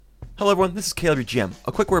Hello everyone, this is Caleb your GM.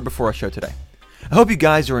 A quick word before our show today. I hope you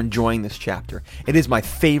guys are enjoying this chapter. It is my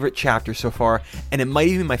favorite chapter so far, and it might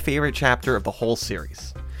even be my favorite chapter of the whole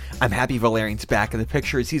series. I'm happy Valerian's back in the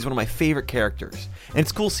picture as he's one of my favorite characters, and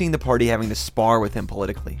it's cool seeing the party having to spar with him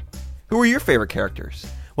politically. Who are your favorite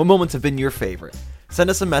characters? What moments have been your favorite? Send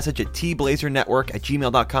us a message at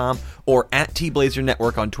tblazernetwork@gmail.com or at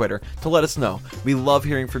tblazernetwork on Twitter to let us know. We love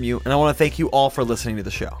hearing from you, and I want to thank you all for listening to the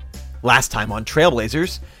show. Last time on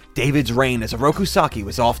Trailblazers, David's reign as Oroku Saki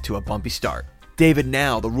was off to a bumpy start. David,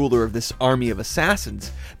 now the ruler of this army of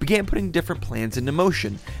assassins, began putting different plans into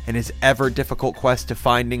motion in his ever-difficult quest to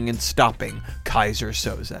finding and stopping Kaiser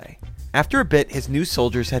Soze. After a bit, his new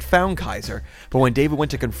soldiers had found Kaiser, but when David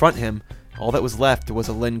went to confront him, all that was left was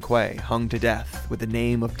a Lin Kuei hung to death with the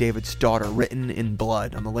name of David's daughter written in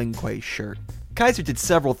blood on the Lin Kuei's shirt. Kaiser did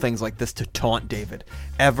several things like this to taunt David,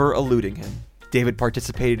 ever eluding him. David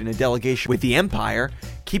participated in a delegation with the Empire,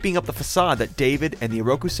 keeping up the facade that David and the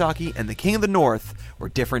Oroku Saki and the King of the North were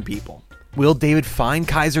different people. Will David find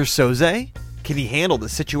Kaiser Soze? Can he handle the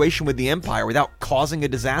situation with the Empire without causing a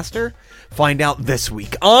disaster? Find out this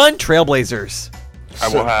week on Trailblazers. I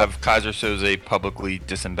will have Kaiser Soze publicly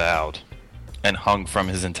disemboweled and hung from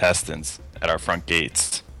his intestines at our front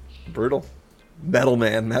gates. Brutal. Metal,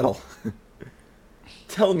 man, metal.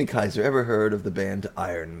 Tell me, Kaiser, ever heard of the band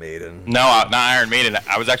Iron Maiden? No, not Iron Maiden.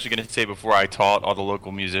 I was actually going to say before I taught all the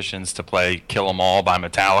local musicians to play Kill 'Em All by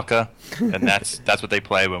Metallica, and that's what they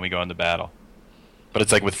play when we go into battle. But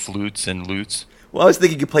it's like with flutes and lutes. Well, I was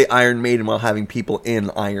thinking you could play Iron Maiden while having people in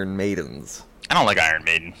Iron Maidens. I don't like Iron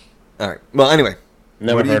Maiden. All right. Well, anyway,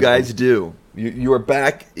 Never what do you heard guys do? You are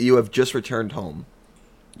back. You have just returned home.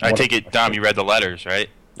 I take it, Dom, you read the letters, right?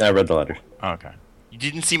 I read the letters. Okay. You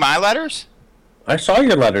didn't see my letters? I saw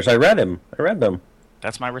your letters. I read them.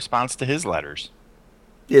 That's my response to his letters.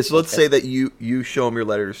 Yeah, so let's say that you show him your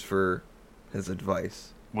letters for his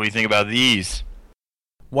advice. What do you think about these?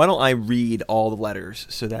 Why don't I read all the letters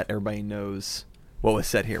so that everybody knows what was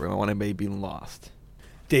said here? We don't want anybody being lost.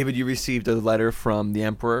 David, you received a letter from the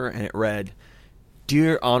Emperor, and it read,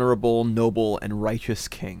 "Dear honorable, noble, and righteous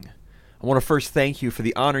King, I want to first thank you for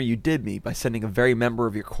the honor you did me by sending a very member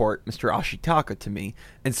of your court, Mr. Ashitaka, to me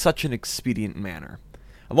in such an expedient manner.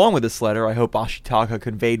 Along with this letter, I hope Ashitaka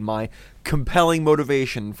conveyed my compelling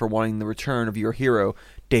motivation for wanting the return of your hero,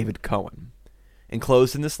 David Cohen.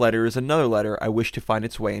 Enclosed in this letter is another letter I wish to find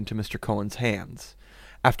its way into Mr. Cohen's hands.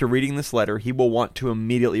 After reading this letter, he will want to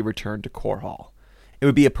immediately return to Korhal. It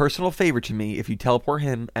would be a personal favor to me if you teleport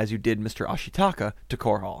him, as you did Mr. Ashitaka, to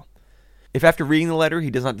Korhal. If after reading the letter he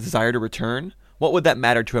does not desire to return, what would that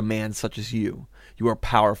matter to a man such as you? You are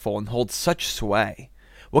powerful and hold such sway.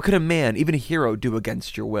 What could a man, even a hero, do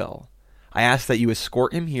against your will? I ask that you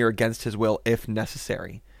escort him here against his will if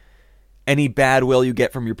necessary. Any bad will you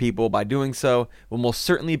get from your people by doing so will most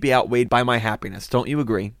certainly be outweighed by my happiness. Don't you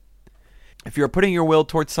agree? If you are putting your will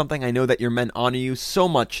towards something, I know that your men honor you so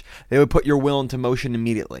much they would put your will into motion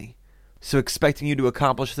immediately. So expecting you to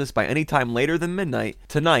accomplish this by any time later than midnight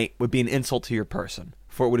tonight would be an insult to your person,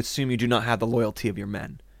 for it would assume you do not have the loyalty of your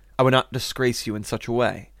men. I would not disgrace you in such a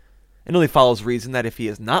way. It only follows reason that if he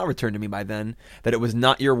has not returned to me by then, that it was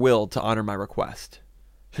not your will to honor my request.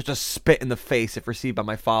 Such a spit in the face, if received by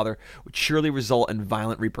my father, would surely result in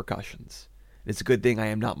violent repercussions. It is a good thing I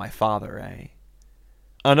am not my father, eh?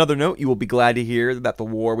 On another note, you will be glad to hear that the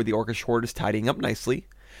war with the Orcish Horde is tidying up nicely.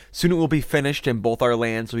 Soon it will be finished and both our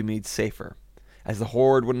lands will be made safer, as the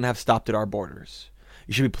Horde wouldn't have stopped at our borders.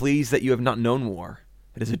 You should be pleased that you have not known war.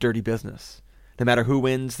 It is a dirty business. No matter who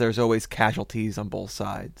wins, there's always casualties on both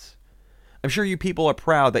sides. I'm sure you people are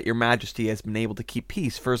proud that your majesty has been able to keep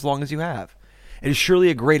peace for as long as you have. It is surely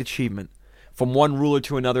a great achievement. From one ruler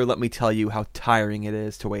to another, let me tell you how tiring it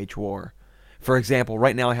is to wage war. For example,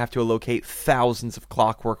 right now I have to allocate thousands of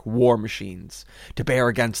clockwork war machines to bear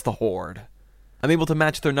against the Horde. I'm able to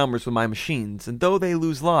match their numbers with my machines, and though they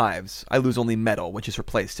lose lives, I lose only metal, which is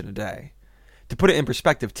replaced in a day. To put it in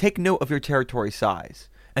perspective, take note of your territory size,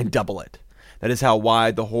 and double it. That is how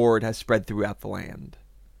wide the Horde has spread throughout the land.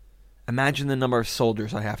 Imagine the number of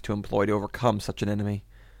soldiers I have to employ to overcome such an enemy.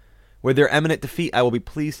 With their imminent defeat, I will be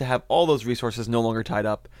pleased to have all those resources no longer tied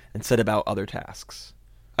up and set about other tasks.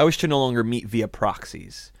 I wish to no longer meet via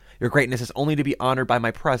proxies. Your greatness is only to be honored by my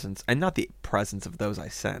presence, and not the presence of those I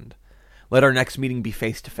send. Let our next meeting be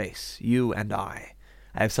face-to-face, you and I.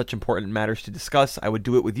 I have such important matters to discuss, I would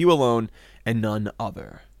do it with you alone and none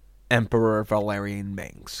other. Emperor Valerian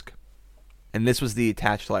Mengsk. And this was the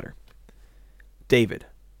attached letter. David,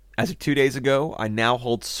 as of 2 days ago, I now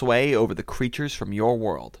hold sway over the creatures from your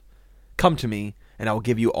world. Come to me, and I will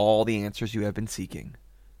give you all the answers you have been seeking.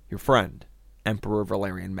 Your friend, Emperor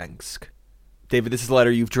Valerian Mengsk. David, this is the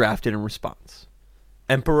letter you've drafted in response.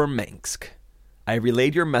 Emperor Mengsk, I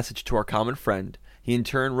relayed your message to our common friend. He in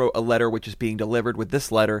turn wrote a letter which is being delivered with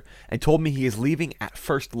this letter and told me he is leaving at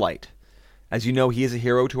first light. As you know, he is a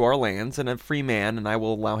hero to our lands and a free man, and I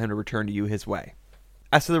will allow him to return to you his way.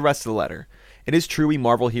 As to the rest of the letter, it is true we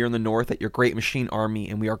marvel here in the north at your great machine army,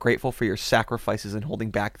 and we are grateful for your sacrifices in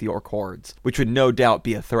holding back the orc hordes, which would no doubt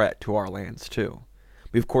be a threat to our lands too.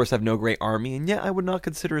 We of course have no great army, and yet I would not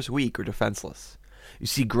consider us weak or defenseless. You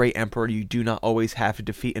see, great emperor, you do not always have to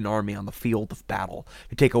defeat an army on the field of battle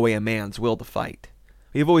to take away a man's will to fight.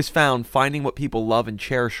 We have always found finding what people love and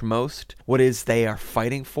cherish most, what is they are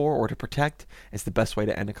fighting for or to protect, is the best way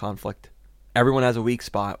to end a conflict. Everyone has a weak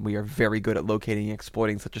spot. We are very good at locating and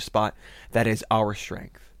exploiting such a spot. That is our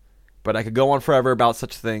strength. But I could go on forever about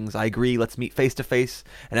such things. I agree, let's meet face to face,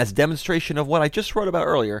 and as a demonstration of what I just wrote about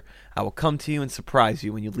earlier, I will come to you and surprise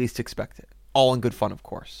you when you least expect it. All in good fun, of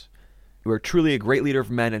course. You are truly a great leader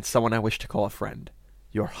of men and someone I wish to call a friend.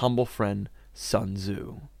 Your humble friend, Sun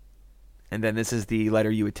Tzu. And then this is the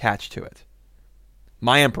letter you attach to it.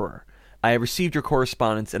 My Emperor, I have received your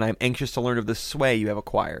correspondence, and I am anxious to learn of the sway you have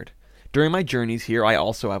acquired. During my journeys here, I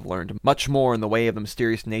also have learned much more in the way of the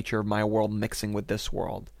mysterious nature of my world mixing with this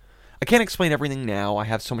world. I can't explain everything now. I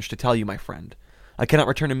have so much to tell you, my friend. I cannot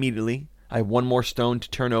return immediately. I have one more stone to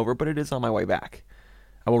turn over, but it is on my way back.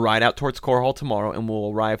 I will ride out towards Korhal tomorrow and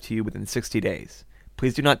will arrive to you within 60 days.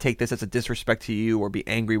 Please do not take this as a disrespect to you or be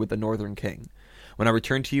angry with the Northern King. When I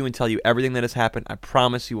return to you and tell you everything that has happened, I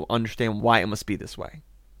promise you will understand why it must be this way.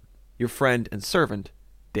 Your friend and servant,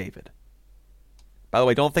 David. By the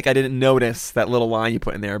way, don't think I didn't notice that little line you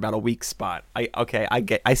put in there about a weak spot.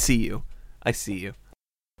 I see you. I see you.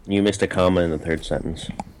 You missed a comma in the third sentence.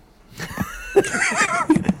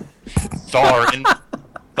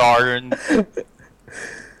 Thorin,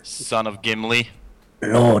 son of Gimli,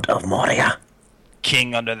 Lord of Moria.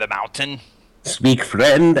 king under the mountain. Speak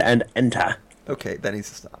friend and enter. Okay, that needs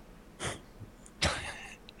to stop.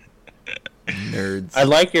 Nerds. I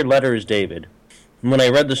like your letters, David. When I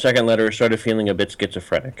read the second letter, I started feeling a bit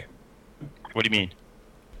schizophrenic. What do you mean?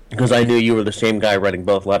 Because I knew you were the same guy writing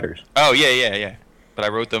both letters. Oh, yeah. But I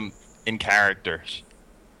wrote them in characters.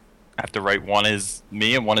 I have to write one is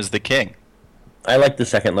me and one is the king. I like the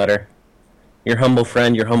second letter. Your humble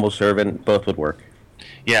friend, your humble servant, both would work.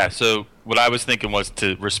 Yeah, so what I was thinking was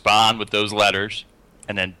to respond with those letters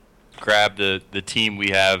and then grab the team we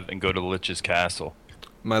have and go to the Lich's castle.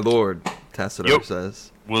 My lord, Tassadar Yup.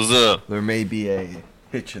 says, What's up? there may be a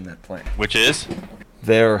hitch in that plan. Which is?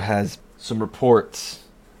 There has some reports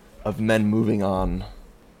of men moving on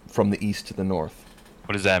from the east to the north.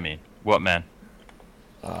 What does that mean? What men?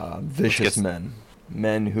 Vicious get- men.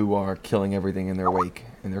 Men who are killing everything in their wake,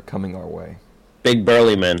 and they're coming our way. Big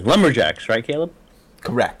burly men. Lumberjacks, right, Caleb?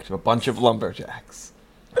 Correct. A bunch of lumberjacks.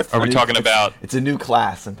 Are we talking about It's a new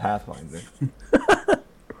class in Pathfinder.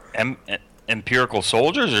 empirical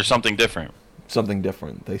soldiers or something different? Something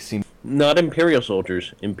different. They seem... Not imperial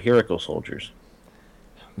soldiers, empirical soldiers.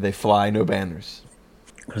 They fly no banners.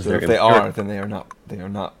 Because So if they are, then they are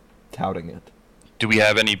not touting it. Do we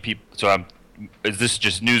have any people? So is this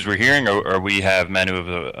just news we're hearing, or we have men who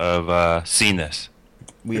have seen this?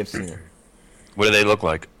 We have seen it. What do they look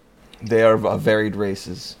like? They are of varied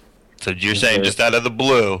races. So you're saying just out of the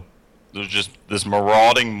blue, there's just this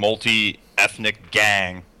marauding, multi-ethnic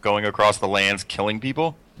gang going across the lands, killing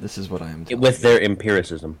people? This is what I am telling With their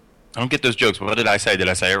empiricism. I don't get those jokes. What did I say? Did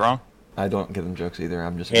I say it wrong? I don't get them jokes either.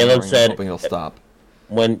 I'm just Caleb ignoring them, said- hoping he'll stop.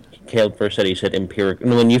 When Caleb first said it, he said empirical.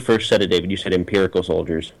 No, when you first said it, David, you said empirical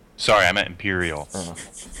soldiers. Sorry, I meant imperial. Oh.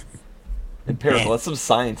 Empirical. That's some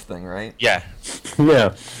science thing, right? Yeah.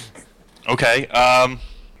 Yeah. Okay.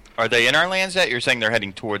 Are they in our lands yet? You're saying they're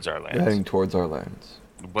heading towards our lands. They're heading towards our lands.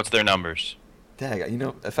 What's their numbers? Dang, you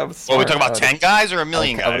know, if I was Well, smart, we talking about 10 guys or a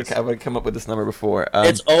million guys? I would have come up with this number before.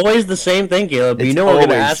 It's always the same thing, Caleb. You it's know we're going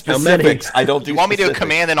to always ask how many. specifics. I don't do You want me to specifics.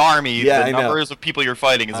 command an army? Yeah, the I know. numbers of people you're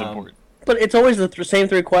fighting is important. But it's always the same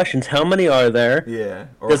three questions. How many are there? Yeah.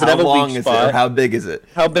 Or Does it how have a long weak is it? spot? Or how big is it?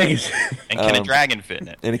 How big is it? And can a dragon fit in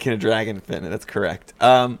it? And can a dragon fit in it? That's correct.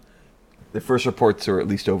 The first reports are at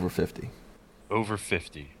least over 50. Over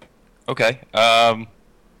 50. Okay.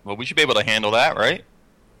 Well, we should be able to handle that, right?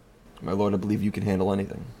 My lord, I believe you can handle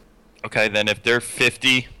anything. Okay, then if they're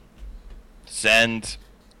 50, send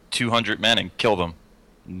 200 men and kill them.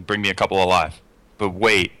 And bring me a couple alive. But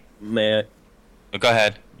wait. Man, Oh, go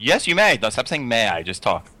ahead. Yes, you may. No, stop saying may I. Just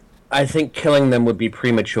talk. I think killing them would be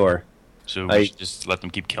premature. So we should just let them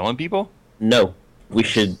keep killing people? No, we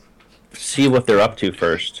should see what they're up to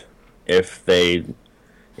first. If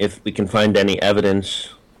we can find any evidence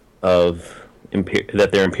of that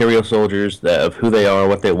they're Imperial soldiers, that of who they are,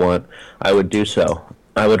 what they want, I would do so.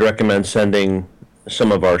 I would recommend sending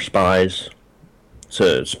some of our spies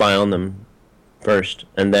to spy on them first,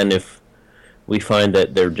 and then if we find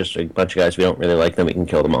that they're just a bunch of guys we don't really like, then we can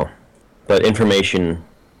kill them all. But information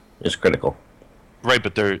is critical. Right,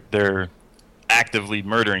 but they're actively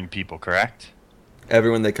murdering people, correct?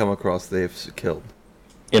 Everyone they come across, they've killed.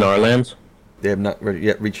 In our lands? They have not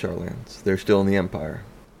yet reached our lands. They're still in the Empire.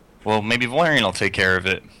 Well, maybe Valerian will take care of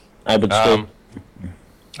it. I would still...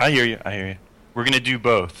 I hear you. We're going to do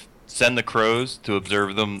both. Send the crows to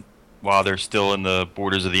observe them while they're still in the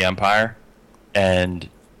borders of the Empire. And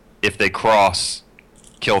if they cross,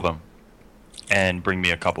 kill them. And bring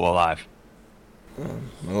me a couple alive.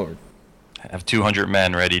 My lord. I have 200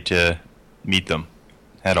 men ready to meet them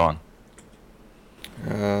head on.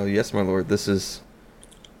 Yes, my lord. This is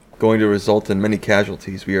going to result in many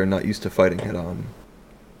casualties. We are not used to fighting head on.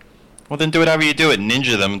 Well, then do it however you do it.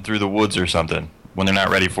 Ninja them through the woods or something when they're not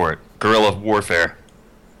ready for it. Guerrilla warfare.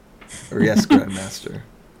 Or yes, Grandmaster.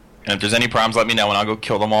 And if there's any problems, let me know, and I'll go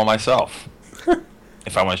kill them all myself.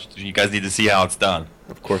 If you guys need to see how it's done.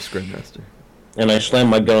 Of course, Grandmaster. And I slam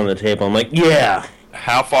my gun on the table. I'm like, yeah!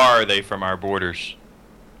 How far are they from our borders?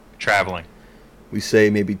 Traveling. We say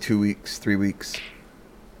maybe 2 weeks, 3 weeks.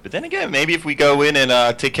 But then again, maybe if we go in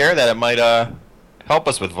and take care of that, it might help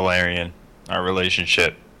us with Valerian, our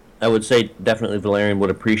relationship. I would say definitely Valerian would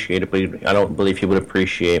appreciate it, but I don't believe he would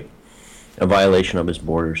appreciate a violation of his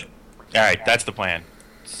borders. All right, that's the plan.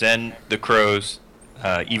 Send the crows,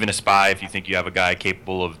 even a spy if you think you have a guy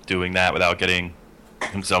capable of doing that without getting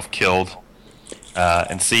himself killed.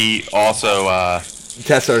 And see also...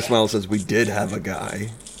 Tassar smiles says, we did have a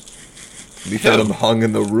guy. We found him hung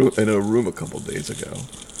in a room a couple days ago.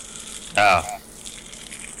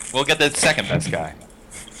 We'll get the second best guy.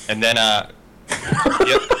 And then,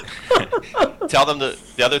 tell them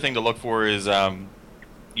the other thing to look for is, are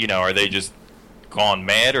they just gone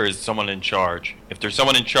mad or is someone in charge? If there's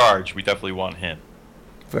someone in charge, we definitely want him.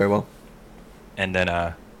 Very well. And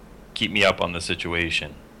then, keep me up on the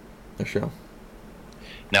situation. I shall.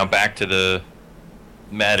 Now back to the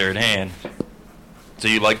matter at hand. So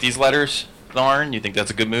you like these letters, Tharn? You think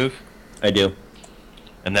that's a good move? I do.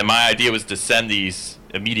 And then my idea was to send these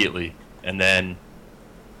immediately and then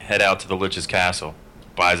head out to the Lich's Castle.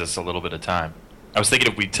 Buys us a little bit of time. I was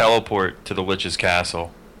thinking if we teleport to the Lich's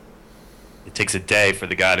Castle, it takes a day for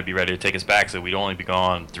the guy to be ready to take us back, so we'd only be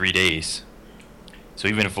gone 3 days. So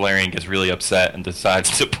even if Valerian gets really upset and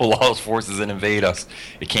decides to pull all his forces and invade us,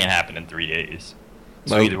 it can't happen in 3 days.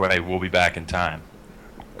 So either way, we'll be back in time.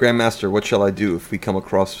 Grandmaster, what shall I do if we come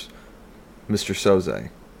across Mr. Soze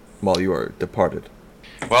while you are departed?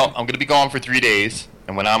 Well, I'm going to be gone for 3 days,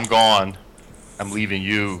 and when I'm gone, I'm leaving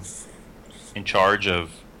you in charge of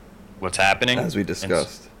what's happening. As we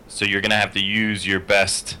discussed. So you're going to have to use your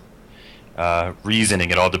best reasoning.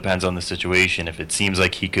 It all depends on the situation. If it seems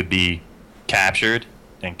like he could be captured,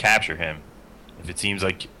 then capture him. If it seems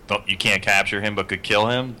like you can't capture him but could kill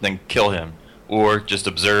him, then kill him. Or just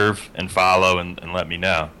observe and follow and let me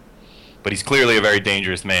know. But he's clearly a very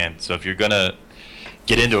dangerous man, so if you're going to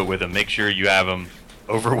get into it with him, make sure you have him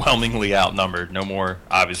overwhelmingly outnumbered. No more,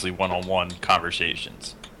 obviously, one-on-one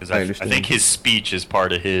conversations. Because I think his speech is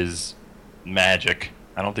part of his magic.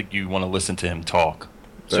 I don't think you want to listen to him talk.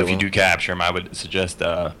 So if you do capture him, I would suggest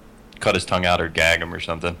cut his tongue out or gag him or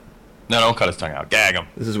something. No, don't cut his tongue out. Gag him.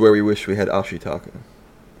 This is where we wish we had Ashitaka.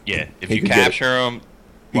 Yeah, if you capture him...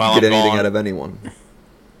 He can get anything out of anyone.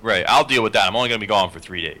 Right, I'll deal with that. I'm only going to be gone for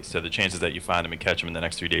 3 days, so the chances that you find him and catch him in the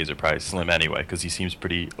next 3 days are probably slim anyway, because he seems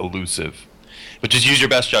pretty elusive. But just use your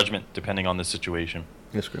best judgment, depending on the situation.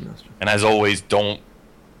 Yes, Grandmaster. And as always, don't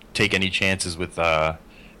take any chances with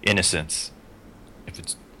innocence.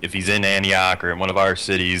 If he's in Antioch or in one of our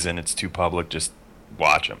cities and it's too public, just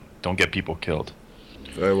watch him. Don't get people killed.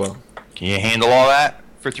 Very well. Can you handle all that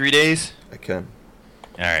for 3 days? I can.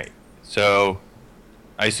 All right, so...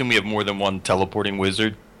 I assume we have more than one teleporting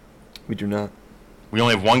wizard. We do not. We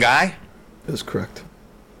only have one guy? That is correct.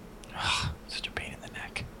 Such a pain in the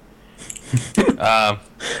neck.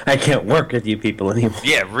 I can't work with you people anymore.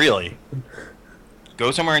 Yeah, really.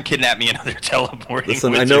 Go somewhere and kidnap me another teleporting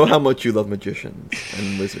Listen, wizard. I know how much you love magicians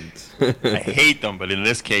and wizards. I hate them, but in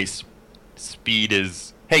this case, speed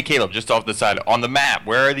is... Hey, Caleb, just off the side. On the map,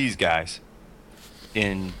 where are these guys?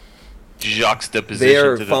 In... juxtaposition they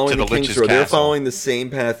are to following the the King's Lich's Road. Castle. They're following the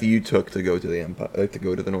same path you took to go to the Empire, to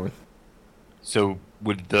go to the north. So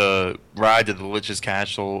would the ride to the Lich's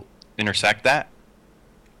Castle intersect that?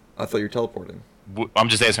 I thought you were teleporting. I'm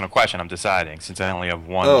just asking a question. I'm deciding since I only have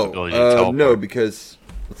one ability to teleport. No, because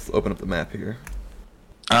let's open up the map here.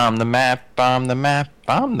 I'm the map, I'm the map,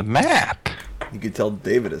 I'm the map. You could tell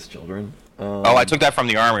David is children. Oh, I took that from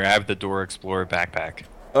the army. I have the Dora Explorer backpack.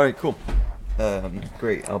 All right, cool.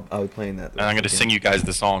 Great. I'll be playing that. And I'm going to sing you guys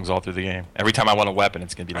the songs all through the game. Every time I want a weapon,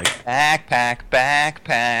 it's going to be like, backpack,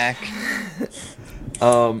 backpack.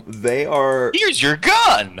 They are Here's your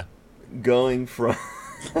gun. going from.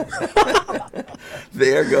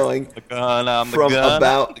 They are going The gun, I'm the from gun,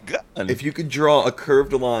 about. I'm the gun. If you could draw a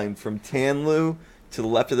curved line from Tanlu to the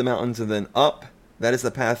left of the mountains and then up, that is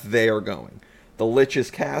the path they are going. The Lich's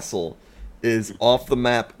Castle is off the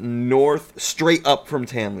map north, straight up from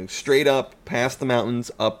Tanlu, straight up past the mountains,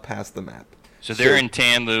 up past the map. So they're in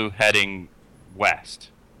Tanlu heading west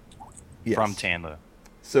Yes. from Tanlu.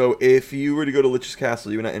 So if you were to go to Lich's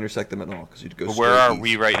Castle, you would not intersect them at all because you'd go. But straight where are east.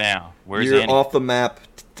 we right now? Where's You're Annie? off the map,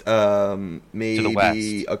 maybe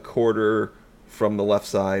west. a quarter from the left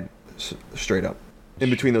side, straight up, in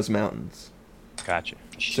between those mountains. Gotcha.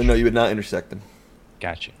 So no, you would not intersect them.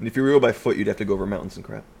 Gotcha. And if you were to go by foot, you'd have to go over mountains and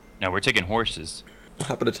crap. Now we're taking horses What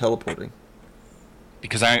happened to teleporting?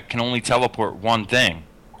 because I can only teleport one thing.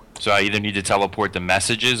 So I either need to teleport the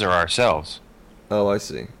messages or ourselves. Oh, I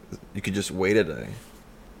see. You could just wait a day.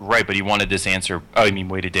 Right, but he wanted this answer. Oh, you mean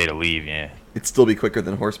wait a day to leave? Yeah, It'd still be quicker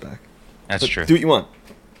than horseback. that's But true. do what you want.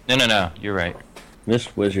 No. You're right.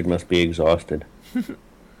 This wizard must be exhausted.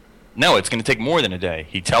 No, it's going to take more than a day.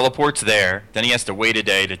 He teleports there, then he has to wait a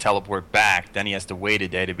day to teleport back, then he has to wait a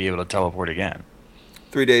day to be able to teleport again.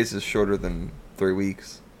 3 days is shorter than 3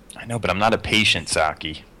 weeks. I know, but I'm not a patient,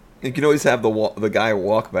 Saki. You can always have the guy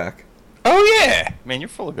walk back. Oh, yeah! Man, you're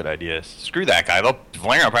full of good ideas. Screw that guy. Valerian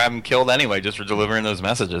will probably have him killed anyway just for delivering those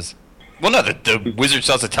messages. Well, no, the wizard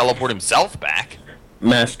still has to teleport himself back.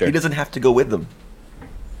 Master. He doesn't have to go with them.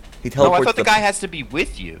 He No, teleports. I thought the guy has to be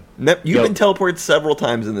with you. You've Yo. been teleported several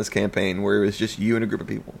times in this campaign where it was just you and a group of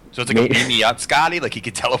people. So it's like a Me- beam me up, Scotty? Like he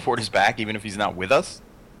could teleport us back even if he's not with us?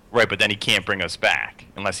 Right, but then he can't bring us back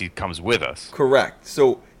unless he comes with us. Correct.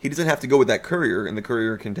 So he doesn't have to go with that courier, and the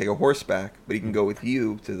courier can take a horseback, but he can go with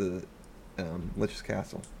you to the Lich's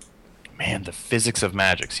Castle. Man, the physics of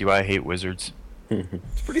magic. See why I hate wizards?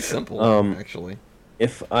 It's pretty simple, actually.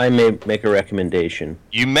 If I may make a recommendation,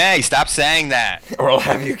 You may. Stop saying that. Or I'll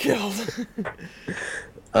have you killed.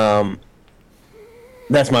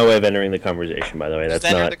 that's my way of entering the conversation. By the way, Just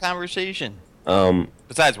that's enter not. the conversation. Um,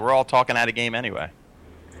 Besides, we're all talking out of game anyway.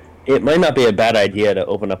 it might not be a bad idea to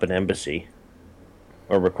open up an embassy,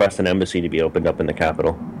 or request an embassy to be opened up in the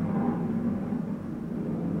capital.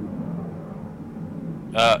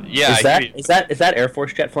 Yeah, Is I that agree. is that Air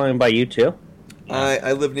Force jet flying by you too?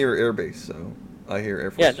 I live near an airbase, so I hear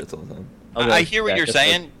Air Force Yeah. jets all the time. I hear what Yeah, you're just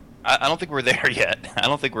saying. I don't think we're there yet. I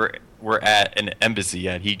don't think we're at an embassy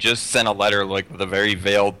yet. He just sent a letter like with a very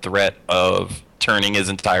veiled threat of turning his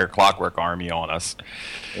entire Clockwork army on us.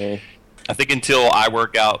 Eh. I think until I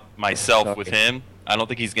work out myself with him, I don't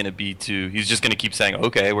think he's going to be too. He's just going to keep saying,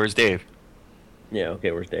 "Okay, where's Dave? Yeah.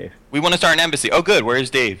 Okay. Where's Dave? We want to start an embassy. Oh, good. Where's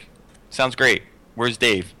Dave? Sounds great. Where's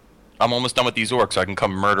Dave? I'm almost done with these orcs, so I can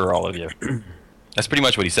come murder all of you." That's pretty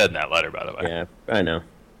much what he said in that letter, by the way. Yeah, I know.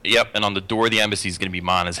 Yep, and on the door of the embassy is going to be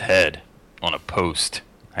Mana's head on a post.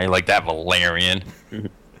 How you like that, Valerian? And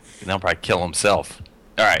he'll probably kill himself.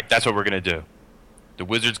 All right, that's what we're going to do. The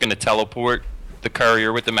wizard's going to teleport the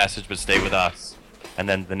courier with the message, but stay with us. And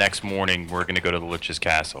then the next morning, we're going to go to the Lich's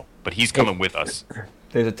Castle. But he's coming with us.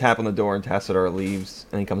 There's a tap on the door, and Tassadar leaves,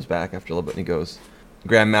 and he comes back after a little bit, and he goes,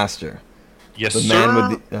 "Grand Master, Yes, the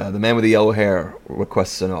sir. man with the yellow hair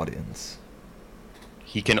requests an audience."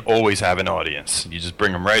 He can always have an audience. You just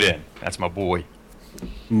bring him right in. That's my boy.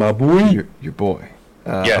 My boy. Your boy.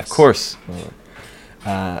 Yes. Of course.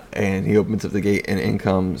 And he opens up the gate, and in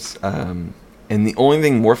comes. And the only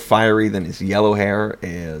thing more fiery than his yellow hair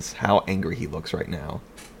is how angry he looks right now.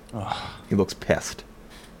 He looks pissed.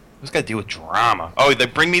 What's got to deal with drama? Oh, they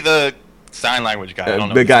bring me the sign language guy. I don't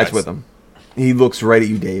know. The if guy's that's- with him. He looks right at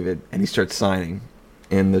you, David, and he starts signing.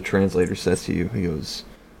 And the translator says to you, he goes,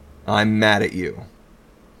 "I'm mad at you."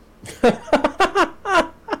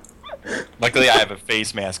 Luckily, I have a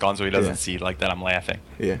face mask on, so he doesn't Yeah. see like that. I'm laughing.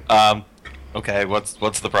 Yeah. Okay.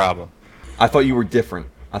 What's the problem? I thought you were different.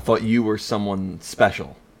 I thought you were someone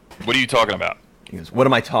special. What are you talking about? He goes, "What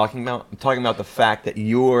am I talking about? I'm talking about the fact that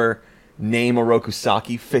your name,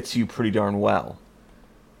 Orokusaki, fits you pretty darn well.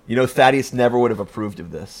 You know, Thaddeus never would have approved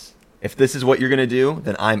of this. If this is what you're going to do,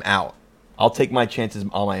 then I'm out. I'll take my chances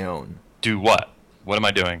on my own." Do what? What am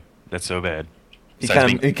I doing? That's so bad. He Besides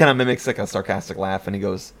kind being- of mimics like a sarcastic laugh, and he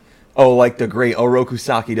goes, "Oh, like the great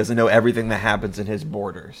Orokusaki doesn't know everything that happens in his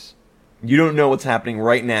borders. You don't know what's happening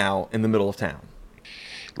right now in the middle of town."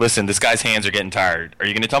 Listen, this guy's hands are getting tired. Are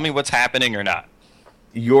you going to tell me what's happening or not?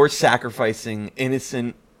 you're sacrificing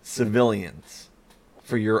innocent civilians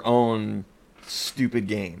for your own stupid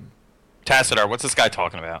game. Tassadar, what's this guy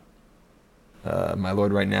talking about? My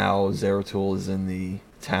lord, right now, Zeratul is in the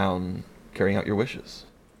town carrying out your wishes.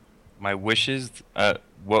 My wishes?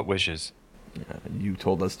 What wishes? You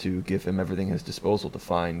told us to give him everything at his disposal to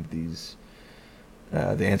find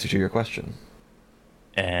the answer to your question.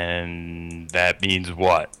 And that means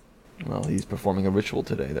what? Well, he's performing a ritual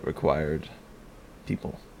today that required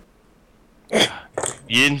people. You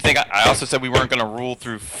didn't think I also said we weren't going to rule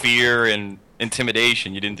through fear and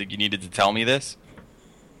intimidation. You didn't think you needed to tell me this?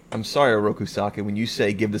 I'm sorry, Orokusake, when you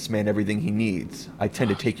say give this man everything he needs, I tend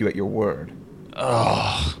to take you at your word.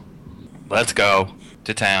 Oh, let's go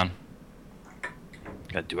to town.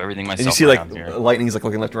 Gotta do everything myself. And you see, like, around here. Lightning's like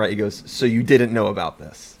looking left and right. He goes, so you didn't know about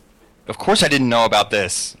this? Of course I didn't know about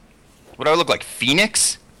this. What do I look like,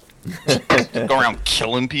 Phoenix? Go around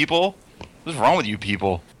killing people? What's wrong with you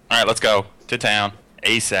people? Alright, let's go to town.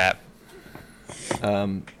 ASAP.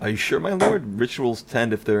 Are you sure, my lord? Rituals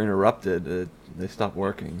tend, if they're interrupted, they stop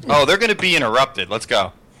working. Oh, they're gonna be interrupted. Let's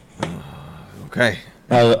go. Okay.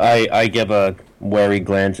 I give a wary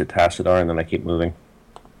glance at Tassadar, and then I keep moving.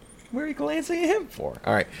 Where are you glancing at him for?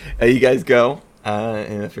 All right. You guys go,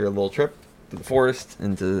 and if you're a little trip to the forest,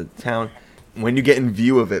 into the town. When you get in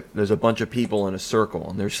view of it, there's a bunch of people in a circle,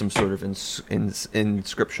 and there's some sort of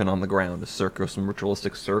inscription on the ground, some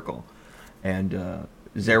ritualistic circle. And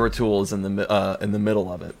Zeratul is in the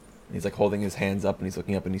middle of it. He's like holding his hands up, and he's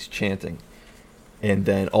looking up, and he's chanting. And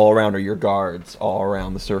then all around are your guards, all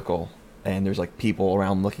around the circle. And there's like people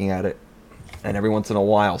around looking at it. And every once in a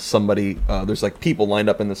while, there's like people lined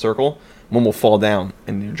up in the circle. One will fall down,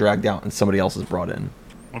 and you're dragged out, and somebody else is brought in.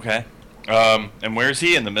 Okay. And where's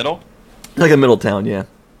he? In the middle? Like a middle town, yeah.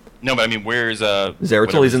 No, but I mean, where's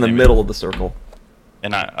Zeratul? He's in the middle of the circle.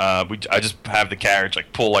 And I just have the carriage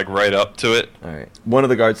like pull like right up to it. All right. One of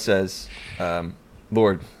the guards says,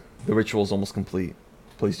 "Lord, the ritual is almost complete.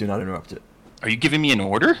 Please do not interrupt it." Are you giving me an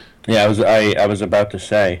order? Yeah, I was about to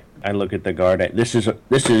say. I look at the guard. This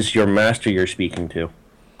is your master you're speaking to.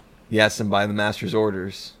 Yes, and by the master's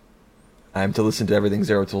orders, I am to listen to everything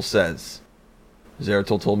Zeratul says.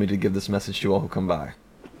 Zeratul told me to give this message to all who come by.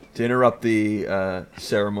 To interrupt the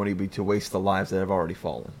ceremony would be to waste the lives that have already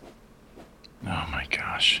fallen. Oh my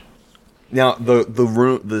gosh. Now,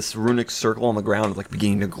 this runic circle on the ground is like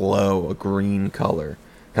beginning to glow a green color,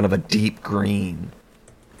 kind of a deep green.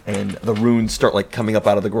 And the runes start like coming up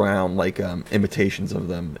out of the ground like imitations of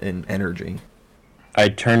them in energy. I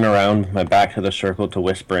turn around my back to the circle to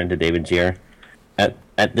whisper into David's ear.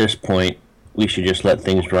 At this point, we should just let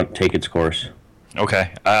things take its course.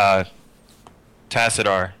 Okay.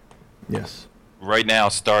 Tassadar, Yes. right now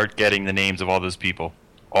start getting the names of all those people.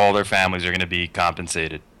 All their families are going to be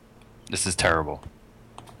compensated. This is terrible.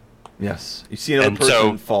 Yes. You see another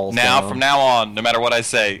person falls now, down. from now on, no matter what I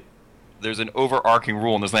say, there's an overarching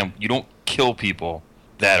rule in this land. You don't kill people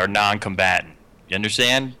that are non-combatant. You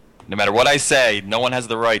understand? No matter what I say, no one has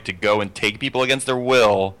the right to go and take people against their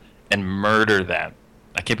will and murder them.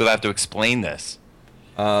 I can't believe I have to explain this.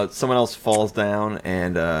 Someone else falls down,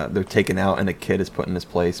 and they're taken out, and a kid is put in his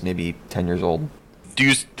place, maybe 10 years old.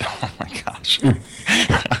 Oh my gosh.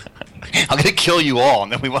 I'm going to kill you all,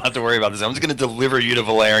 and then we won't have to worry about this. I'm just going to deliver you to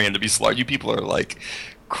Valerian to be slaughtered. You people are, like,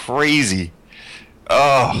 crazy.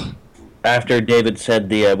 Oh. After David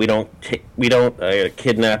said we don't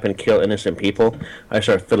kidnap and kill innocent people, I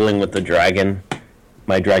start fiddling with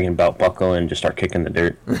my dragon belt buckle, and just start kicking the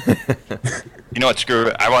dirt. You know what? Screw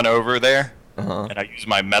it. I went over there, Uh-huh. and I used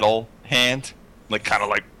my metal hand, like kind of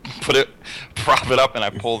like prop it up, and I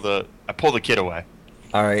pull the kid away.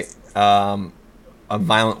 All right. A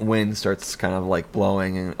violent wind starts kind of like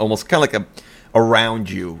blowing, and almost kind of like around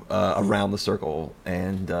you, around the circle,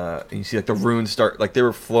 and you see like the runes start, like they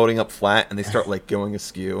were floating up flat, and they start like going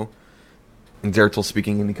askew. And Zeratul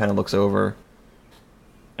speaking, and he kind of looks over.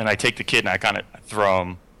 And I take the kid and I kind of throw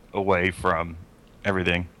him away from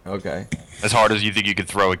everything. Okay. As hard as you think you could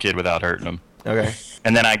throw a kid without hurting him. Okay.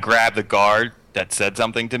 And then I grab the guard that said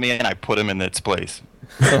something to me and I put him in its place.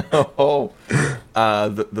 Oh.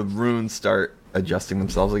 The runes start adjusting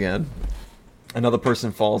themselves again. Another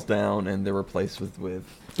person falls down, and they're replaced with...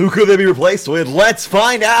 Who could they be replaced with? Let's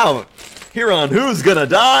find out! Here on Who's Gonna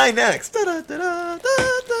Die Next!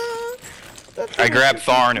 I grab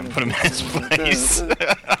Tharn and put him in his place.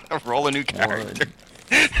 Roll a new character.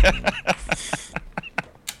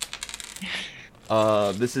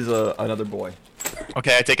 This is another boy.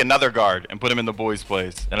 Okay, I take another guard and put him in the boy's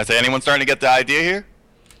place. And I say, anyone starting to get the idea here?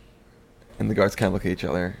 And the guards kind of look at each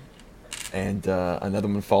other. and another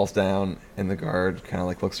one falls down, and the guard kind of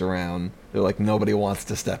like looks around. They're like, nobody wants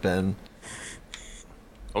to step in.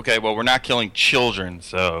 Okay, well, we're not killing children,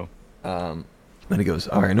 so... Then he goes,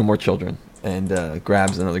 all right, no more children, and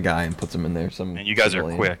grabs another guy and puts him in there. And you guys are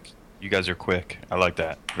quick. You guys are quick. I like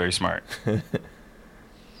that. Very smart.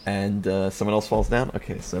 And someone else falls down.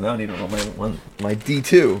 Okay, so now I need to roll my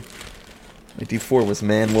D2. My D4 was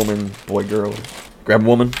man, woman, boy, girl. Grab a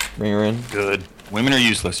woman, bring her in. Good. Women are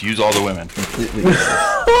useless. Use all the women. Completely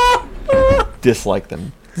useless. Dislike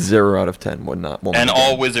them. 0 out of 10 would not. And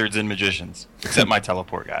all wizards and magicians, except my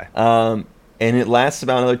teleport guy. And it lasts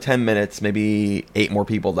about another 10 minutes. Maybe 8 more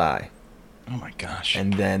people die. Oh my gosh.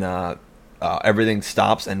 And then everything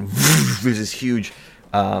stops, and there's this huge,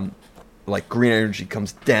 like green energy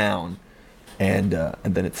comes down, and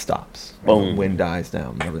then it stops. Boom. The wind dies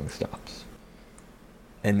down, and everything stops.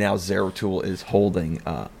 And now Zeratul is holding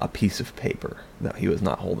a piece of paper that he was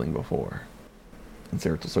not holding before. And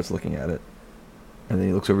Zeratul starts looking at it, and then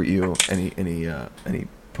he looks over at you, and he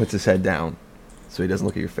puts his head down, so he doesn't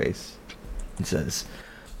look at your face, and says,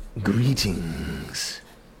 "Greetings."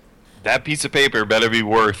 That piece of paper better be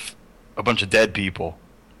worth a bunch of dead people.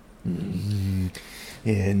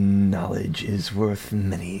 Knowledge is worth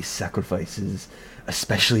many sacrifices,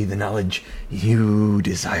 especially the knowledge you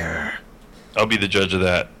desire. I'll be the judge of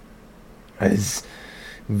that. As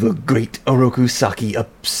the great Oroku Saki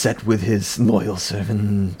upset with his loyal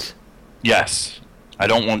servant? Yes. I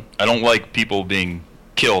don't like people being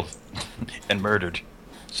killed and murdered.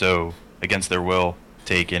 So, against their will,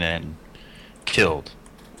 taken and killed.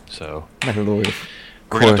 So, My lord,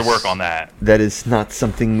 we're going to have to work on that. That is not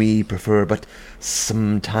something we prefer, but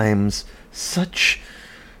sometimes such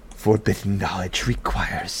forbidden knowledge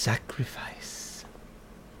requires sacrifice.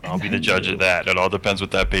 I'll be the judge of that. It all depends what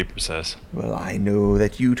that paper says. Well, I know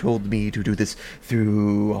that you told me to do this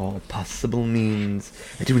through all possible means.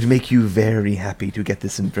 It would make you very happy to get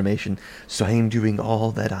this information, so I am doing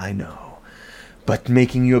all that I know. But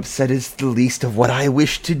making you upset is the least of what I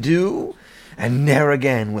wish to do, and ne'er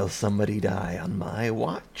again will somebody die on my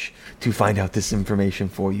watch to find out this information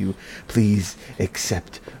for you. Please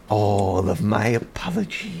accept all of my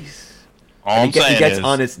apologies. All I'm saying he gets is,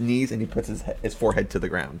 on his knees and he puts his forehead to the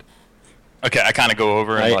ground. okay, I kind of go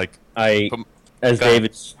over and as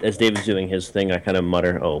David's doing his thing, I kind of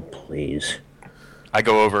mutter, "Oh, please." I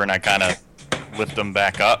go over and I kind of lift him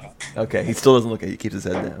back up. Okay, he still doesn't look at you. He keeps his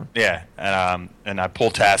head down. Yeah, and I pull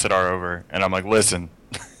Tassadar over and I'm like, listen,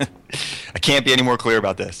 I can't be any more clear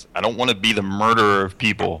about this. I don't want to be the murderer of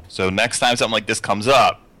people. So next time something like this comes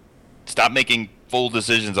up, stop making full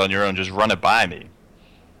decisions on your own. Just run it by me.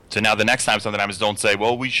 So now the next time something happens, don't say,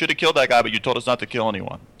 well, we should have killed that guy, but you told us not to kill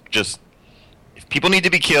anyone. Just, if people need to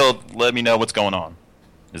be killed, let me know what's going on.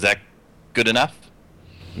 Is that good enough?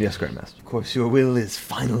 Yes, Grandmaster. Of course, your will is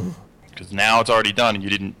final. Because now it's already done,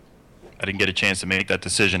 and I didn't get a chance to make that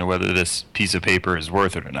decision of whether this piece of paper is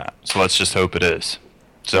worth it or not. So let's just hope it is.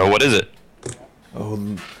 So what is it? Oh,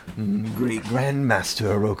 great Grandmaster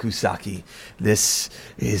Oroku Saki, this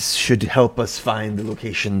should help us find the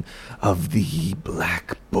location of the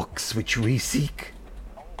black books which we seek.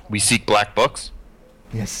 We seek black books?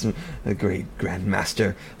 Yes, the great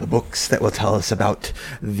Grandmaster, the books that will tell us about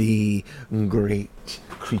the great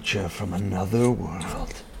creature from another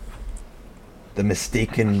world. The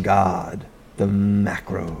mistaken god, the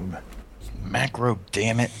Macrobe. Macrobe,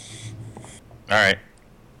 damn it. Alright.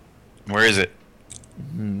 Where is it?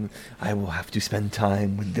 I will have to spend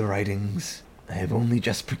time with the writings. I have only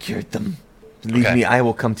just procured them. Believe Okay. me, I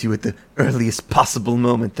will come to you at the earliest possible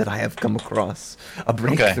moment that I have come across a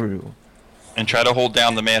breakthrough. And try to hold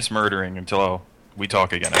down the mass murdering until we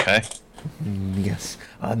talk again, okay? Yes.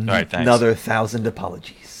 right, thanks. Another 1,000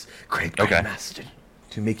 apologies, great Okay. Grandmaster.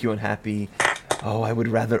 To make you unhappy, I would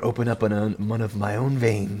rather open up one of my own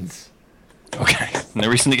veins. Okay. No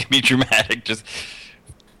reason to get me dramatic. Just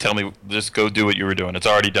tell me, just go do what you were doing. It's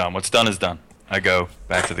already done. What's done is done. I go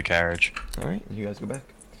back to the carriage. All right, you guys go back.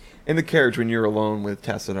 In the carriage, when you're alone with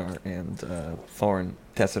Tassadar and Thorin,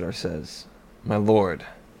 Tassadar says, "My lord,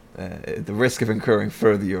 at the risk of incurring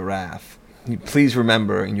further your wrath, please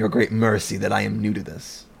remember in your great mercy that I am new to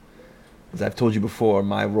this. As I've told you before,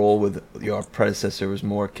 my role with your predecessor was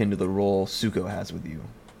more akin to the role Suko has with you.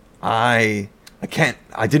 I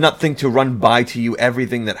did not think to run by to you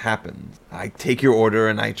everything that happened. I take your order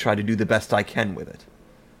and I try to do the best I can with it.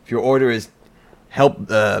 If your order is help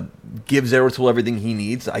give Zeratul everything he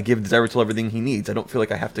needs, I give Zeratul everything he needs. I don't feel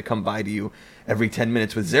like I have to come by to you every 10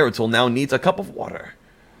 minutes with Zeratul now needs a cup of water.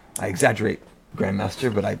 I exaggerate,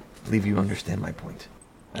 Grandmaster, but I believe you understand my point."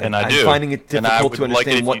 And I I'm do. finding it And I difficult would to like it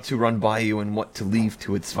understand if what you- to run by you and what to leave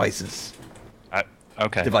to its vices.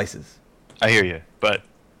 Okay. Devices. I hear you. But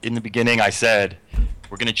in the beginning, I said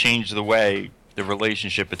we're going to change the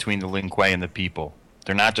relationship between the Lin Kuei and the people.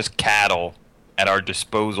 They're not just cattle at our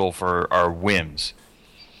disposal for our whims.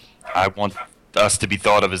 I want us to be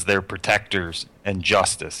thought of as their protectors and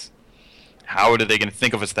justice. How are they going to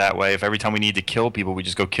think of us that way if every time we need to kill people, we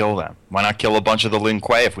just go kill them? Why not kill a bunch of the Lin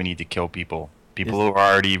Kuei if we need to kill people? People who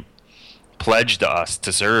are already pledged to us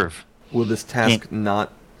to serve. Will this task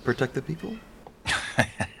not protect the people?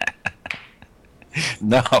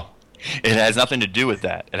 No. It has nothing to do with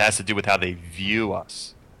that. It has to do with how they view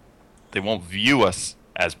us. They won't view us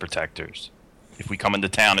as protectors. If we come into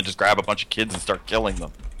town and just grab a bunch of kids and start killing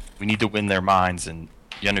them, we need to win their minds. And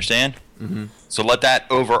you understand? Mm-hmm. So let that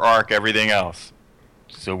overarch everything else.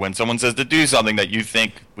 So when someone says to do something that you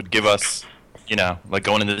think would give us, like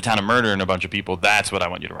going into the town and murdering a bunch of people, that's what I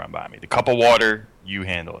want you to run by me. The cup of water, you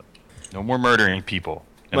handle it. No more murdering people.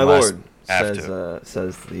 My unless lord, you have to.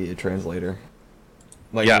 says the translator.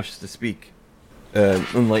 Lightning wishes to speak.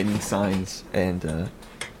 Enlightening signs, and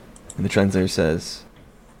the translator says,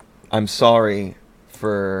 "I'm sorry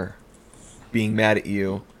for being mad at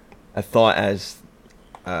you. I thought as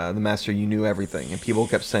the master you knew everything, and people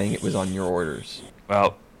kept saying it was on your orders."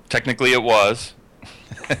 Well, technically it was,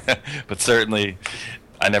 but certainly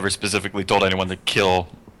I never specifically told anyone to kill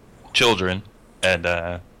children.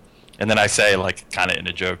 And then I say, like, kind of in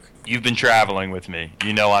a joke, "You've been traveling with me.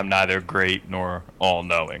 You know I'm neither great nor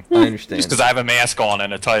all-knowing." I understand. Just because I have a mask on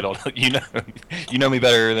and a title, you know me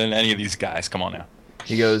better than any of these guys. Come on now.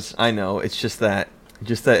 He goes, "I know. It's just that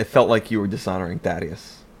it felt like you were dishonoring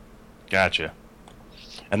Thaddeus." Gotcha.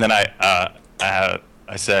 And then I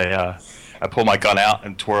say, I pull my gun out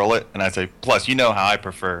and twirl it, and I say, "Plus, you know how I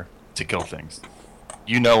prefer to kill things.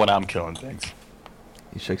 You know when I'm killing things.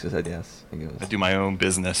 He shakes his head, yes. He goes, I do my own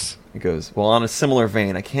business." He goes, "Well, on a similar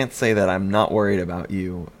vein, I can't say that I'm not worried about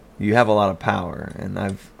you. You have a lot of power, and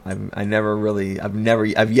I've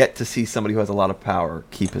yet to see somebody who has a lot of power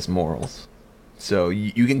keep his morals. So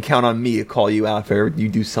you can count on me to call you out if ever you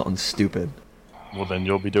do something stupid." Well, then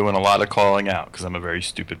you'll be doing a lot of calling out, because I'm a very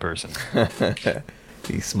stupid person.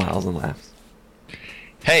 He smiles and laughs.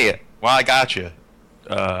 Hey, well, I got you.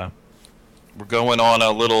 We're going on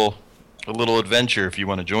a little adventure if you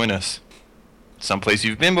want to join us. Someplace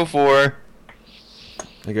you've been before.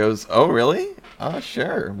 He goes, "Oh, really?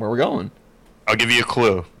 Sure. Where we going?" I'll give you a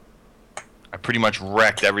clue. I pretty much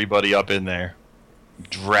wrecked everybody up in there.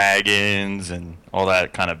 Dragons and all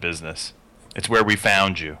that kind of business. It's where we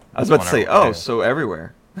found you. I was about to say, On our- so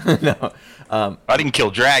everywhere. No. I didn't kill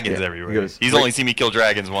dragons Yeah, everywhere. he goes, He's "Wait." only seen me kill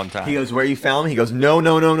dragons one time. He goes, "Where you found me?" He goes,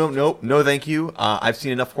 No, thank you. I've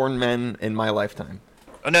seen enough horned men in my lifetime."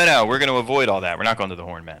 Oh, no, we're going to avoid all that. We're not going to the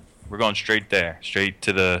Horn Men. We're going straight there, straight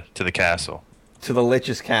to the castle. To the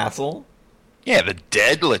Lich's castle? Yeah, the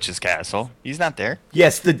dead Lich's castle. He's not there.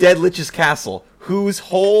 Yes, the dead Lich's castle, whose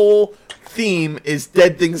whole theme is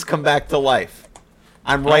dead things come back to life.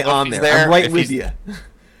 I'm right Well, if on he's there. there, I'm right if with he's- you.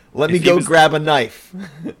 Let me if he go was- grab a knife.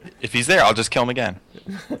 If he's there, I'll just kill him again.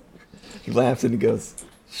 He laughs and he goes,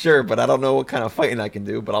 "Sure, but I don't know what kind of fighting I can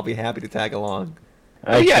do, but I'll be happy to tag along."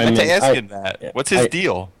 Oh, yeah, I chime meant to in. ask him that. What's his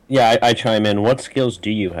deal? Yeah, I chime in. What skills do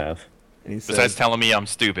you have? And he Besides says, telling me I'm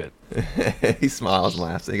stupid. he smiles and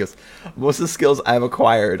laughs. And he goes, "Most of the skills I've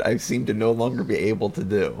acquired, I seem to no longer be able to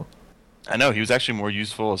do." I know, he was actually more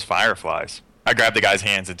useful as fireflies. I grab the guy's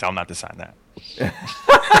hands and tell him not to sign that.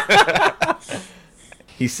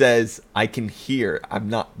 He says, "I can hear. I'm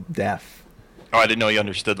not deaf." Oh, I didn't know he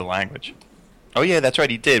understood the language. Oh, yeah, that's right,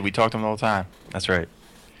 he did. We talked to him all the time. That's right.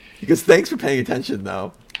 He goes, "Thanks for paying attention,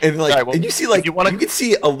 though." And like, Alright, well, and you see, if like, you you, wanna- can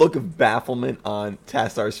see a look of bafflement on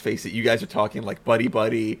Tastar's face that you guys are talking like buddy,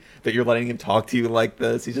 that you're letting him talk to you like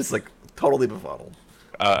this. He's just like totally befuddled.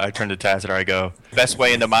 I turn to Tacitor, I go, "Best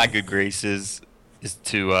way into my good graces is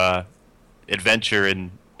to adventure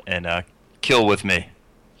and kill with me.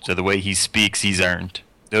 So the way he speaks, he's earned.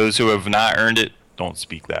 Those who have not earned it, don't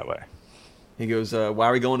speak that way." He goes, "Why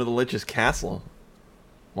are we going to the Lich's castle?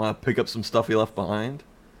 Want to pick up some stuff he left behind?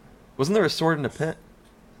 Wasn't there a sword in the pit?"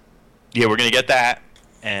 Yeah, we're going to get that,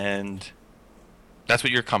 and that's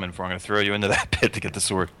what you're coming for. I'm going to throw you into that pit to get the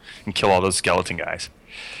sword and kill all those skeleton guys.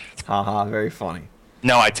 Haha, very funny.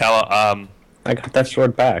 No, I tell I got that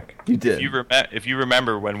sword back. You did. if you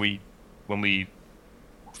remember when we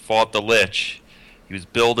fought the Lich, he was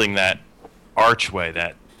building that archway,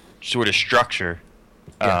 that sort of structure.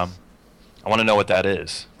 Yes. I want to know what that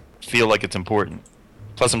is. Feel like it's important.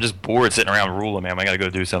 Plus, I'm just bored sitting around ruling, man. I got to go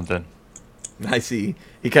do something. I see.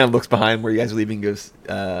 He kind of looks behind where you guys are leaving and goes,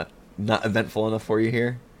 not eventful enough for you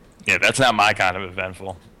here? Yeah, that's not my kind of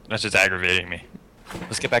eventful. That's just aggravating me.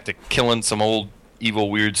 Let's get back to killing some old, evil,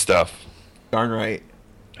 weird stuff. Darn right.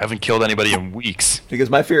 I haven't killed anybody in weeks. Because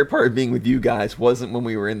my favorite part of being with you guys wasn't when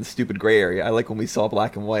we were in the stupid gray area. I like when we saw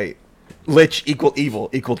black and white. Lich equal evil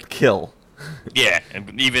equal kill. Yeah,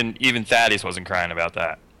 and even Thaddeus wasn't crying about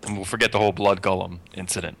that. And we'll forget the whole Blood Golem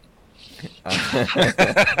incident.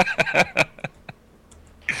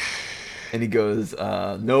 And he goes,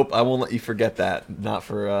 "Nope, I won't let you forget that. Not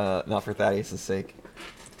for Thaddeus' sake.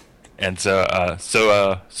 And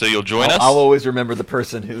so you'll join us? I'll always remember the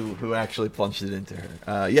person who actually plunged it into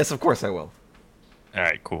her. Yes, of course I will." All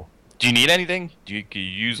right, cool. Do you need anything? Do you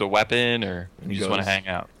use a weapon, or you just want to hang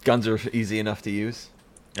out? Guns are easy enough to use.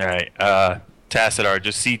 All right, Tassadar,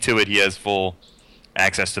 just see to it he has full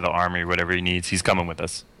access to the army, whatever he needs. He's coming with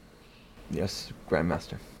us. Yes,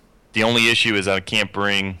 Grandmaster. The only issue is I can't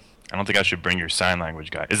bring... I don't think I should bring your sign language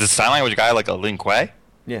guy. Is the sign language guy like a Lin Kuei?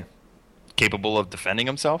 Yeah. Capable of defending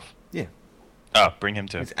himself? Yeah. Oh, bring him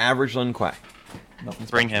too. It's average Lin Kuei.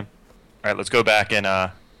 Bring him. All right, let's go back and...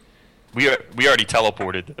 We already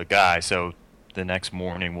teleported the guy, so the next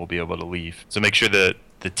morning we'll be able to leave. So make sure that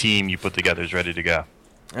the team you put together is ready to go.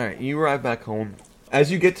 All right, you arrive back home. As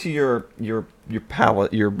you get to your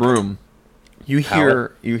pallet, your room, you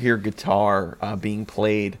hear guitar being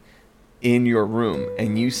played in your room,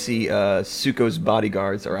 and you see Suko's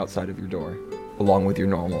bodyguards are outside of your door, along with your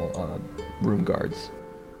normal room guards.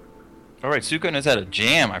 All right, Suko knows how to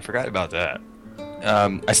jam. I forgot about that.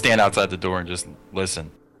 I stand outside the door and just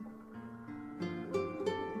listen.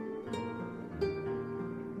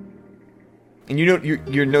 And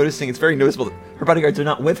you're noticing, it's very noticeable that her bodyguards are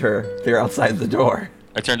not with her. They're outside the door.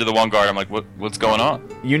 I turn to the one guard. I'm like, what's going on?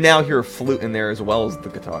 You now hear a flute in there as well as the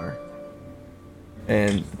guitar.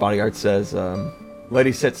 And the bodyguard says,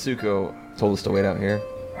 Lady Setsuko told us to wait out here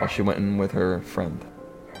while she went in with her friend.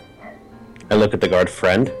 I look at the guard.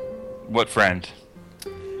 Friend? What friend?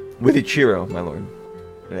 With Ichiro, my lord.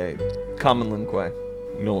 A common Lin Kuei.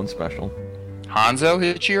 No one special. Hanzo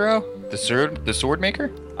Ichiro? The sword maker?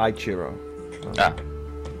 Ichiro. Ah.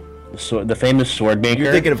 So the famous sword maker.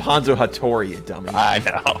 You're thinking of Hanzo Hattori, you dummy. I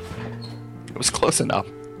know. It was close enough.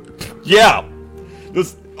 Yeah!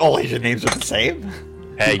 All Asian names are the same.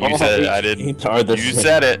 Hey, you said it. I didn't. You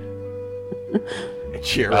said it.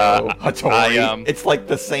 Ichiro, Hattori. It's like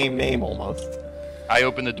the same name almost. I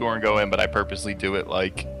open the door and go in, but I purposely do it,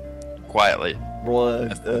 like, quietly. Roll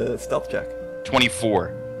a stealth check.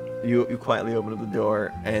 24. You quietly open up the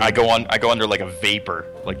door, and I go under like a vapor,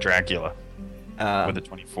 like Dracula, with a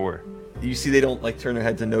 24. You see they don't turn their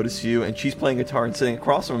head to notice you, and she's playing guitar, and sitting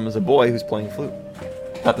across from him is a boy who's playing flute.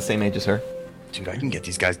 Not the same age as her. Dude, I can get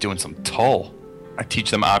these guys doing some tull. I teach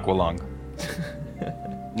them aqualung.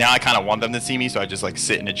 Now I kind of want them to see me, so I just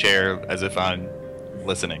sit in a chair as if I'm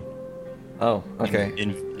listening. Oh, okay.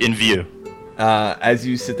 In view. As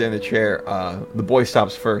you sit there in the chair, the boy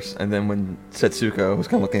stops first, and then when Setsuko, who's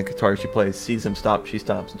kind of looking at the guitar she plays, sees him stop, she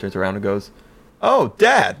stops and turns around and goes, "Oh,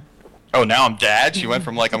 Dad!" Oh, now I'm Dad? She went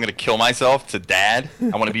from I'm going to kill myself to Dad?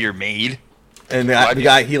 I want to be your maid? And the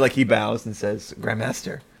guy, he bows and says,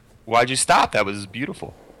 "Grandmaster." Why'd you stop? That was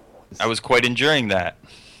beautiful. I was quite enjoying that.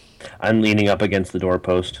 I'm leaning up against the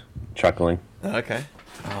doorpost, chuckling. Okay.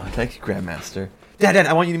 Oh, thank you, Grandmaster. Dad,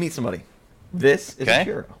 I want you to meet somebody. This is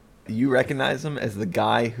Ichiro. You recognize him as the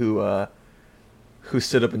guy who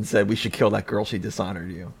stood up and said, "We should kill that girl. She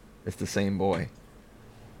dishonored you." It's the same boy.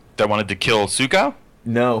 That wanted to kill Suko?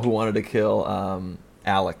 No, who wanted to kill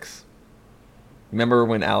Alex. Remember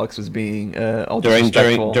when Alex was being all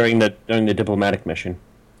disrespectful? during the diplomatic mission.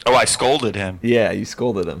 Oh, I scolded him. Yeah, you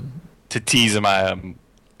scolded him. To tease him,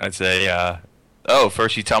 I'd say, "Oh,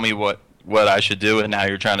 first you tell me what I should do, and now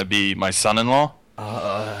you're trying to be my son-in-law?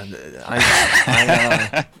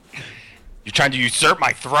 You're trying to usurp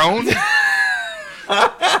my throne?"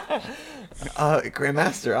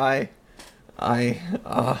 Grandmaster,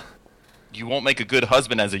 You won't make a good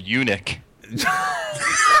husband as a eunuch. and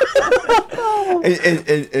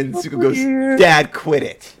Suko goes, "Dad, quit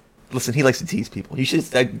it." Listen, he likes to tease people. You should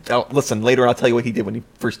listen. Later, I'll tell you what he did when he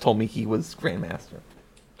first told me he was Grandmaster.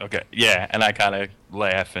 Okay, yeah, and I kind of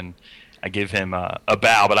laugh and I give him a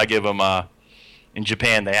bow, but I give him in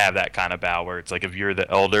Japan they have that kind of bow where it's like if you're the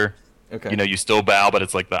elder, you still bow, but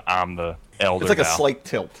it's like I'm the elder. It's like bow. A slight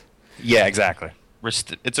tilt. Yeah, exactly.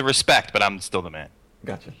 It's a respect, but I'm still the man.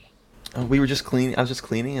 Gotcha. We were just cleaning. I was just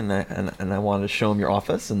cleaning, and I wanted to show him your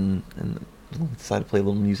office, and decided to play a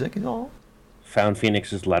little music and all. Found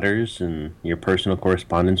Phoenix's letters and your personal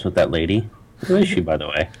correspondence with that lady. Who is she, by the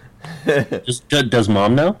way? Does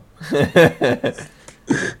Mom know?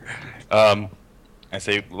 I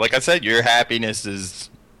say, like I said, your happiness is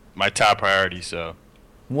my top priority. So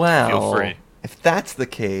Well, feel free. if that's the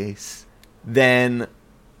case, then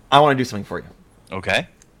I want to do something for you. Okay.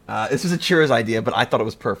 This was a Chira's idea, but I thought it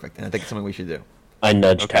was perfect, and I think it's something we should do. I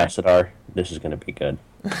nudged Okay. Tassadar. This is going to be good.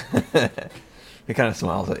 He kind of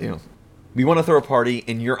smiles at you. We want to throw a party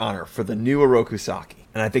in your honor for the new Oroku Saki.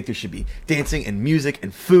 And I think there should be dancing and music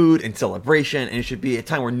and food and celebration. And it should be a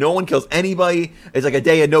time where no one kills anybody. It's like a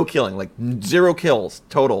day of no killing, like 0 kills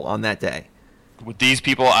total on that day. With these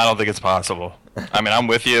people, I don't think it's possible. I mean, I'm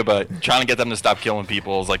with you, but trying to get them to stop killing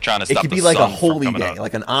people is like trying to It stop could the be like a sun from holy coming day, up.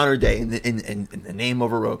 like an honor day in the name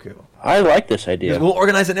of Oroku. I like this idea. We'll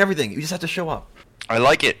organize it and everything. You just have to show up. I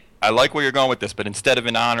like it. I like where you're going with this, but instead of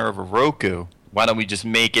in honor of Oroku, why don't we just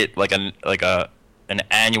make it like an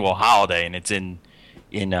annual holiday, and it's in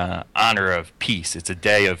honor of peace. It's a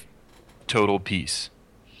day of total peace.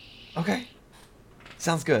 Okay.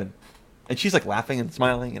 Sounds good. And she's like laughing and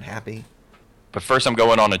smiling and happy. But first, I'm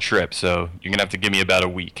going on a trip, so you're gonna have to give me about a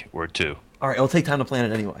week or two. All right, it'll take time to plan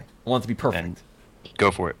it anyway. I want it to be perfect. And go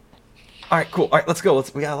for it. All right, cool. All right, let's go.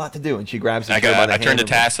 We got a lot to do. And she grabs him I by the turn to hand and-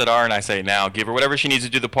 Tassadar and I say, now give her whatever she needs to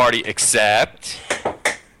do the party, except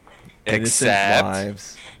Innocent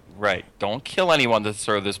lives. right. Don't kill anyone to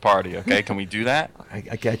throw this party. Okay? Can we do that? I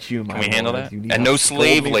get you, my Can we handle lord. that? You need And not no scold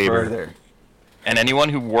slave me labor. further. And anyone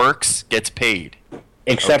who works gets paid.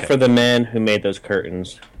 Except Okay. for the man who made those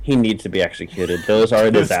curtains. He needs to be executed. Those are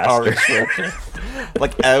a Those are disaster. atrocious.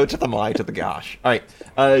 Like, out to the my to the gosh. All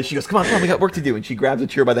right. She goes, come on, we got work to do. And she grabs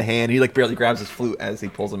Chiro by the hand. He, like, barely grabs his flute as he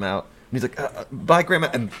pulls him out. And he's like, bye, Grandma,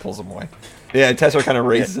 and pulls him away. Yeah, and Tessera kind of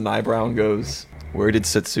raises an eyebrow and goes, where did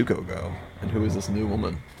Setsuko go? And who is this new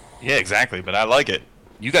woman? Yeah, exactly. But I like it.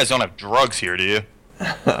 You guys don't have drugs here, do you?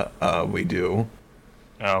 We do.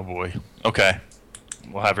 Oh boy. Okay.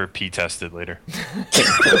 We'll have her pee tested later.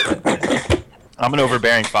 I'm an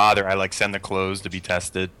overbearing father. I like send the clothes to be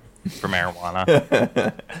tested for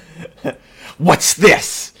marijuana. What's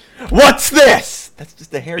this? What's this? That's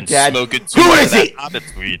just a hair, Been Dad. smoking too Who much is of that he?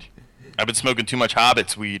 Hobbit's weed. I've been smoking too much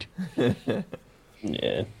Hobbit's weed.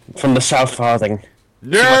 Yeah. From the South Farthing. Too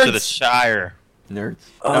much of the Nerds. Shire. Nerds.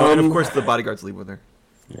 Oh, and of Um, course the bodyguards leave with her.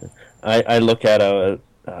 I look at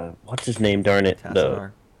what's his name? Darn it.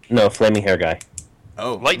 Tassadar. No, flaming hair guy.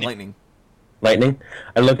 Oh, Lightning. Lightning.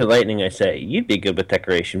 I look at Lightning. I say, "You'd be good with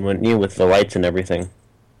decoration, wouldn't you? With the lights and everything.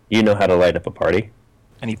 You know how to light up a party."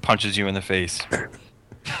 And he punches you in the face.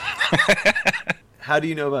 How do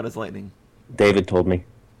you know about his lightning? David told me.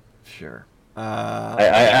 Sure.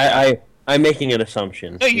 I'm making an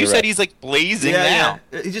assumption. No, you You're said right. he's like blazing yeah, now.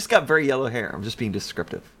 yeah. He just got very yellow hair. I'm just being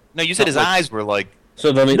descriptive. No, you said his Like- eyes were like.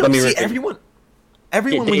 So let me No, let me. see, repeat. everyone,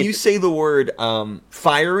 It- when it- you say the word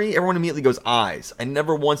fiery, everyone immediately goes eyes. I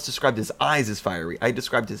never once described his eyes as fiery. I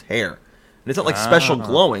described his hair. And it's not like special Ah.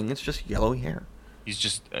 glowing. It's just yellowy hair. He's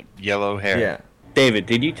just yellow hair. Yeah. David,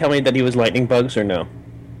 did you tell me that he was lightning bugs or no?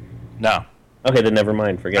 No. Okay, then never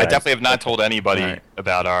mind. Forget I it. definitely have not told anybody Alright.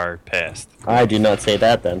 about our past. I do not say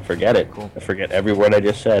that. Then forget it. Cool. I forget every word I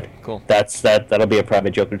just said. Cool. That'll be a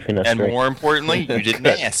private joke between us And three. more importantly, you didn't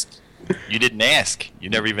Good. ask. You didn't ask. You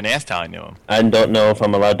never even asked how I knew him. I don't know if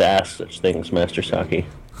I'm allowed to ask such things, Master Saki.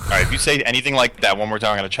 Alright, if you say anything like that one more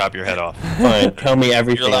time, I'm going to chop your head off. Fine, tell me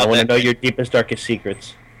everything. allowed I want to that know many. your deepest, darkest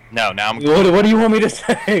secrets. No, now I'm. What do you want me to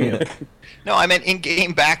say? No, I meant in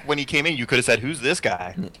game back when he came in, you could have said, "Who's this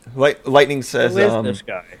guy?" Lightning says. Who is this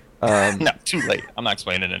guy? No, too late. I'm not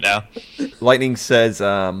explaining it now. Lightning says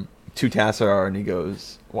to Tassadar, and he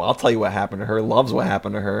goes, "Well, I'll tell you what happened to her. Love's what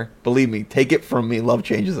happened to her. Believe me, take it from me. Love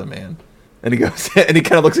changes a man." And he goes, and he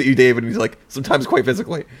kind of looks at you, David, and he's like, sometimes quite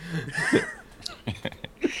physically.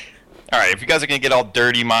 All right, if you guys are gonna get all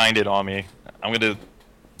dirty-minded on me, I'm gonna.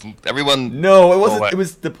 Everyone. No, it wasn't. what? It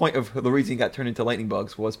was the point of the reason he got turned into lightning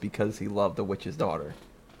bugs was because he loved the witch's daughter.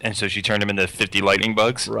 And so she turned him into 50 lightning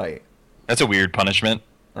bugs. Right. That's a weird punishment.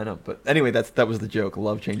 I know, but anyway, that was the joke.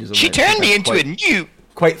 Love changes a She man. turned me That's into quite, a newt.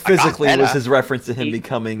 Quite I got physically better. was his reference to him You-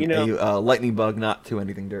 becoming you know- a lightning bug, not to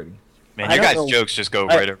anything dirty. Man, I your don't guys' know- jokes just go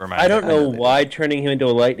right over my I head. don't I know know they why turning him into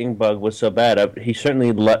a lightning bug was so bad. He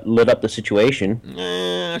certainly lit up the situation.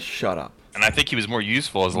 Shut up. And I think he was more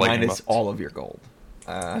useful as lightning Minus bugs. all of your gold.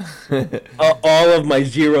 All of my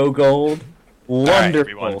 0 gold. everyone.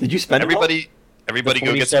 Wonderful. Did you spend it all? Everybody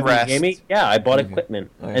go get some 47 rest. gave me? Yeah, I bought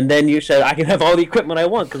equipment. Okay. And then you said I can have all the equipment I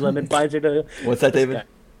want because I'm advisor to... What's that, David?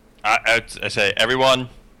 I say, everyone,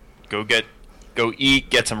 go eat,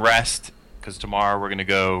 get some rest, because tomorrow we're gonna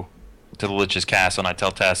go to the Lich's Castle, and I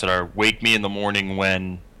tell Tassadar, wake me in the morning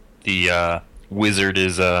when the wizard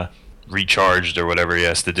is recharged or whatever he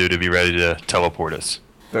has to do to be ready to teleport us.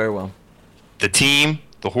 Very well. The team,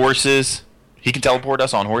 the horses, He can teleport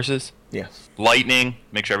us on horses. Yes. Lightning.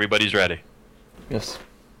 Make sure everybody's ready. Yes.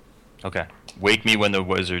 Okay. Wake me when the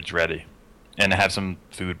wizard's ready, and have some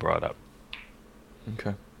food brought up.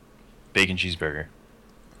 Okay. Bacon cheeseburger.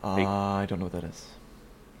 I don't know what that is.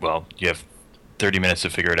 Well, you have 30 minutes to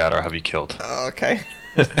figure it out, or I'll have you killed. Okay.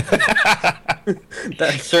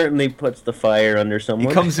 That certainly puts the fire under He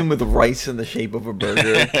someone. comes in with rice in the shape of a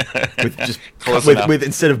burger, with just Close enough. with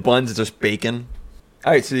instead of buns, it's just bacon.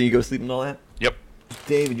 All right, so then you go to sleep and all that. Yep.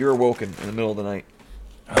 David, you're awoken in the middle of the night.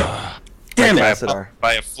 Damn By it! Tassadar.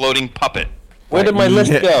 By a floating puppet. Where did my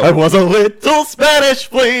list I go? was a little Spanish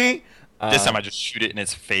flea. This time I just shoot it in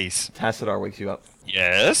its face. Tassadar wakes you up.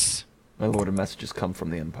 Yes? My lord, a message has come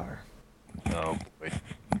from the Empire. Oh, boy.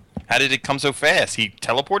 How did it come so fast? He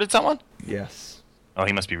teleported someone? Yes. Oh,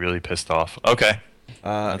 he must be really pissed off. Okay.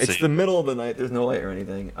 Let's It's see. the middle of the night. There's no light or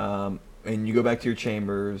anything. And you go back to your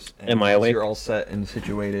chambers. And Am I once awake? You're all set and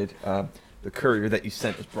situated. The courier that you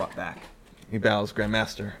sent is brought back. He bows,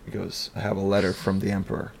 Grandmaster. He goes, I have a letter from the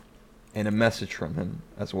Emperor. And a message from him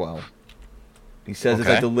as well. He says, as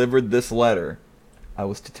I Okay. delivered this letter, I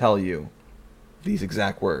was to tell you these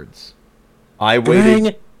exact words. I waited...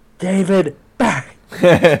 Bring David back.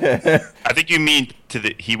 I think you mean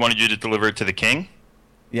he wanted you to deliver it to the king?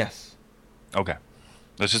 Yes. Okay.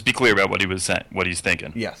 Let's just be clear about what he's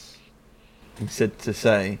thinking. Yes. He said to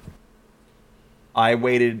say, I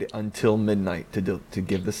waited until midnight to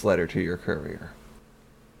give this letter to your courier.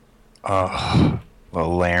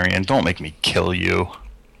 Valerian, don't make me kill you.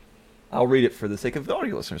 I'll read it for the sake of the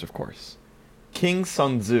audio listeners, of course. King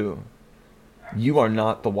Sun Tzu, you are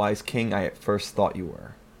not the wise king I at first thought you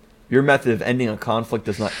were. Your method of ending a conflict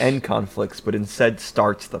does not end conflicts, but instead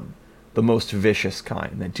starts them, the most vicious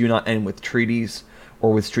kind, that do not end with treaties,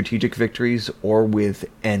 or with strategic victories, or with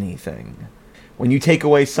anything. When you take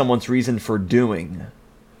away someone's reason for doing,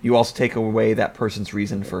 you also take away that person's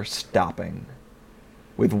reason for stopping.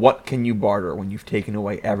 With what can you barter when you've taken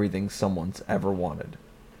away everything someone's ever wanted?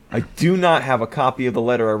 I do not have a copy of the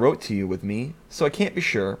letter I wrote to you with me, so I can't be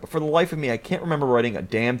sure, but for the life of me, I can't remember writing a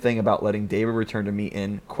damn thing about letting David return to me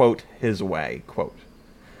in, quote, his way, quote.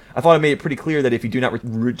 I thought I made it pretty clear that if you do not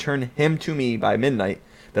return him to me by midnight,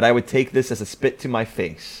 that I would take this as a spit to my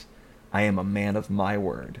face. I am a man of my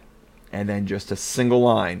word. And then just a single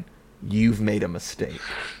line, you've made a mistake.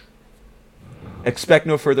 Expect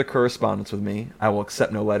no further correspondence with me. I will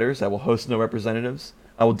accept no letters. I will host no representatives.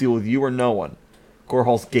 I will deal with you or no one.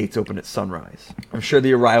 Gorhall's gates open at sunrise. I'm sure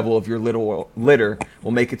the arrival of your little litter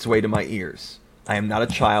will make its way to my ears. I am not a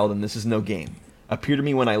child, and this is no game. Appear to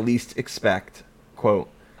me when I least expect, quote,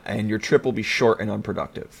 and your trip will be short and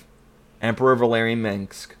unproductive. Emperor Valerian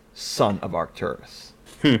Mensk, son of Arcturus.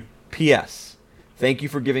 P.S. Thank you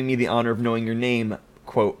for giving me the honor of knowing your name,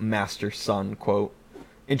 quote, Master Son, quote.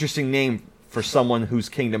 Interesting name for someone whose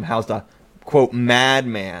kingdom housed a, quote,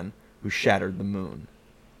 madman who shattered the moon.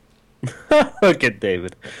 Look at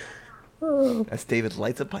David. As David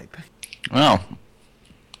lights a pipe. Well,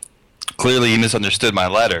 clearly he misunderstood my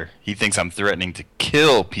letter. He thinks I'm threatening to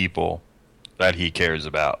kill people that he cares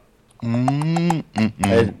about.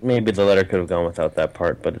 Maybe the letter could have gone without that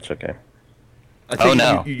part, but it's okay. I think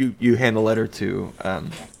no. You hand the letter to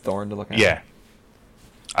Thorn to look at. Yeah.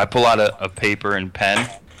 I pull out a paper and pen,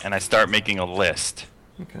 and I start making a list.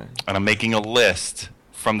 Okay. And I'm making a list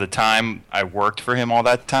from the time I worked for him all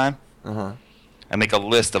that time. Uh-huh. I make a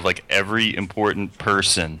list of, like, every important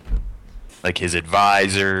person. Like, his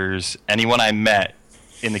advisors, anyone I met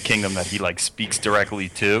in the kingdom that he, like, speaks directly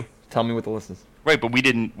to. Tell me what the list is. Right, but we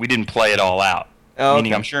didn't play it all out. Oh,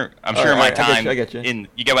 Meaning, okay. I'm sure All in right, my I get you, time I get you.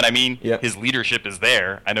 you get what I mean? Yep. His leadership is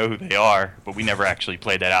there. I know who they are, but we never actually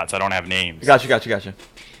played that out, so I don't have names. Gotcha.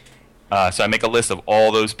 So I make a list of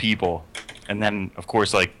all those people, and then of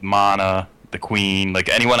course like Mana, the Queen, like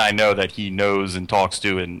anyone I know that he knows and talks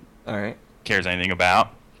to and All right. cares anything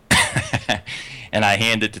about. And I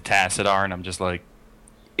hand it to Tassadar, and I'm just like,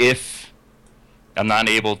 if I'm not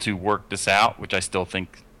able to work this out, which I still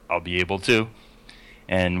think I'll be able to,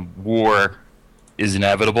 and war is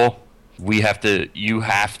inevitable, you have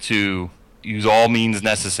to use all means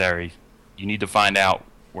necessary. You need to find out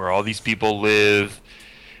where all these people live,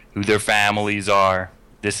 who their families are.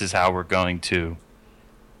 This is how we're going to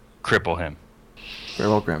cripple him, Very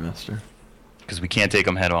well, Grandmaster. because we can't take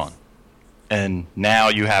him head on. And now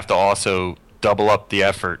you have to also double up the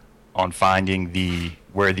effort on finding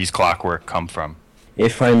where these clockwork come from.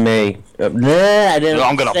 If I may, I didn't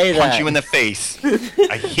I'm gonna say punch that. you in the face.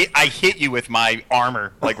 I hit you with my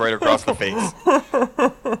armor, like right across the face.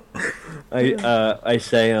 I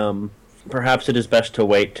say, perhaps it is best to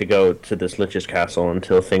wait to go to this Lich's castle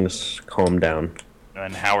until things calm down.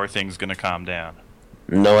 And how are things going to calm down?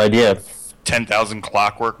 No idea. 10,000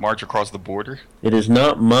 clockwork march across the border? It is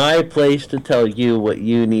not my place to tell you what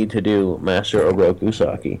you need to do, Master Oroku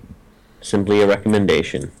Saki. Simply a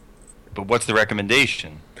recommendation. But what's the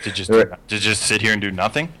recommendation? To just sit here and do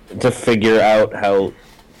nothing? To figure out how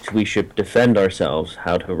we should defend ourselves,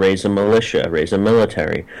 how to raise a militia, raise a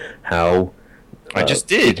military, how... I just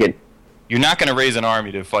did. You're not going to raise an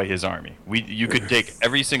army to fight his army. You could take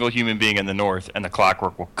every single human being in the north, and the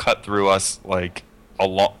clockwork will cut through us like a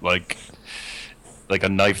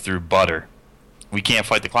knife through butter. We can't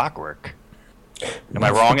fight the clockwork. Am I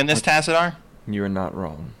wrong in this, Tassadar? You're not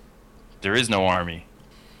wrong. There is no army,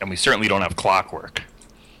 and we certainly don't have clockwork.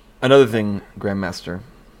 Another thing, Grandmaster,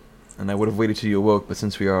 and I would have waited till you awoke, but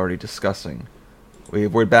since we are already discussing, we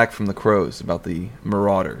have word back from the Crows about the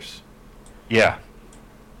Marauders. Yeah.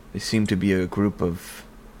 They seem to be a group of...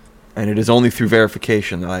 And it is only through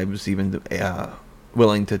verification that I was even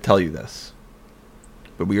willing to tell you this.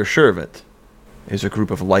 But we are sure of it. It is a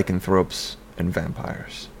group of lycanthropes and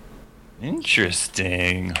vampires.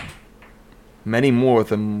 Interesting. Many more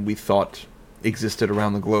than we thought existed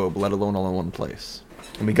around the globe, let alone all in one place.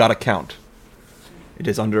 And we got a count. It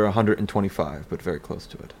is under 125, but very close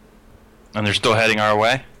to it. And they're still heading our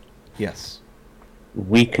way? Yes.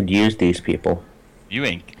 We could use these people. You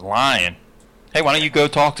ain't lying. Hey, why don't you go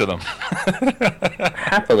talk to them?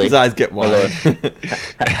 Happily. His eyes get wide.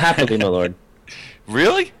 Happily, my lord.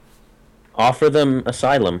 Really? Offer them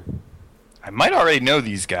asylum. I might already know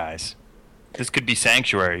these guys. This could be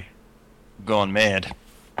Sanctuary. I'm going mad.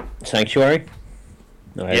 Sanctuary?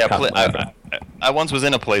 No, Yeah, I once was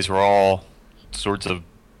in a place where all sorts of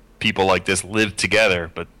people like this lived together,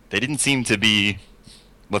 but they didn't seem to be,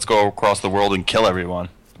 let's go across the world and kill everyone.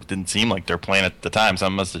 It didn't seem like their plan at the time.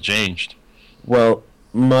 Something must have changed. Well,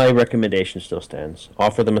 my recommendation still stands.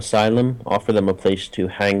 Offer them asylum, offer them a place to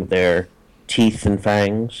hang their teeth and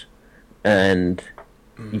fangs, and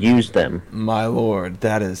use them. My lord,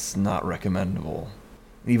 that is not recommendable.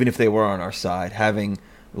 Even if they were on our side, having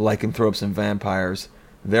lycanthropes and vampires,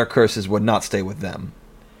 their curses would not stay with them.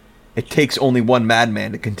 It takes only one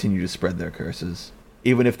madman to continue to spread their curses,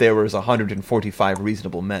 even if there was 145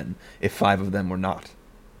 reasonable men, if 5 of them were not.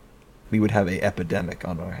 We would have an epidemic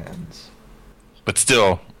on our hands. But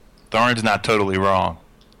still, Thorin's not totally wrong.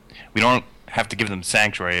 We don't have to give them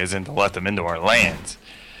sanctuary, as in to let them into our lands.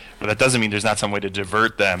 But that doesn't mean there's not some way to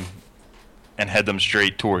divert them and head them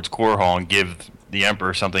straight towards Korhal and give the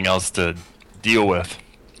Emperor something else to deal with.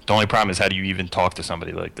 The only problem is, how do you even talk to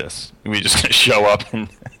somebody like this? Are we just gonna show up and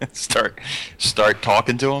start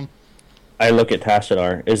talking to him? I look at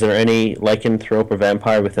Tassadar. Is there any lycanthrope or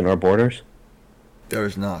vampire within our borders? There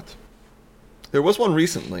is not. There was one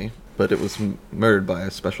recently, but it was murdered by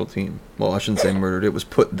a special team. Well, I shouldn't say murdered. It was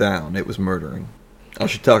put down. It was murdering.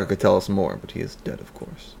 Ashitaka could tell us more, but he is dead, of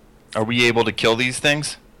course. Are we able to kill these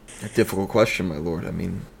things? A difficult question, my lord. I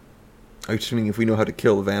mean, are you assuming if we know how to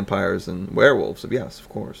kill vampires and werewolves? Yes, of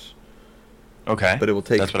course. Okay. But it will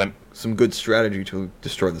take That's what some good strategy to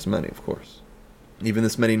destroy this many, of course. Even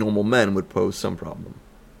this many normal men would pose some problem.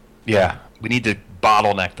 Yeah, we need to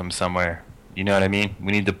bottleneck them somewhere. You know what I mean?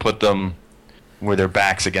 We need to put them where their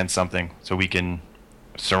back's against something so we can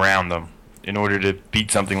surround them. In order to beat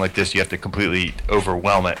something like this, you have to completely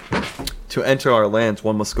overwhelm it. To enter our lands,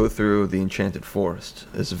 one must go through the Enchanted Forest.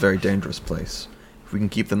 It's a very dangerous place. If we can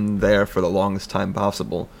keep them there for the longest time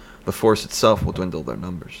possible, the forest itself will dwindle their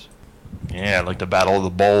numbers. Yeah, like the Battle of the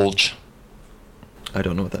Bulge. I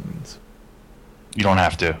don't know what that means. You don't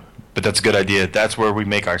have to, but that's a good idea. That's where we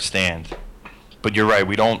make our stand. But you're right,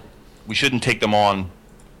 we shouldn't take them on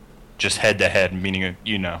just head to head, meaning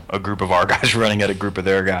a group of our guys running at a group of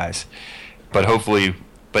their guys.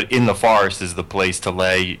 But in the forest is the place to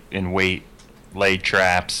lay in wait, lay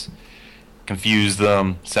traps, confuse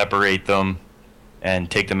them, separate them,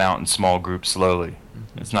 and take them out in small groups slowly.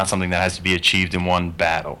 It's not something that has to be achieved in one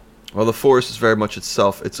battle. While the forest is very much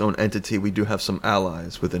itself, its own entity, we do have some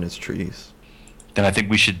allies within its treaties. Then I think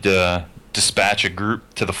we should dispatch a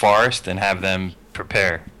group to the forest and have them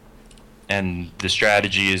prepare. And the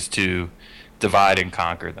strategy is to divide and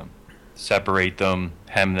conquer them. Separate them,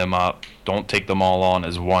 hem them up. Don't take them all on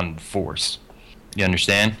as one force. You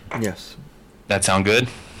understand? Yes. That sound good?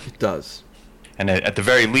 It does. And at the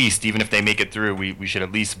very least, even if they make it through, we should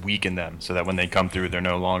at least weaken them so that when they come through, they're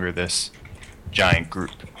no longer this giant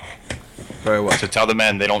group. Very well. So tell the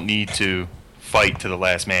men they don't need to fight to the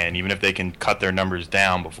last man, even if they can cut their numbers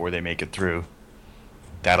down before they make it through.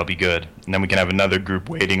 That'll be good. And then we can have another group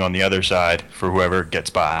waiting on the other side for whoever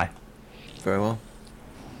gets by. Very well.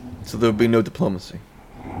 So there will be no diplomacy.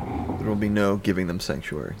 There will be no giving them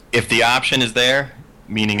sanctuary. If the option is there,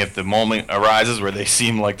 Meaning, if the moment arises where they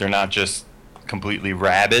seem like they're not just completely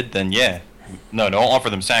rabid, then yeah, no, don't offer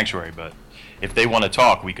them sanctuary. But if they want to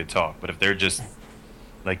talk, we could talk. But if they're just,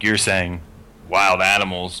 like you're saying, wild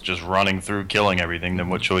animals just running through, killing everything, then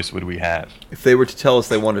what choice would we have? If they were to tell us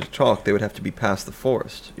they wanted to talk, they would have to be past the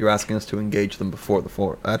forest. You're asking us to engage them before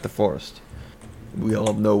at the forest. We all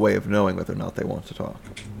have no way of knowing whether or not they want to talk.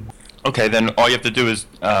 Okay, then all you have to do is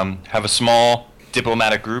have a small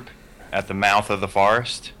diplomatic group at the mouth of the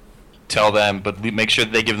forest. Tell them, but make sure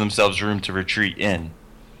that they give themselves room to retreat in.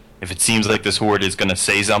 If it seems like this horde is going to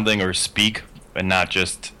say something or speak and not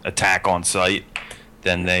just attack on sight,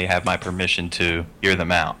 then they have my permission to hear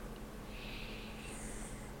them out.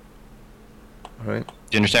 All right. Do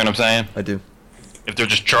you understand what I'm saying? I do. If they're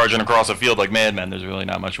just charging across a field like madmen, there's really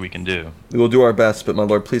not much we can do. We will do our best, but my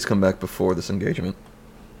lord, please come back before this engagement.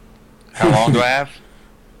 How long do I have?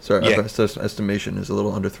 Sorry, Yeah. our best estimation is a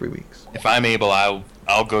little under 3 weeks. If I'm able,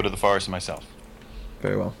 I'll go to the forest myself.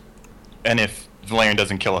 Very well. And if Valerian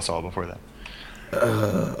doesn't kill us all before then.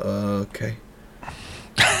 Okay.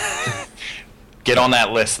 Get on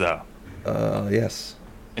that list, though. Yes.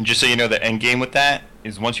 And just so you know, the end game with that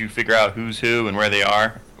is once you figure out who's who and where they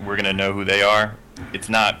are, we're going to know who they are. It's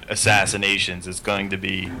not assassinations. It's going to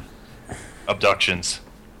be abductions.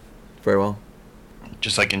 Very well.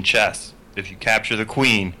 Just like in chess. If you capture the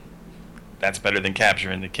queen, that's better than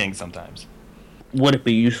capturing the king sometimes. Would it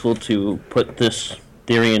be useful to put this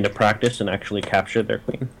theory into practice and actually capture their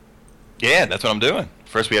queen? Yeah, that's what I'm doing.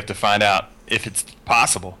 First we have to find out if it's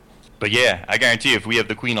possible. But yeah, I guarantee you, if we have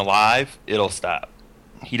the queen alive, it'll stop.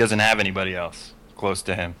 He doesn't have anybody else close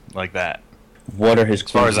to him like that. What are his As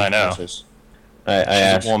far as I know. weaknesses? I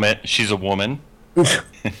asked. She's a woman.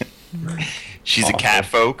 She's a cat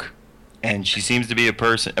folk. And she seems to be a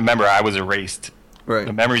person. Remember, I was erased. Right.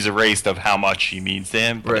 The memory's erased of how much she means to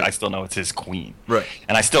him, but Right. I still know it's his queen. Right.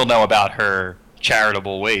 And I still know about her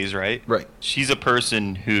charitable ways, right? Right. She's a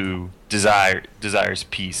person who desires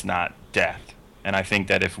peace, not death. And I think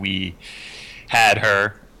that if we had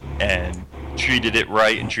her and treated it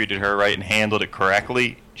right and treated her right and handled it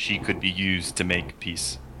correctly, she could be used to make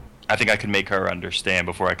peace. I think I could make her understand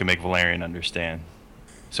before I could make Valerian understand.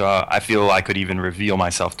 So I feel I could even reveal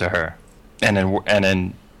myself to her. And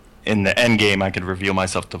then in the end game, I could reveal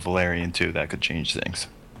myself to Valerian too. That could change things.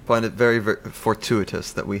 Find it very, very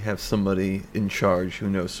fortuitous that we have somebody in charge who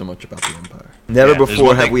knows so much about the Empire. Never Yeah, there's before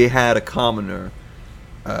one have thing- we had a commoner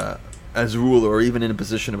as ruler or even in a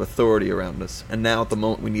position of authority around us. And now at the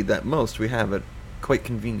moment we need that most, we have it. Quite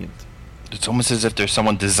convenient. It's almost as if there's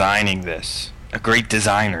someone designing this. A great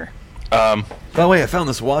designer. By the way, I found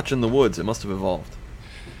this watch in the woods. It must have evolved.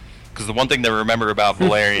 Because the one thing to remember about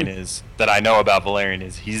Valerian that I know about Valerian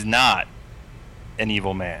is he's not an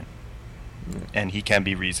evil man. And he can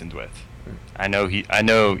be reasoned with. I know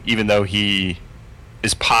even though he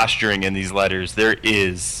is posturing in these letters, there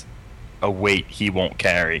is a weight he won't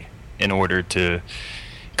carry in order to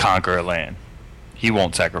conquer a land. He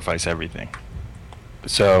won't sacrifice everything.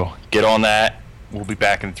 So get on that. We'll be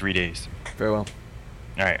back in 3 days. Very well.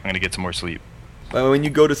 All right, I'm going to get some more sleep. By the way, when you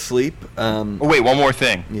go to sleep, Oh, wait, one more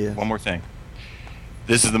thing. Yeah. One more thing.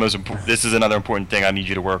 This is this is another important thing I need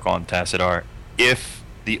you to work on, Tassadar. If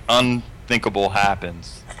the unthinkable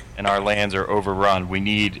happens and our lands are overrun, we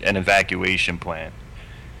need an evacuation plan.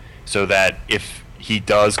 So that if he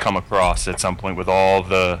does come across at some point with all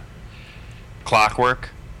the clockwork,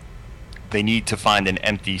 they need to find an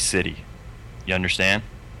empty city. You understand?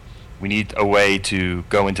 We need a way to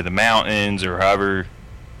go into the mountains or however.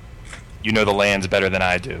 You know the lands better than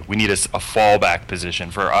I do. We need a fallback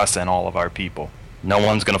position for us and all of our people. No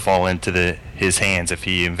one's going to fall into his hands if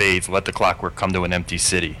he invades. Let the clockwork come to an empty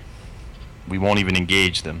city. We won't even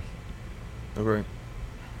engage them. okay.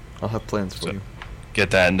 I'll have plans for So- you.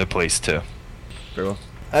 Get that into place too. Very well.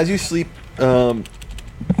 As you sleep,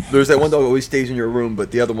 there's that one dog that always stays in your room,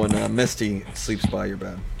 but the other one, Misty, sleeps by your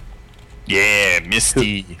bed. Yeah,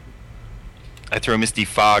 Misty. I throw Misty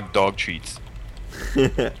fog dog treats.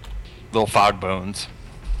 Little fog bones.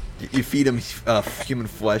 You feed him human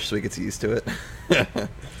flesh so he gets used to it.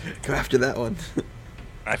 Go after that one.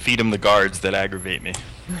 I feed him the guards that aggravate me.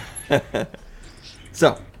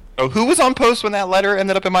 So, Oh, who was on post when that letter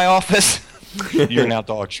ended up in my office? You're now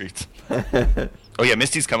dog treats. Oh yeah,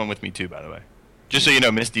 Misty's coming with me too, by the way. Just so you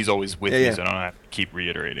know, Misty's always with me, Yeah. so I don't have to keep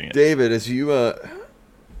reiterating it. David, as you,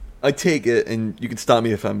 I take it, and you can stop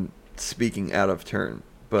me if I'm speaking out of turn,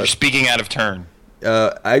 You're but speaking out of turn.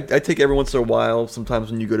 I take every once in a while,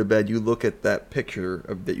 sometimes when you go to bed, you look at that picture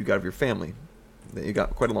that you got of your family that you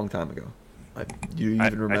got quite a long time ago. Do you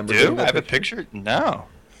even remember? I seeing do? that I have a picture? No.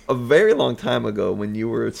 a very long time ago, when you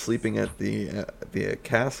were sleeping at the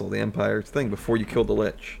castle, the Empire thing, before you killed the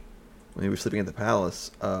Lich, when you were sleeping at the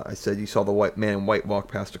palace, I said you saw the white man in white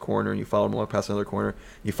walk past a corner, and you followed him walk past another corner.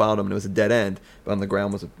 You followed him, and it was a dead end. But on the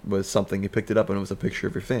ground was something. You picked it up, and it was a picture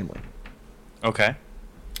of your family. Okay.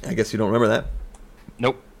 I guess you don't remember that.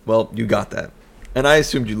 Nope. Well, you got that, and I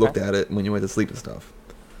assumed you looked at it when you went to sleep and stuff,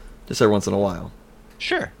 just every once in a while.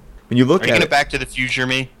 Sure. When you look Are you at gonna it, Back to the Future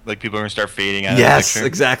me? Like people are gonna start fading out yes, of the picture?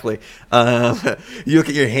 exactly. You look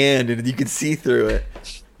at your hand, and you can see through it.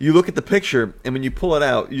 You look at the picture, and when you pull it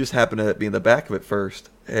out, you just happen to be in the back of it first.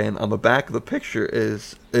 And on the back of the picture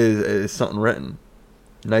is something written.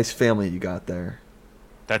 Nice family you got there.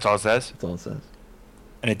 That's all it says? That's all it says.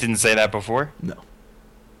 And it didn't say that before? No.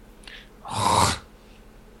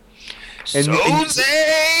 Soze!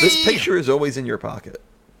 This picture is always in your pocket.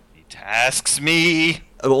 He tasks me.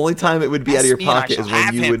 The only time it would be out of your That's me, and I pocket is shall when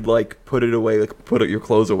have you him. would like put it away, like put your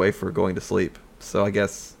clothes away for going to sleep. So I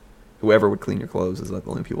guess whoever would clean your clothes is like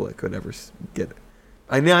the only people that could ever get it.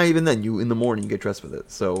 And now even then, you in the morning you get dressed with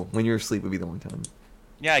it. So when you're asleep would be the only time.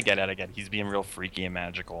 Yeah, I get it. He's being real freaky and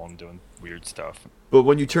magical and doing weird stuff. But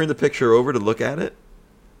when you turn the picture over to look at it,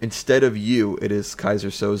 instead of you, it is Kaiser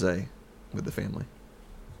Soze with the family.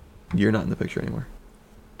 You're not in the picture anymore.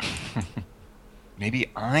 Maybe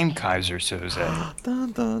I'm Kaiser Soze.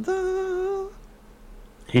 Dun, dun, dun.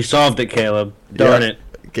 He solved it, Caleb. Darn Yeah.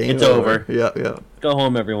 it. Game It's over. Yeah, yeah. Go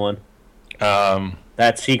home, everyone. Um,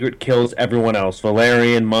 That secret kills everyone else.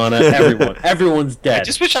 Valerian, Mana, everyone. Everyone's I dead.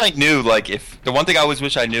 just wish I knew, like, if the one thing I always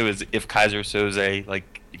wish I knew is if Kaiser Soze,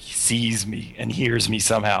 like, he sees me and hears me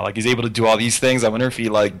somehow. Like, he's able to do all these things. I wonder if he,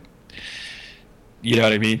 like, you know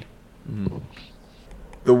what I mean?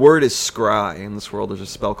 The word is scry. In this world, there's a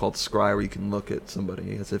spell called scry where you can look at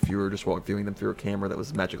somebody as if you were just viewing them through a camera that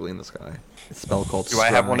was magically in the sky. It's a spell called Do scry. I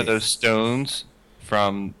have one of those stones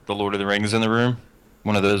from The Lord of the Rings in the room?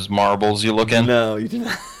 One of those marbles you look in? No, you do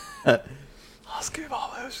not.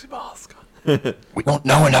 We don't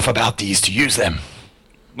know enough about these to use them.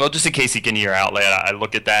 Well, just in case he can hear out loud, I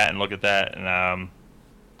look at that, and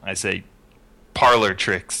I say, parlor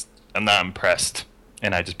tricks. I'm not impressed.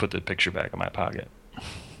 And I just put the picture back in my pocket.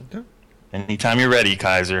 Okay. Anytime you're ready,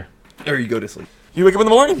 Kaiser. Or you go to sleep. You wake up in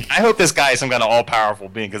the morning. I hope this guy is some kind of all-powerful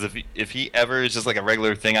being, because if he ever is just like a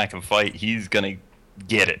regular thing I can fight, he's going to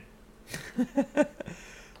get it.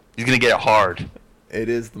 He's going to get it hard. It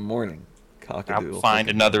is the morning. Cockadoodle. I'll find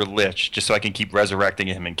another lich just so I can keep resurrecting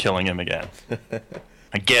him and killing him again.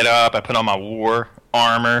 I get up, I put on my war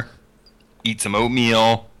armor, eat some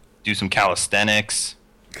oatmeal, do some calisthenics.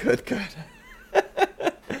 Good, good.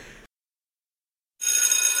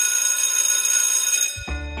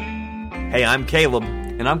 Hey, I'm Caleb,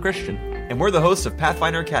 And I'm Christian. and we're the hosts of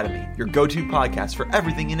Pathfinder Academy, your go-to podcast for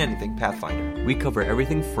everything and anything Pathfinder. We cover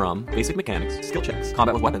everything from basic mechanics, Skill checks,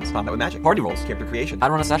 combat with weapons, combat with magic, party roles, character creation, how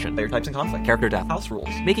to run a session, player types and conflict, character death, house rules,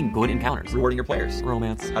 making good encounters, rewarding your players,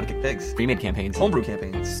 romance, how to kick pigs, pre-made campaigns, homebrew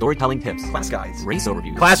campaigns, storytelling tips, class guides, race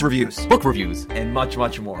overviews, class reviews, book reviews. and much,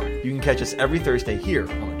 much more. You can catch us every Thursday here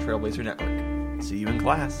on the Trailblazer Network. See you in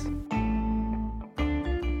class.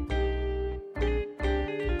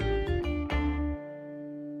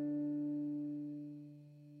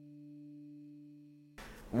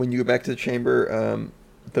 When you go back to the chamber,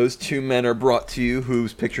 those two men are brought to you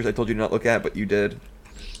whose pictures I told you to not look at, but you did.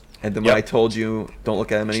 And then when Yep. I told you don't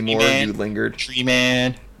look at them anymore, Man. you lingered. Tree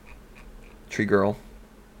man. Tree girl.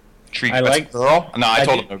 Tree I that's like- a girl? No, I I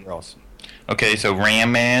told do- him no girls. Okay, so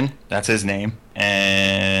Ram Man, that's his name,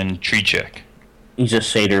 and Tree Chick. He's a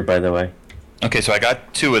satyr, by the way. Okay, so I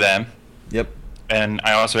got two of them, Yep. and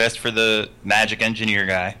I also asked for the magic engineer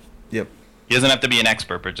guy. Yep. He doesn't have to be an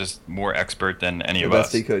expert, but just more expert than any The of best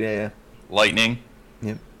us. he could, yeah, yeah. Lightning,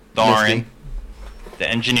 Yep. Thorin, the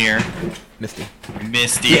engineer, Misty.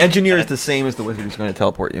 Misty. The engineer is the same as the wizard who's going to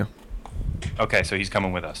teleport you. Okay, so he's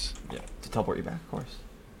coming with us. Yeah. To teleport you back, of course.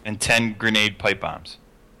 And 10 grenade pipe bombs.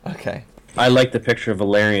 Okay. I like the picture of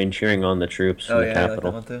Valerian cheering on the troops Oh, in the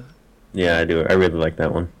capital. too. Yeah, I do. I really like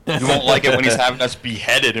that one. You won't like it when he's having us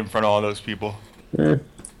beheaded in front of all those people. Eh.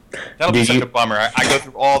 That'll be Did such you- a bummer. I go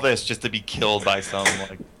through all this just to be killed by some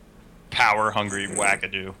like power-hungry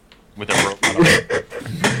wackadoo with a rope. on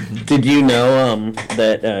him. Did you know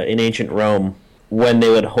that in ancient Rome, when they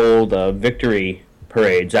would hold victory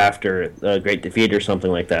parades after a great defeat or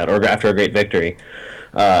something like that, or after a great victory,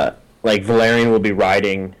 like Valerian would be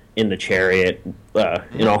riding in the chariot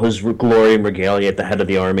in all his glory and regalia at the head of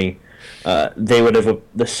the army. They would have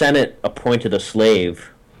the Senate appointed a slave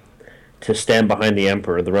to stand behind the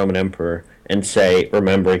emperor, the Roman emperor, and say,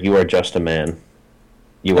 "Remember, you are just a man.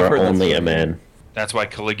 You I've are heard that only a story. man." That's why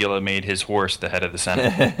Caligula made his horse the head of the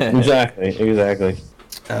Senate. Exactly.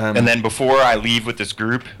 And then before I leave with this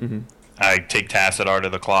group, Mm-hmm. I take Tassadar to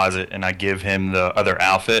the closet and I give him the other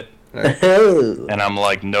outfit. Oh. And I'm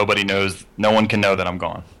like, no one can know that I'm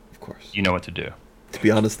gone. Of course. You know what to do. To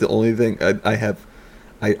be honest, the only thing I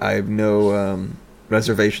have no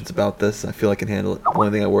reservations about this. I feel I can handle it. The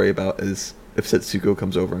only thing I worry about is if Setsuko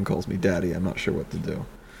comes over and calls me daddy. I'm not sure what to do.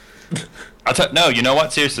 No, you know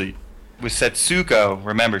what? Seriously, with Setsuko,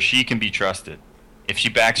 remember, she can be trusted. If she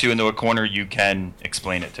backs you into a corner, you can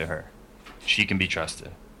explain it to her. She can be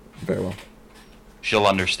trusted. Very well. She'll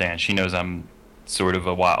understand. She knows I'm sort of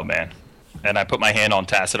a wild man. And I put my hand on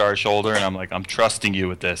Tassadar's shoulder, and I'm like, I'm trusting you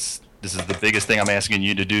with this. This is the biggest thing I'm asking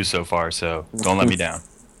you to do so far, so don't let me down.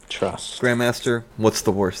 Trust. Grandmaster, what's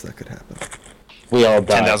the worst that could happen? We all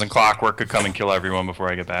die. 10,000 Clockwork could come and kill everyone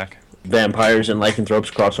before I get back. Vampires and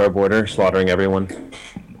lycanthropes cross our border, slaughtering everyone.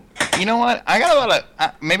 You know what? I got a lot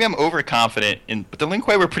of... maybe I'm overconfident, but the Lin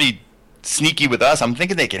Kuei were pretty sneaky with us. I'm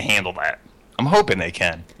thinking they can handle that. I'm hoping they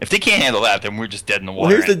can. If they can't handle that, then we're just dead in the water.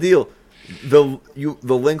 Well, here's the deal. The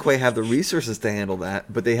Lin Kuei have the resources to handle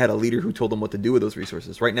that, but they had a leader who told them what to do with those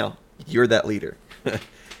resources. Right now, you're that leader.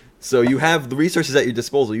 So you have the resources at your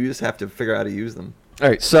disposal. You just have to figure out how to use them. All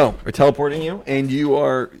right, so we're teleporting you, and you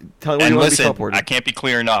are telling me And you want to listen, be teleported. I can't be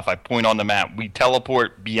clear enough. I point on the map. We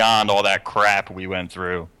teleport beyond all that crap we went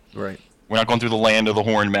through. Right. We're not going through the land of the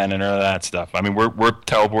Horned Men and all that stuff. I mean, we're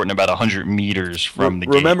teleporting about 100 meters from the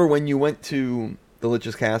gate. Remember when you went to the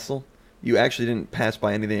Lich's Castle? You actually didn't pass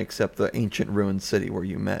by anything except the ancient ruined city where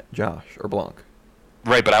you met Josh or Blanc.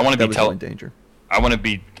 Right, but I want to That be was the only danger. I want to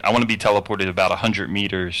be teleported about 100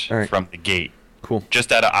 meters All right. from the gate, Cool.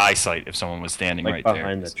 just out of eyesight if someone was standing Like right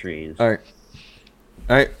behind there. the trees. All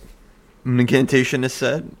right. An incantation is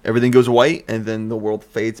said. Everything goes white, and then the world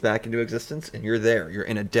fades back into existence, and you're there. You're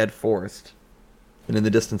in a dead forest, and in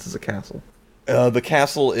the distance is a castle. The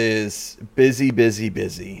castle is busy, busy,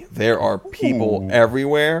 busy. There are people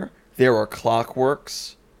everywhere. There are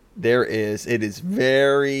clockworks. It is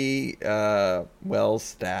very well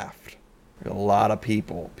staffed. There are a lot of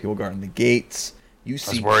people. People guarding the gates. You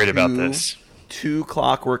see I was worried about this. two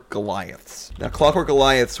clockwork Goliaths. Now, clockwork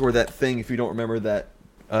Goliaths were that thing, if you don't remember, that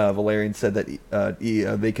Valerian said that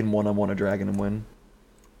they can one-on-one a dragon and win.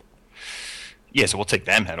 Yeah, so we'll take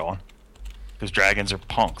them head on. Because dragons are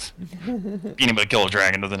punks. Being able to kill a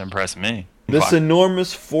dragon doesn't impress me. This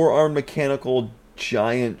enormous four-armed mechanical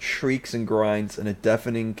giant shrieks and grinds in a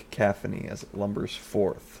deafening cacophony as it lumbers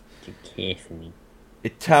forth.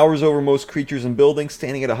 It towers over most creatures and buildings,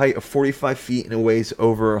 standing at a height of 45 feet, and it weighs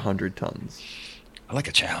over 100 tons. I like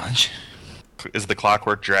a challenge. Is the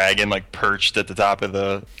clockwork dragon like perched at the top of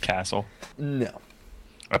the castle? No.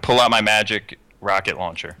 I pull out my magic rocket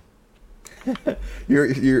launcher.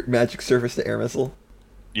 Your magic surface to air missile?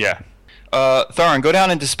 Yeah. Thorin, go down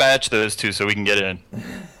and dispatch those two so we can get in.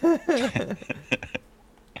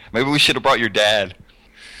 Maybe we should have brought your dad.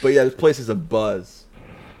 But yeah, this place is a buzz.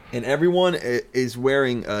 And everyone is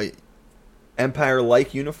wearing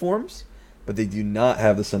Empire-like uniforms, but they do not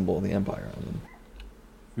have the symbol of the Empire on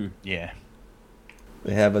them. Yeah.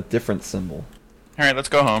 They have a different symbol. All right, let's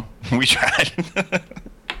go home. We tried.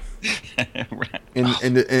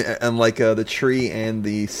 And like the tree and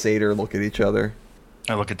the satyr look at each other.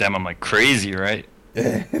 I look at them, I'm like, crazy, right?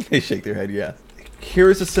 They shake their head, yeah.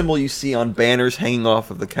 Here's a symbol you see on banners hanging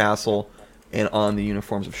off of the castle and on the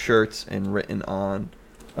uniforms of shirts and written on,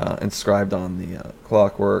 inscribed on the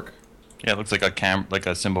clockwork. Yeah, it looks like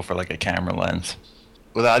a symbol for like a camera lens.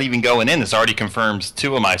 Without even going in, this already confirms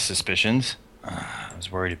two of my suspicions. I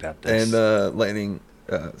was worried about this. And Lightning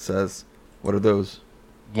says, "What are those?"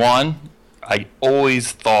 One, I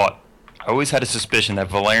always had a suspicion that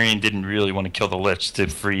Valerian didn't really want to kill the Lich to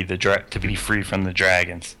be free from the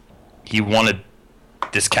dragons. He wanted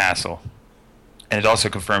this castle, and it also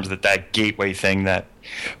confirms that gateway thing that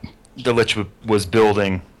the Lich was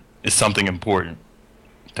building is something important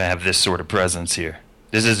to have this sort of presence here.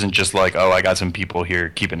 This isn't just like, oh, I got some people here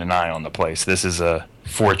keeping an eye on the place. This is a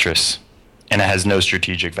fortress, and it has no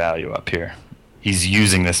strategic value up here. He's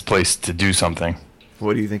using this place to do something.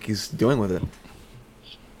 What do you think he's doing with it?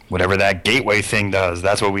 Whatever that gateway thing does,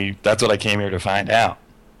 that's what I came here to find out.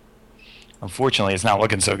 Unfortunately, it's not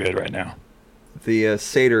looking so good right now. The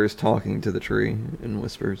satyr is talking to the tree in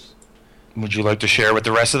whispers. Would you like to share with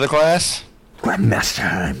the rest of the class?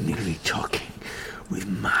 Grandmaster, I'm merely talking with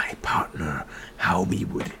my partner how we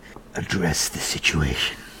would address the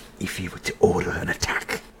situation if he were to order an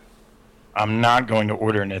attack. I'm not going to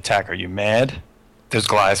order an attack. Are you mad? Those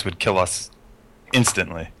Goliaths would kill us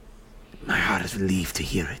instantly. My heart is relieved to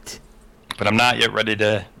hear it. But I'm not yet ready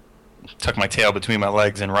to tuck my tail between my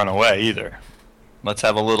legs and run away either. Let's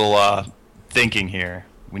have a little thinking here.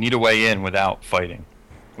 We need a way in without fighting.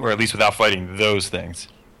 Or at least without fighting those things.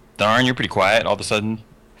 Darn, you're pretty quiet all of a sudden.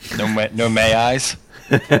 No may eyes.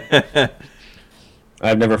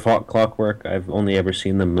 I've never fought Clockwork. I've only ever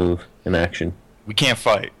seen them move in action. We can't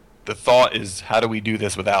fight. The thought is, how do we do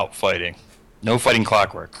this without fighting? No fighting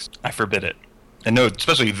Clockworks. I forbid it. And no,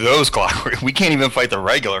 especially those Clockworks. We can't even fight the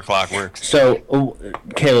regular Clockworks. So,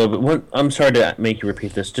 Caleb, I'm sorry to make you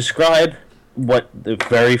repeat this. Describe what the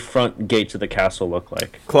very front gates of the castle look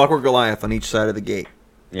like. Clockwork Goliath on each side of the gate.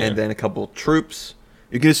 Yeah. And then a couple troops.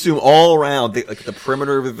 You can assume all around, the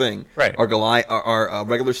perimeter of the thing, Right. are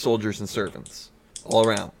regular soldiers and servants. All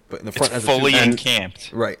around. But in the front It's has fully two,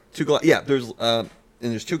 encamped. right.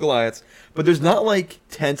 There's two Goliaths, but there's not like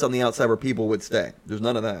tents on the outside where people would stay. There's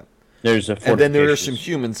none of that. There's a And then there are some fortifications.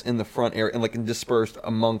 humans in the front area, and dispersed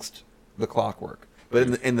amongst the Clockwork.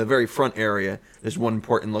 But in the very front area, there's one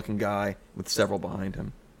important-looking guy with several behind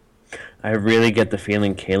him. I really get the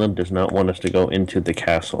feeling Caleb does not want us to go into the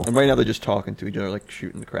castle. And right now they're just talking to each other, like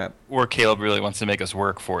shooting the crap. Or Caleb really wants to make us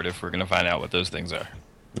work for it if we're going to find out what those things are.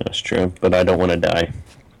 That's true, but I don't want to die.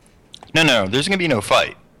 No, there's going to be no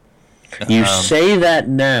fight. You say that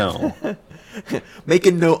now. Make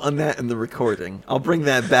a note on that in the recording. I'll bring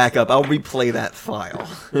that back up. I'll replay that file.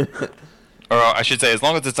 Or I should say, as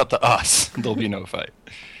long as it's up to us, there'll be no fight.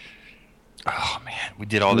 Oh, man. We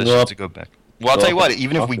did all this Well- shit to go back. Well, I'll tell you what.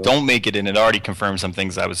 Even if we Okay. don't make it in, it already confirmed some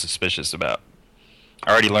things I was suspicious about.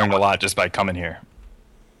 I already learned a lot just by coming here.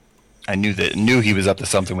 I knew he was up to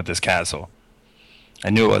something with this castle. I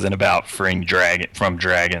knew it wasn't about freeing from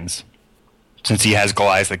dragons, since he has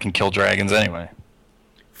Goliath that can kill dragons anyway.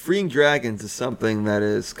 Freeing dragons is something that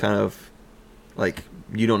is kind of like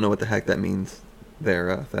you don't know what the heck that means.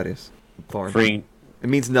 There, Thaddeus. Thorn. Free. It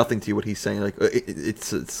means nothing to you what he's saying. Like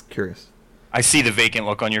it's curious. I see the vacant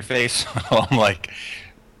look on your face. I'm like,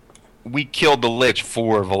 we killed the Lich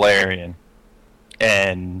for Valerian,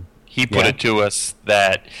 and he put Yeah. it to us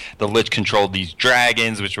that the Lich controlled these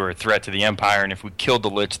dragons, which were a threat to the Empire, and if we killed the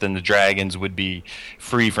Lich, then the dragons would be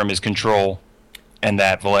free from his control, and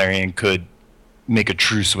that Valerian could make a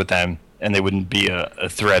truce with them, and they wouldn't be a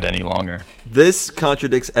threat any longer. This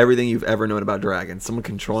contradicts everything you've ever known about dragons. Someone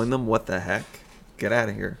controlling them? What the heck? Get out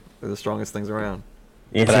of here. They're the strongest things around.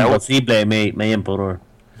 Es But I- imposible, mi emperor.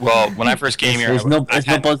 Well, when I first came here, There's no, I it's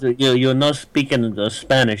no had- possible. You're not speaking the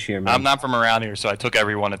Spanish here, man. I'm not from around here, so I took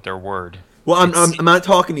everyone at their word. Well, I'm not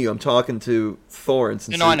talking to you. I'm talking to Thor, and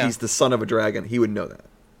since No, I know. he's the son of a dragon, he would know that.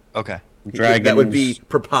 Okay. Dragons. That would be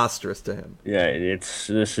preposterous to him. Yeah, this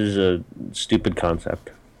is a stupid concept.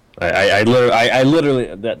 I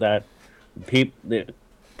literally that the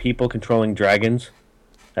people controlling dragons.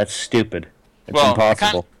 That's stupid. It's Well,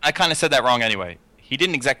 impossible. I kind of said that wrong anyway. He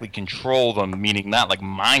didn't exactly control them, meaning not like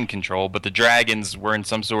mind control, but the dragons were in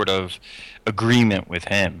some sort of agreement with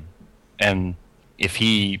him. And if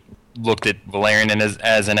he looked at Valerian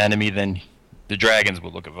as an enemy, then the dragons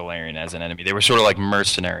would look at Valerian as an enemy. They were sort of like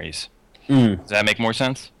mercenaries. Does that make more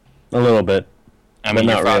sense? A little bit. I But mean,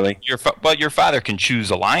 not really. But your father can choose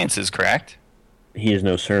alliances, correct? He is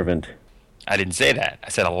no servant. I didn't say that. I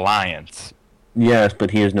said alliance. Yes,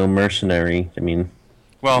 but he is no mercenary. I mean,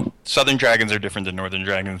 Well, southern dragons are different than northern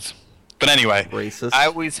dragons. But anyway, Racist. I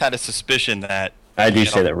always had a suspicion that I do he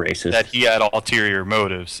say had that racist. that he had ulterior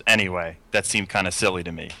motives anyway. That seemed kind of silly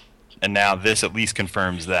to me. And now this at least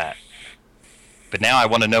confirms that. But now I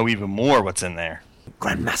want to know even more what's in there.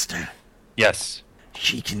 Grandmaster, Yes.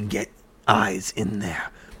 she can get eyes in there,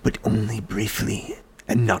 but only briefly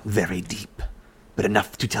and not very deep. But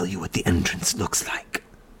enough to tell you what the entrance looks like.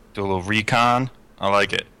 Do a little recon. I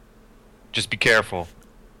like it. Just be careful.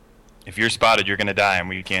 If you're spotted, you're going to die and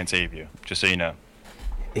we can't save you. Just so you know.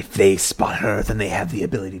 If they spot her, then they have the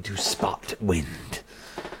ability to spot wind.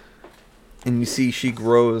 And you see she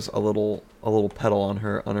grows a little petal on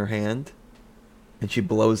her hand, and she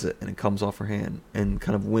blows it, and it comes off her hand, and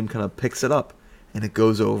kind of wind kind of picks it up, and it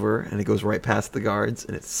goes over, and it goes right past the guards,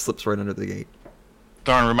 and it slips right under the gate.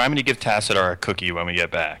 Darn, remind me to give Tassadar a cookie when we get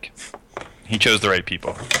back. He chose the right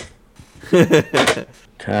people.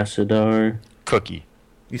 Tassadar. Cookie.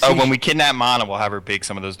 You see, Oh, when we kidnap Mana, we'll have her bake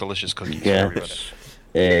some of those delicious cookies for everybody. Yes.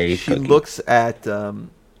 A she cookie. looks at the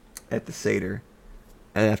satyr,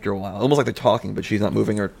 and after a while, almost like they're talking, but she's not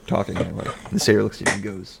moving or talking anyway. The satyr looks at you and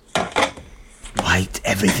goes, White,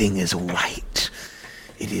 everything is white.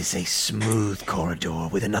 It is a smooth corridor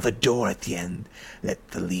with another door at the end that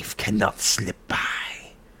the leaf cannot slip by.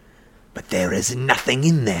 But there is nothing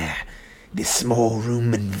in there. It is small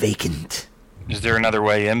room and vacant. Is there another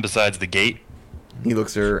way in besides the gate? He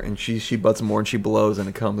looks at her, and she butts more, and she blows, and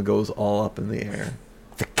it goes all up in the air.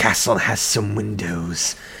 The castle has some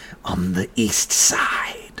windows on the east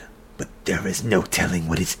side, but there is no telling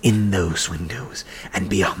what is in those windows and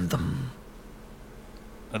beyond them.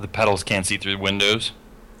 The petals can't see through the windows.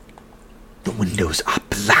 The windows are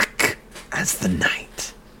black as the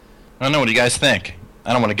night. I don't know. What do you guys think?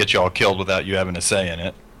 I don't want to get you all killed without you having a say in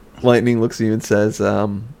it. Lightning looks at you and says,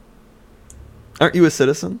 "Aren't you a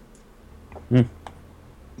citizen?"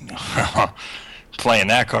 Playing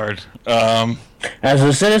that card. As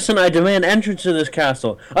a citizen, I demand entrance to this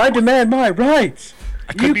castle. I demand my rights.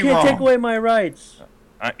 I could You be can't wrong. take away my rights.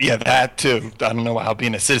 Yeah, that too. I don't know how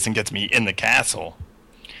being a citizen gets me in the castle.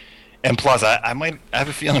 And plus, I have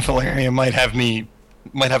a feeling Valeria might have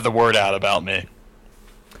the word out about me.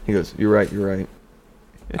 He goes, "You're right. You're right."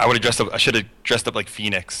 I would have dressed up. I should have dressed up like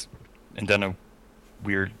Phoenix and done a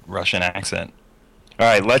weird Russian accent. All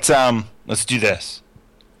right, let's do this.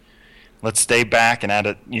 Let's stay back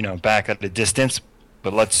and back at a distance,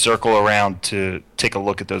 but let's circle around to take a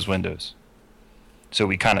look at those windows. So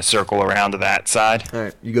we kind of circle around to that side. All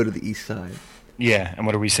right, you go to the east side. Yeah, and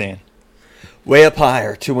what are we seeing? Way up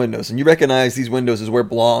higher, 2 windows, and you recognize these windows is where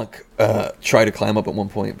Blanc tried to climb up at one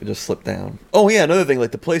point, but just slipped down. Oh yeah, another thing,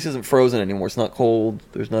 like the place isn't frozen anymore. It's not cold.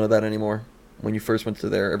 There's none of that anymore. When you first went to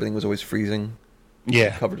there, everything was always freezing,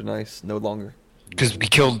 Yeah, covered in ice. No longer. because we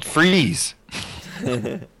killed Freeze.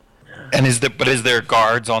 And is there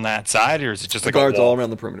guards on that side, or is it just The like guards a wall? all around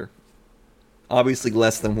the perimeter. Obviously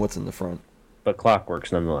less than what's in the front. But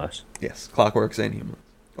clockworks nonetheless. Yes, clockworks and humans,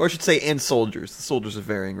 or I should say, and soldiers. The soldiers of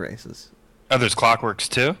varying races. Oh, there's clockworks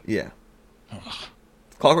too. Yeah.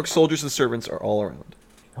 Clockwork soldiers and servants are all around.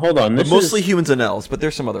 Hold on, But this mostly is... humans and elves, but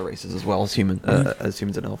there's some other races as well as humans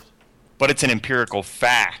and elves. But it's an empirical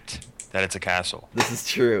fact that it's a castle. This is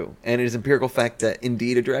true, and it is empirical fact that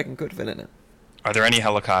indeed a dragon could fit in it. Are there any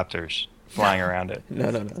helicopters flying around it?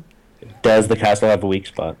 No. Does the castle have a weak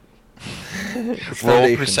spot? It's Roll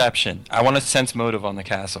foundation. perception. I want to sense motive on the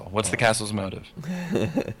castle. What's the castle's motive?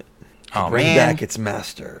 Oh Bring man, back its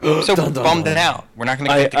master. I'm so Dun, dun, bummed dun. it out. We're not going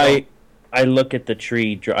to get to go. I look at the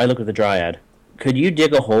tree. I look at the dryad. Could you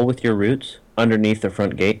dig a hole with your roots underneath the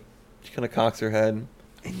front gate? She kind of cocks her head.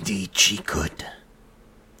 Indeed, she could.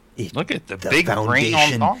 Look at the big brain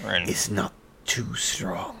on foundation Thorin. is not too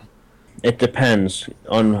strong. It depends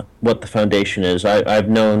on what the foundation is. I've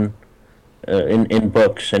known in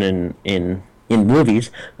books and in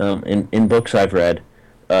movies, in books I've read,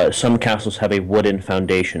 some castles have a wooden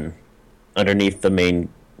foundation underneath the main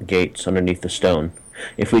gates, underneath the stone.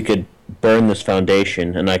 If we could burn this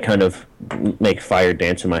foundation, and I kind of make fire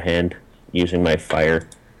dance in my hand using my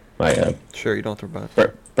Sure, you don't have to worry about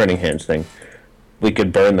it. burning hands thing, we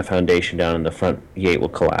could burn the foundation down and the front gate will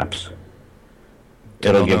collapse.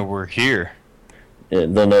 They don't know we're here. They'll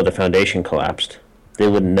know the foundation collapsed. They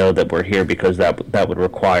wouldn't know that we're here because that would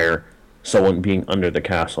require someone being under the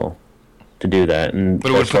castle to do that. And But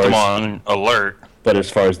it would as put far them as- on alert. But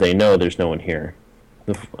as far as they know, there's no one here.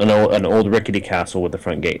 An old rickety castle with the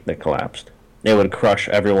front gate that collapsed. It would crush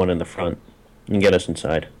everyone in the front and get us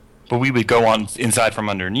inside. But we would go on inside from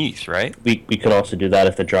underneath, right? We could also do that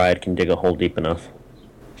if the dryad can dig a hole deep enough.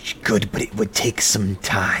 She could, but it would take some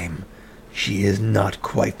time. She is not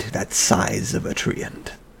quite that size of a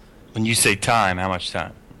treant. When you say time, how much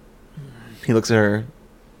time? He looks at her.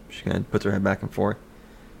 She kind of puts her head back and forth.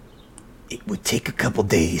 It would take a couple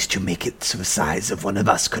days to make it so the size of one of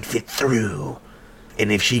us could fit through. And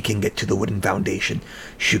if she can get to the wooden foundation,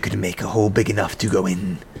 she could make a hole big enough to go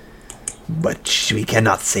in. But we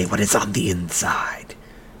cannot say what is on the inside,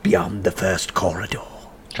 beyond the first corridor.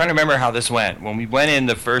 Trying to remember how this went. When we went in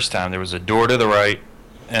the first time, there was a door to the right.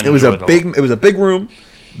 And It was door a to the big. left. It was a big room,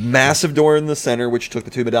 massive door in the center, which took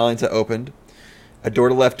the 2 medallions that opened. A door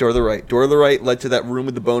to the left, door to the right. Door to the right led to that room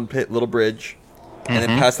with the bone pit, little bridge, and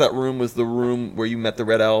then past that room was the room where you met the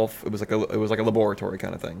red elf. It was like a laboratory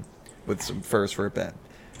kind of thing, with some furs for a bed.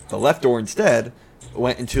 The left door instead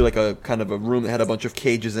went into like a kind of a room that had a bunch of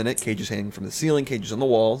cages in it, cages hanging from the ceiling, cages on the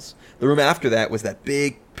walls. The room after that was that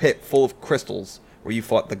big pit full of crystals where you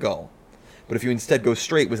fought the gull. But if you instead go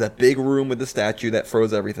straight, was that big room with the statue that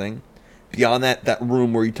froze everything. Beyond that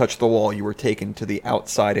room where you touched the wall, you were taken to the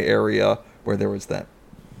outside area where there was that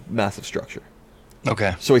massive structure.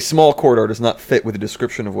 Okay. So a small corridor does not fit with the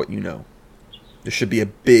description of what you know. There should be a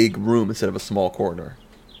big room instead of a small corridor.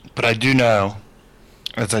 But I do know,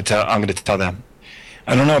 I'm going to tell them.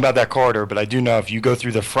 I don't know about that corridor, but I do know if you go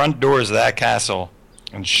through the front doors of that castle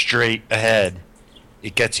and straight ahead,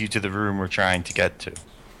 it gets you to the room we're trying to get to.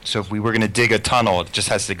 So if we were going to dig a tunnel, it just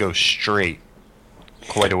has to go straight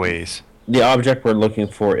quite a ways. the object we're looking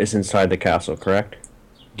for is inside the castle, correct?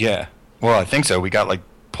 Yeah. Well, I think so. We got like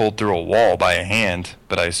pulled through a wall by a hand,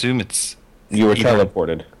 but I assume it's. You were either-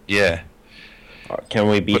 teleported. Yeah. Can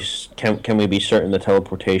we be certain the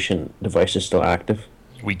teleportation device is still active?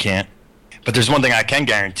 We can't. But there's one thing I can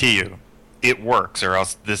guarantee you: it works, or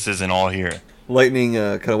else this isn't all here. Lightning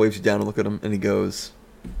kind of waves you down and look at him, and he goes,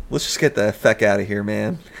 "Let's just get the feck out of here,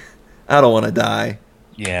 man. I don't want to die."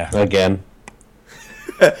 Yeah. Again.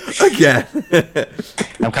 Again.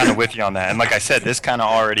 I'm kind of with you on that. And like I said, this kind of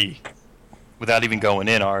already, without even going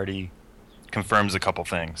in, already confirms a couple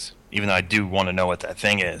things. Even though I do want to know what that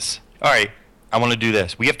thing is. All right, I want to do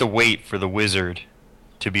this. We have to wait for the wizard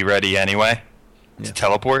to be ready anyway to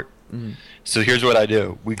teleport. Mm-hmm. So here's what I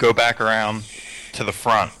do. We go back around to the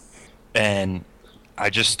front, and I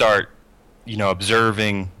just start,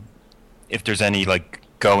 observing if there's any, like,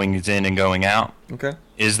 goings in and going out. Okay.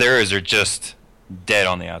 Is there just dead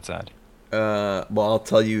on the outside? Well, I'll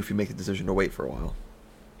tell you if you make the decision to wait for a while.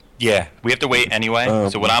 Yeah, we have to wait anyway.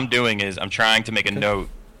 So what I'm doing is I'm trying to make a note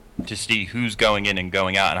to see who's going in and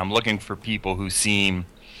going out, and I'm looking for people who seem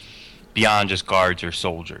beyond just guards or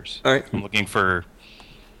soldiers. All right. I'm looking for,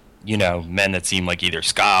 men that seem like either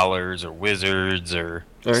scholars or wizards or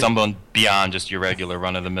All right. someone beyond just your regular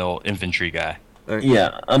run-of-the-mill infantry guy. All right.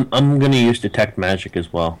 Yeah, I'm gonna use detect magic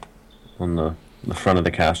as well on the front of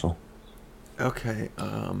the castle. Okay.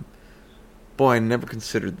 Boy, I never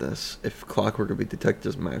considered this. If clockwork would be detected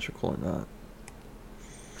as magical or not.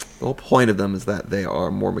 The whole point of them is that they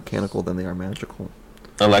are more mechanical than they are magical.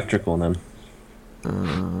 Electrical, then.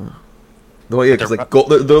 Though, yeah, because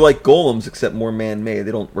they're like golems, except more man-made.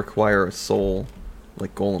 They don't require a soul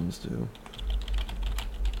like golems do.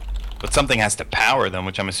 But something has to power them,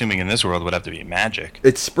 which I'm assuming in this world would have to be magic.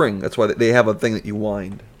 It's spring. That's why they have a thing that you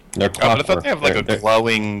wind. They're Oh, but I thought clockwork. they have like They're- a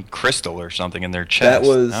glowing crystal or something in their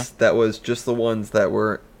chest. That was just the ones that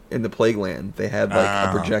were in the Plague Land. They had like a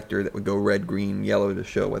Oh. projector that would go red, green, yellow to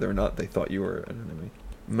show whether or not they thought you were an enemy.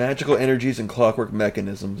 Magical energies and clockwork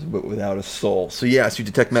mechanisms, but without a soul. So yes, you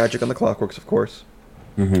detect magic on the clockworks, of course.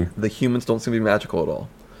 Mm-hmm. The humans don't seem to be magical at all.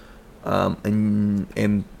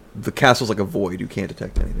 And the castle's like a void. You can't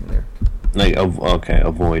detect anything there. Like, okay,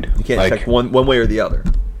 avoid. You can't like, detect one way or the other.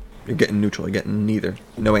 You're getting neutral. You're getting neither.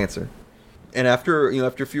 No answer. And after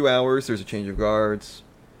a few hours, there's a change of guards,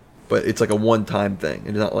 but it's like a one-time thing.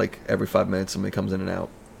 It's not like every 5 minutes somebody comes in and out.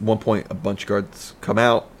 At one point, a bunch of guards come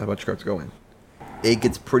out, a bunch of guards go in. It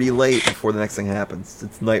gets pretty late before the next thing happens.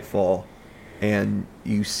 It's nightfall, and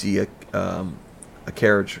you see a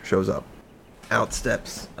carriage shows up. Out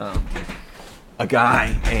steps a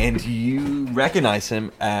guy, and you recognize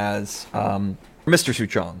him as Mr.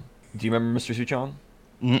 Suchong. Do you remember Mr. Suchong?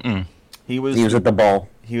 Mm-mm. He was at the ball.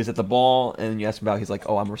 He was at the ball, and you asked him about. He's like,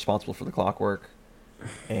 "Oh, I'm responsible for the clockwork."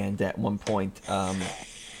 And at one point,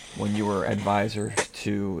 when you were advisor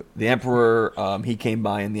to the emperor, he came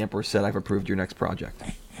by, and the emperor said, "I've approved your next project."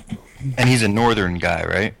 And he's a northern guy,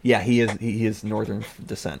 right? Yeah, he is. He is northern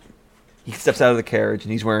descent. He steps out of the carriage,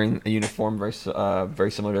 and he's wearing a uniform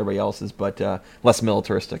very similar to everybody else's, but less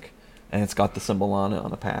militaristic, and it's got the symbol on it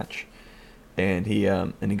on a patch. And he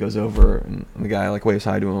goes over, and the guy like waves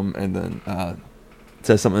hi to him, and then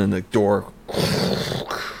says something, and the door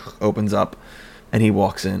opens up, and he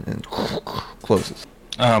walks in and closes.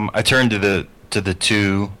 I turn to the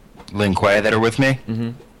two Lin Kuei that are with me,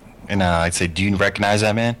 and I'd say, "Do you recognize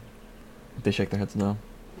that man?" They shake their heads no.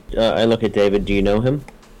 I look at David. Do you know him?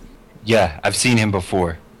 Yeah, I've seen him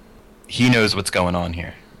before. He knows what's going on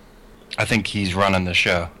here. I think he's running the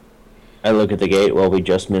show. I look at the gate. Well, we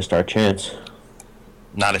just missed our chance.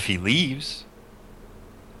 Not if he leaves.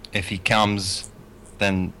 If he comes,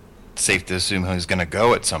 then it's safe to assume he's going to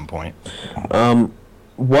go at some point.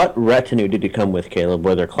 What retinue did he come with, Caleb?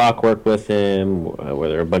 Were there clockwork with him? Were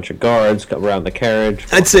there a bunch of guards around the carriage?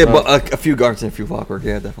 I'd say a few guards and a few clockwork.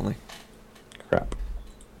 Yeah, definitely. Crap.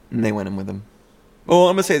 And they went in with him. Well,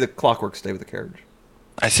 I'm gonna say the clockwork stay with the carriage.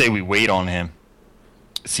 I say we wait on him,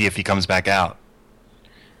 see if he comes back out,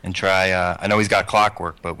 and try. I know he's got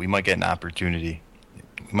clockwork, but we might get an opportunity.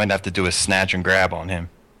 We might have to do a snatch and grab on him.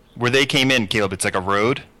 Where they came in, Caleb, it's like a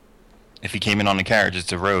road. If he came in on a carriage,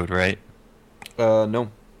 it's a road, right?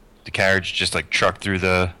 No. The carriage just like trucked through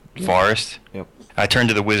the forest. Yep. I turn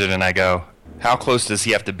to the wizard and I go, "How close does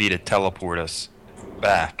he have to be to teleport us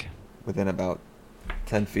back?" Within about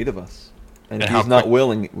 10 feet of us. And And if how he's not quick-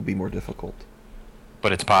 willing, it would be more difficult.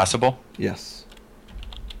 But it's possible. Yes.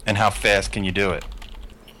 And how fast can you do it?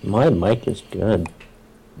 My mic is good.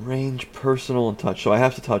 Range, personal, and touch. So I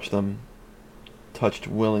have to touch them. Touched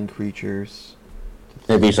willing creatures.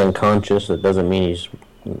 If he's unconscious, that doesn't mean he's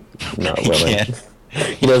not willing. can't.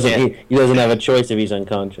 He doesn't. He doesn't have a choice if he's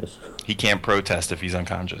unconscious. He can't protest if he's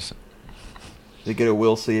unconscious. They get a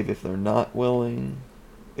will save if they're not willing.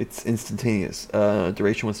 It's instantaneous.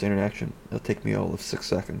 Duration with standard action. It'll take me all of 6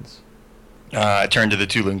 seconds. I turn to the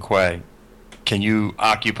Tu Lin Kuei. Can you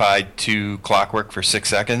occupy 2 clockwork for 6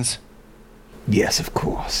 seconds? Yes, of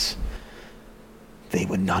course. They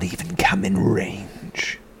would not even come in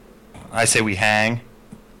range. I say we hang,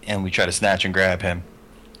 and we try to snatch and grab him.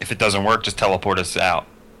 If it doesn't work, just teleport us out.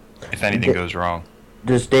 If anything goes wrong.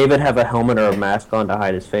 Does David have a helmet or a mask on to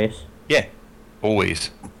hide his face? Yeah,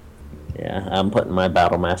 always. Yeah, I'm putting my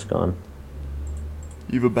battle mask on.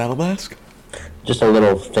 You have a battle mask? Just a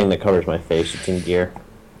little thing that covers my face. It's in gear.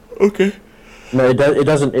 Okay. No, it does. It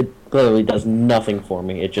doesn't. It literally does nothing for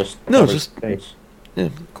me. It just covers just my face. Yeah,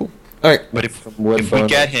 cool. All right. But if we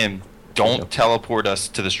get him, don't teleport us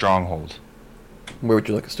to the stronghold. Where would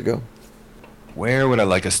you like us to go? Where would I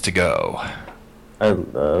like us to go? Uh,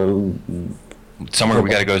 Somewhere we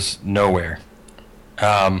gotta go nowhere.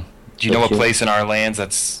 Do you know a place in our lands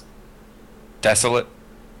that's desolate?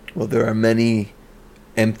 Well, there are many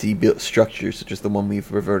empty built structures, such as the one we've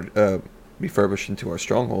refurbished into our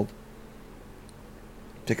stronghold.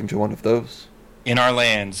 Take him to one of those. In our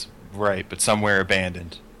lands, right, but somewhere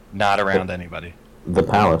abandoned. Not around anybody. the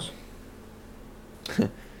palace.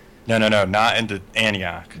 No, not into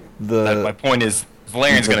Antioch. The My point is,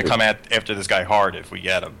 Valerian's going to come after this guy hard if we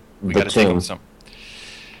get him. We got to take him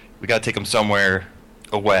We got to take him somewhere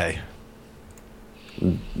away.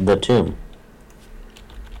 The tomb.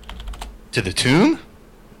 To the tomb?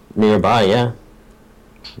 Nearby, yeah.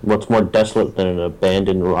 What's more desolate than an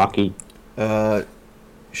abandoned rocky...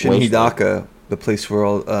 Shinhidaka, the place where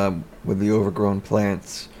all with the overgrown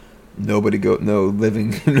plants. No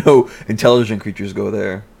living, no intelligent creatures go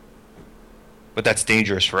there. But that's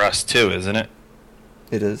dangerous for us too, isn't it?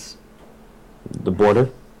 It is. The border?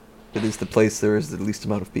 It is the place there is the least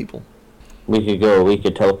amount of people. We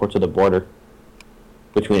could teleport to the border.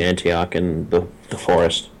 Between Antioch and the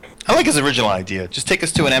forest. I like his original idea. Just take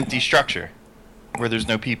us to an empty structure. Where there's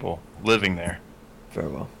no people living there. Very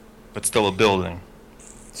well. But still a building.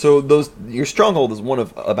 So your stronghold is one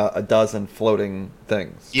of about a dozen floating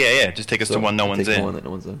things. Yeah. Just take us to one no one's in. One that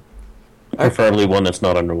no one's in. Preferably one that's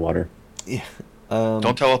not underwater. Yeah.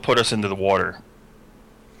 Don't teleport us into the water.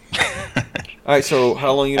 All right. So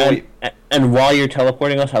how long you gonna wait? And while you're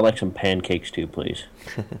teleporting us, I'd like some pancakes too, please.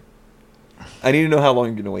 I need to know how long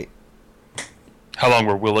you're gonna wait. How long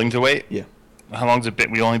we're willing to wait? Yeah. How long's it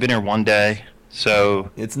been? We've only been here one day,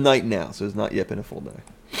 so... It's night now, so it's not yet been a full day.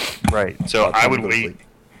 Right. So I would wait sleep.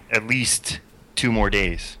 at least 2 more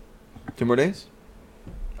days. 2 more days?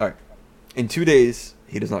 All right. In 2 days,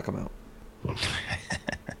 he does not come out.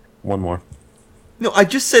 One more. No, I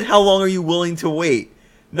just said how long are you willing to wait,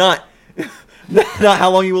 not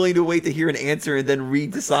how long are you willing to wait to hear an answer and then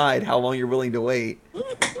decide how long you're willing to wait.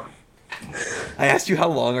 I asked you how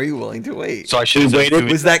long are you willing to wait. So I should have waited.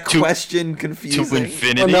 Was that question confusing? To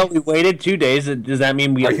infinity? Well, no, we waited 2 days. Does that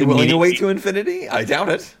mean we Are have you willing to wait to immediately- infinity? I doubt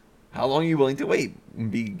it. How long are you willing to wait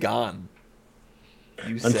and be gone?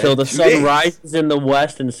 You Until said the 2 sun days. rises in the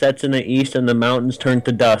west and sets in the east and the mountains turn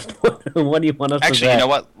to dust? What do you want us to Actually, say? you know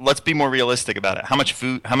what? Let's be more realistic about it. How much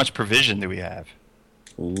food, how much provision do we have?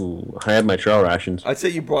 Ooh, I have my trail rations. I'd say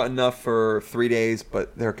you brought enough for 3 days,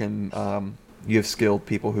 but there can you have skilled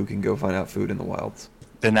people who can go find out food in the wilds.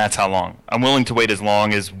 Then that's how long. I'm willing to wait as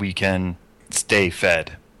long as we can stay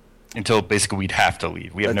fed. Until basically we'd have to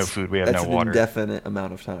leave. We have no food, we have no That's water. an indefinite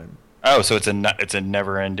amount of time. Oh, so it's a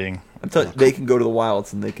never-ending... I'm telling you, they can go to the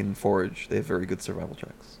wilds and they can forage. They have very good survival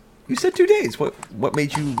checks. You said 2 days. What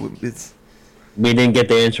made you? It's We didn't get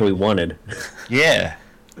the answer we wanted. Yeah.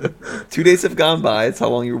 2 days have gone by. It's how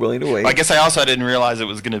long you're willing to wait. I guess I didn't realize it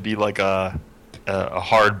was going to be like a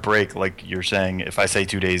hard break, like you're saying. If I say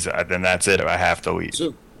 2 days, then that's it. I have to leave.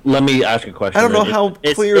 So let me ask a question. I don't know then. how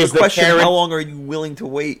Is- clear is the question. carriage- How long are you willing to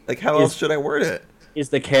wait? Like how else should I word it? Is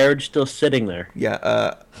the carriage still sitting there?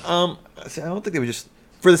 Yeah. See, I don't think they would just,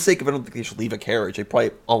 for the sake of it, I don't think they should leave a carriage. They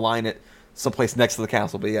probably align it someplace next to the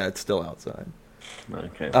castle. But yeah, it's still outside.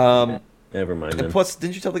 Okay. Never mind And then. plus,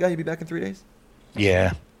 didn't you tell the guy you'd be back in 3 days?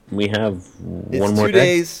 Yeah. We have It's one more 2 day.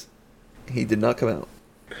 days. He did not come out.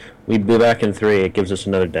 We'd be back in 3. It gives us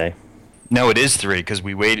another day. No, it is 3 because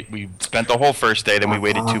we waited. We spent the whole first day, then we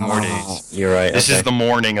waited 2 more days. You're right. This okay. is the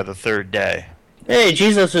morning of the 3rd day. Hey,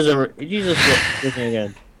 Jesus is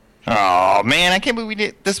again. Oh man, I can't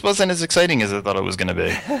believe this wasn't as exciting as I thought it was going to be.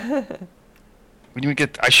 We didn't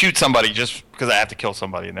get. I shoot somebody just because I have to kill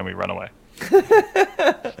somebody, and then we run away.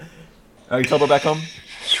 Are you teleport back home?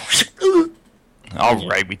 All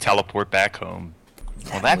right, we teleport back home.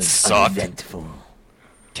 Well, that sucked. Uneventful.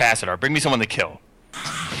 Tassadar, bring me someone to kill.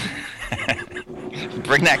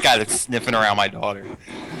 Bring that guy that's sniffing around my daughter.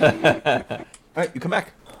 All right, you come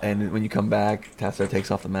back. And when you come back, Tassadar takes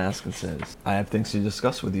off the mask and says, I have things to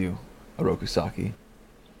discuss with you, Orokusaki.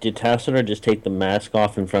 Did Tassadar just take the mask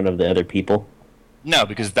off in front of the other people? No,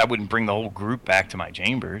 because that wouldn't bring the whole group back to my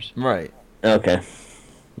chambers. Right. Okay.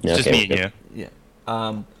 It's just me and you.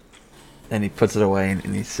 Yeah. And he puts it away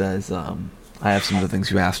and he says, I have some of the things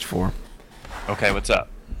you asked for. Okay, what's up?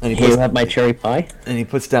 And Can you have my cherry pie? And he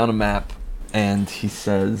puts down a map, and he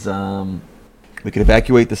says, we could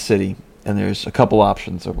evacuate the city, and there's a couple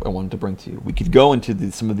options I wanted to bring to you. We could go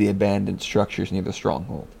into some of the abandoned structures near the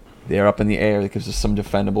stronghold. They are up in the air. That gives us some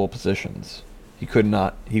defendable positions. He could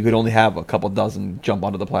only have a couple dozen jump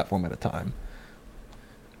onto the platform at a time.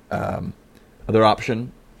 Other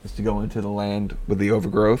option is to go into the land with the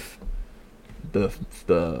overgrowth.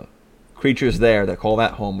 The creatures there that call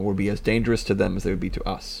that home would be as dangerous to them as they would be to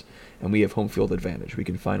us, and we have home field advantage. We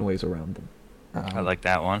can find ways around them. I like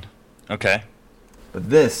that one. Okay.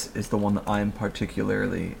 But this is the one that I'm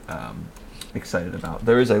particularly excited about.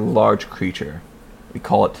 There is a large creature. We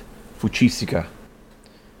call it Fuchisika.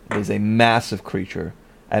 It is a massive creature.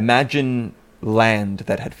 Imagine land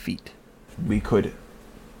that had feet. We could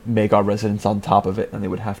make our residence on top of it, and they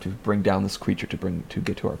would have to bring down this creature to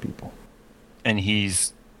get to our people. And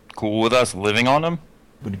he's cool with us living on him?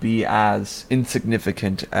 Would be as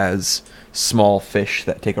insignificant as small fish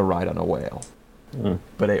that take a ride on a whale.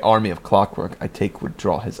 But a army of clockwork, I take, would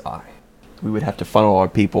draw his eye. We would have to funnel our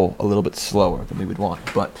people a little bit slower than we would want,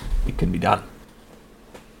 but it can be done.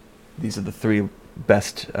 These are the three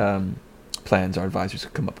best plans our advisors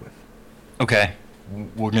could come up with. Okay.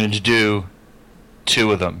 We're going to do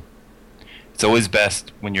 2 of them. It's always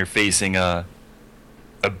best when you're facing a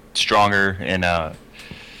stronger and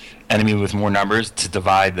enemy with more numbers to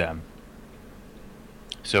divide them.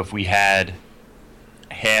 So if we had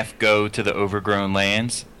half go to the overgrown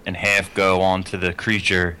lands and half go onto the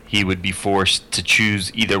creature, he would be forced to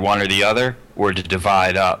choose either one or the other, or to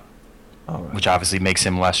divide up, which obviously makes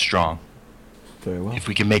him less strong. Very well. If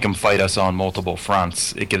we can make him fight us on multiple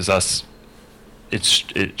fronts, it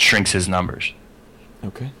shrinks his numbers.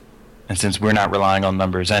 Okay. And since we're not relying on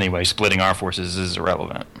numbers anyway, splitting our forces is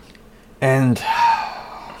irrelevant. And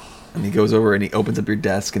he goes over and he opens up your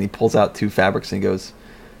desk and he pulls out 2 fabrics and he goes,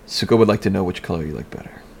 Suko would like to know which color you like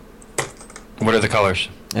better. What are the colors?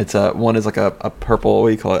 It's one is like a purple. What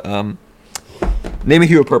do you call it? Name a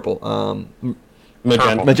hue of purple.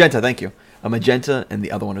 Magenta. Magenta. Thank you. A magenta, and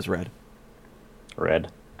the other one is red.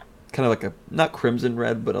 Red. Kind of like a not crimson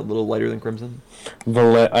red, but a little lighter than crimson.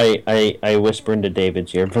 I whisper into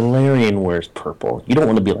David's ear, Valerian wears purple. You don't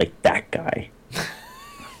want to be like that guy.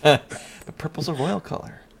 But purple's a royal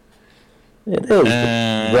color. It is.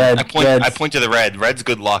 I point to the red. Red's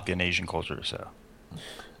good luck in Asian culture, so.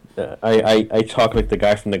 I talk like the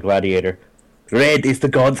guy from the Gladiator. Red is the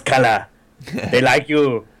god's color. They like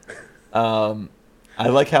you. I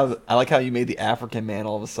like how you made the African man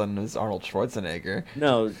all of a sudden is Arnold Schwarzenegger.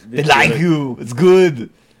 No, They like you. It's good.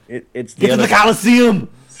 It's the Get to other the Coliseum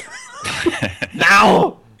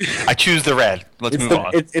now. I choose the red. Let's move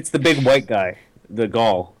on. It's the big white guy, the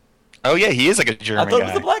Gaul. Oh yeah, he is like a I German thought it was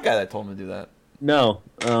guy. the black guy that told him to do that. No.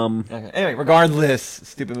 Okay. Anyway, regardless,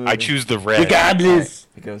 stupid movie. I choose the red. Regardless.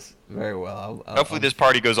 It goes very well. Hopefully this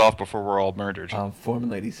party goes off before we're all murdered. Foreman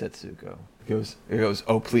Lady Setsuko. It goes,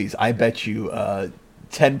 oh please, I bet you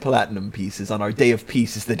 10 platinum pieces on our day of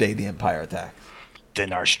peace is the day the Empire attacks.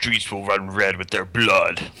 Then our streets will run red with their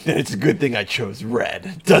blood. Then it's a good thing I chose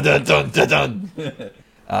red. Dun dun dun dun dun.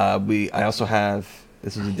 I also have,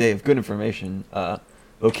 this is a day of good information,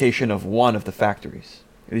 location of one of the factories.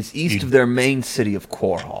 It is east of their main city of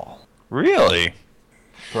Korhal. Really?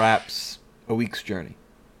 Perhaps a week's journey.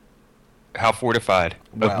 How fortified?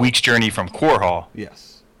 Well- A week's journey from Korhal.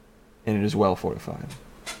 Yes. And it is well fortified.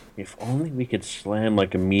 If only we could slam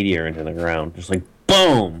like a meteor into the ground. Just like,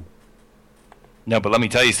 boom! No, but let me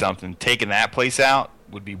tell you something. Taking that place out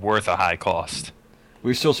would be worth a high cost.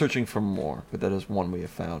 We're still searching for more, but that is one we have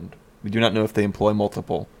found. We do not know if they employ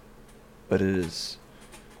multiple, but it is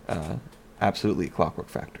absolutely a clockwork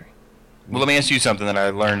factory. Well, let me ask you something that I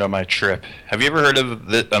learned on my trip. Have you ever heard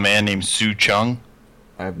of a man named Su Chung?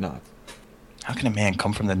 I have not. How can a man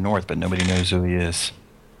come from the north but nobody knows who he is?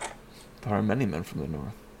 There are many men from the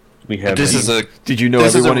north. We have. Did you know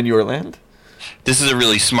everyone in your land? This is a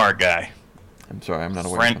really smart guy. I'm sorry, I'm not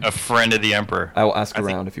aware of him. A friend of the emperor. I will ask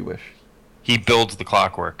around if you wish. He builds the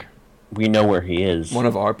clockwork. We know where he is. One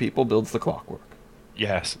of our people builds the clockwork.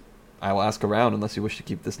 Yes. I will ask around unless you wish to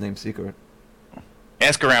keep this name secret.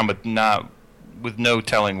 Ask around, but not with no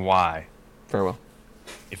telling why. Farewell.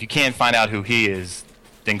 If you can't find out who he is,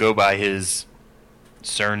 then go by his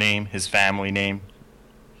surname, his family name.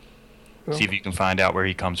 See if you can find out where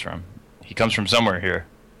he comes from. He comes from somewhere here.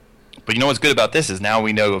 But you know what's good about this is now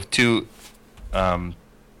we know of two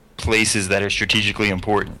places that are strategically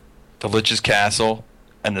important. The Lich's Castle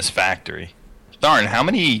and this factory. Darn, how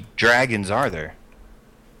many dragons are there?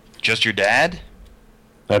 Just your dad?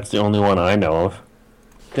 That's the only one I know of.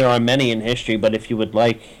 There are many in history, but if you would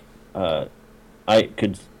like, I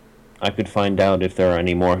could find out if there are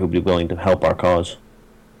any more who'd be willing to help our cause.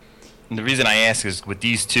 And the reason I ask is with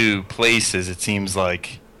these two places, it seems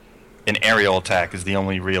like an aerial attack is the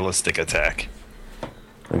only realistic attack.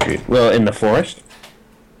 Agreed. Well, in the forest?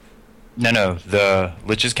 No, the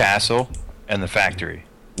Lich's Castle and the factory.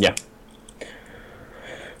 Yeah.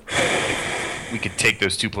 We could take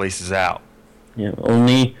those two places out. Yeah.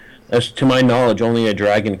 Only, as to my knowledge, only a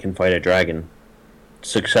dragon can fight a dragon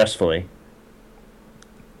successfully.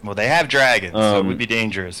 Well, they have dragons, so it would be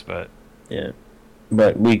dangerous, but... Yeah.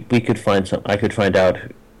 But we could find some. I could find out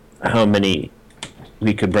how many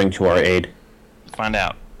we could bring to our aid. Find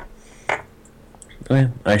out. Okay.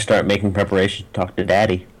 I start making preparations to talk to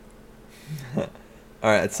Daddy.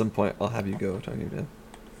 Alright, at some point I'll have you go talk to your dad.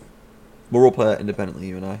 We'll roleplay that independently,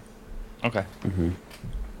 you and I. Okay. Mm-hmm.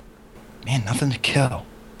 Man, nothing to kill.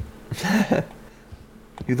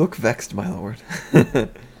 You look vexed, my lord.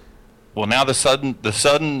 Well, now the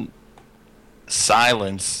sudden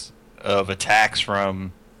silence of attacks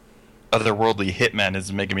from otherworldly hitmen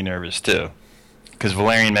is making me nervous too. Because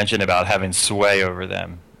Valerian mentioned about having sway over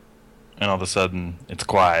them, and all of a sudden it's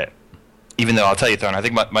quiet. Even though I'll tell you, Thorn, I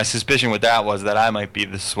think my suspicion with that was that I might be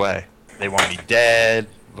the sway. They want me dead.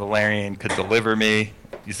 Valerian could deliver me.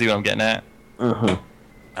 You see what I'm getting at? Uh-huh.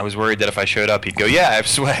 I was worried that if I showed up, he'd go, "Yeah, I have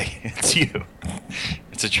sway. It's you.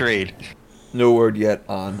 It's a trade." No word yet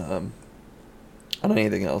on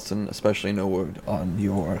anything else, and especially no word on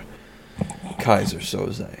your Kaiser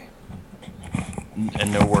Soze.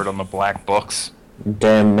 And no word on the black books.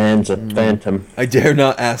 Damn man's a phantom. I dare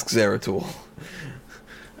not ask Zeratul.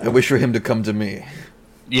 I wish for him to come to me.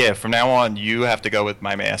 Yeah, from now on, you have to go with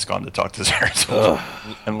my mask on to talk to Zeratul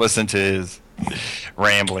and listen to his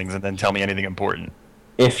ramblings and then tell me anything important.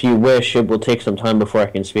 If you wish, it will take some time before I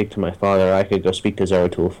can speak to my father. I could go speak to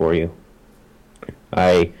Zeratul for you.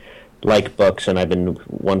 I like books, and I've been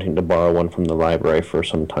wanting to borrow one from the library for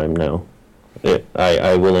some time now.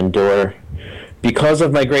 I will endure. Because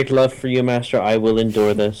of my great love for you, Master, I will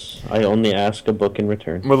endure this. I only ask a book in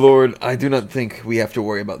return. My lord, I do not think we have to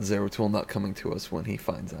worry about Zeratul not coming to us when he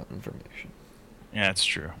finds out information. Yeah, that's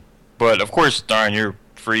true. But, of course, darn, you're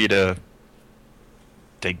free to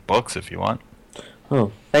take books if you want.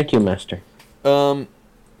 Oh, thank you, Master. Lightning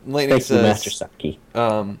Thank says... you, Master Saki.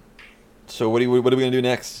 So what are we going to do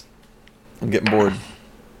next? I'm getting bored.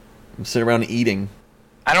 I'm sitting around eating.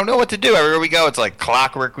 I don't know what to do. Everywhere we go, it's like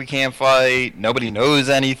clockwork. We can't fight. Nobody knows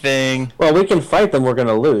anything. Well, we can fight them. We're going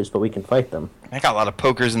to lose, but we can fight them. I got a lot of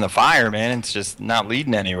pokers in the fire, man. It's just not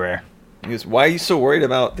leading anywhere. He goes, why are you so worried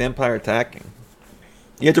about Vampire attacking?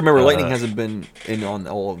 You have to remember, Lightning hasn't been in on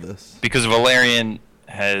all of this. Because Valerian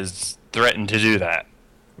has threatened to do that.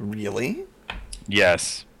 Really?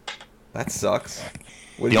 Yes. That sucks.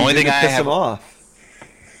 What The did you only do thing to I piss have- him off?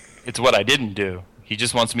 It's what I didn't do. He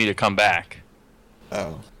just wants me to come back.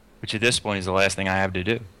 Oh. Which at this point is the last thing I have to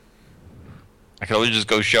do. I could always just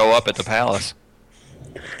go show up at the palace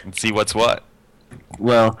and see what's what.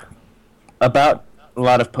 Well, about a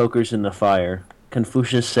lot of pokers in the fire,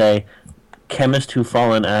 Confucius say, chemists who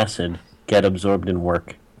fall in acid get absorbed in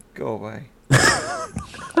work. Go away.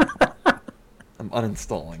 I'm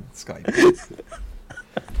uninstalling Skype.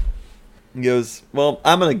 He goes, well,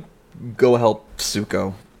 I'm going to go help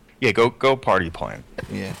Suko. Yeah, go party plan.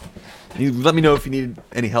 Yeah. You let me know if you need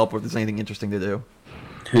any help or if there's anything interesting to do.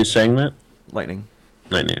 Who's saying that? Lightning.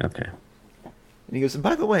 Lightning, okay. And he goes, and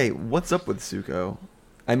by the way, what's up with Suko?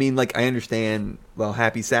 I mean, like, I understand, well,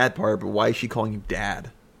 happy, sad part, but why is she calling you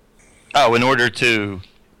dad? Oh, in order to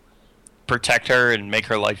protect her and make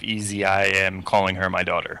her life easy, I am calling her my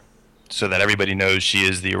daughter. So that everybody knows she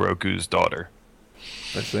is the Oroku's daughter.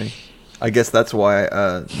 I see. I guess that's why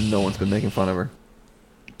no one's been making fun of her.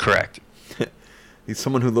 Correct. He's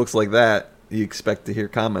someone who looks like that, you expect to hear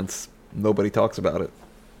comments. Nobody talks about it.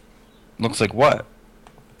 Looks like what?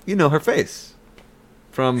 You know her face.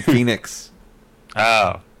 From Phoenix.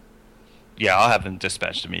 Oh. Yeah, I'll have them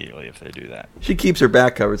dispatched immediately if they do that. She keeps her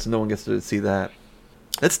back covered so no one gets to see that.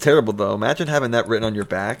 That's terrible, though. Imagine having that written on your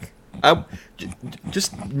back.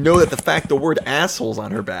 Just know that the word asshole's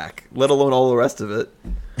on her back, let alone all the rest of it.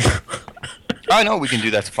 I know we can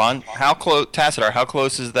do that's fun. How close, Tacitar, how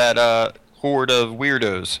close is that horde of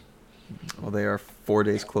weirdos. Well, they are 4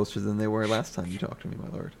 days closer than they were last time you talked to me, my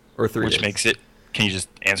lord. Or 3 days. Which makes it... Can you just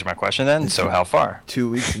answer my question then? So how far? 2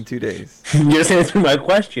 weeks and 2 days. You just answered my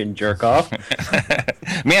question, jerk off.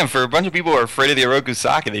 Man, for a bunch of people who are afraid of the Oroku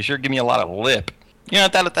Sake, they sure give me a lot of lip. You know,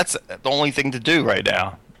 that's the only thing to do right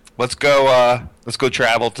now. Let's go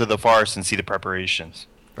travel to the forest and see the preparations.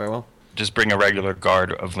 Very well. Just bring a regular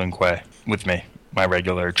guard of Lin Kuei with me. My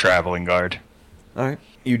regular traveling guard. All right.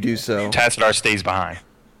 You do so. Tassadar stays behind.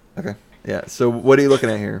 Okay. Yeah. So what are you looking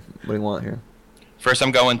at here? What do you want here? First,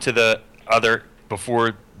 I'm going to the other...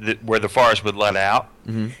 before where the forest would let out,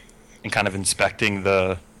 and kind of inspecting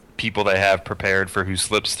the people they have prepared for who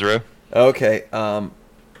slips through. Okay.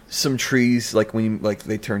 Some trees, like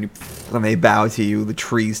they turn you, when they bow to you, the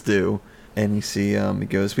trees do, and you see, he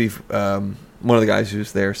goes, one of the guys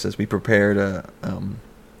who's there says we prepared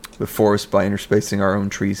the forest by interspacing our own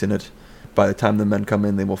trees in it. By the time the men come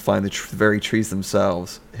in, they will find the very trees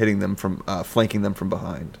themselves, hitting them from, flanking them from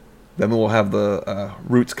behind. Then we'll have the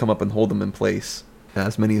roots come up and hold them in place,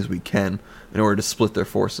 as many as we can, in order to split their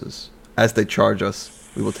forces. As they charge us,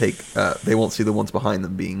 we will take. They won't see the ones behind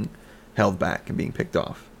them being held back and being picked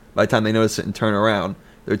off. By the time they notice it and turn around,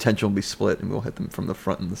 their attention will be split, and we'll hit them from the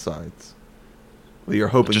front and the sides. We are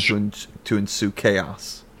hoping to ensue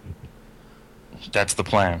chaos. That's the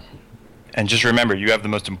plan. And just remember, you have the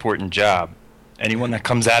most important job. Anyone that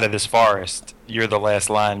comes out of this forest, you're the last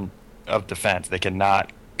line of defense. They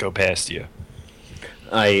cannot go past you.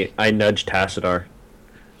 I nudged Tassadar.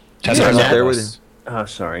 Tassadar's not not there with with us. Oh,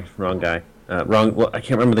 sorry, wrong guy. Wrong. Well, I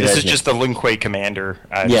can't remember the This guy's is name. just the Lin Kuei commander,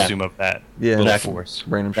 I Yeah. assume, of that Yeah. little That- force.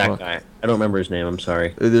 Random that schmuck. guy. I don't remember his name. I'm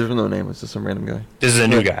sorry. There's no name. It's just some random guy. This is a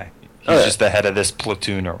new guy. He's Oh, yeah. just the head of this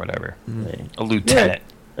platoon or whatever. Yeah. A lieutenant.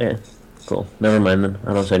 Yeah. Cool. Never mind then.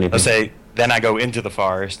 I don't say anything. Let's say, then I go into the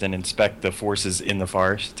forest and inspect the forces in the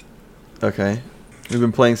forest. Okay. We've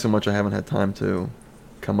been playing so much, I haven't had time to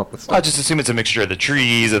come up with stuff. I just assume it's a mixture of the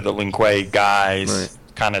trees, of the Lin Kuei guys. Right.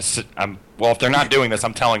 Kind of, well, if they're not doing this,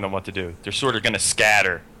 I'm telling them what to do. They're sort of going to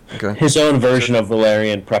scatter. Okay. His own version of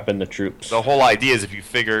Valerian prepping the troops. The whole idea is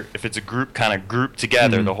if it's a group kind of grouped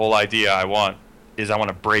together, Mm-hmm. the whole idea I want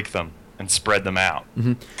to break them and spread them out.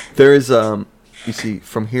 There is, you see,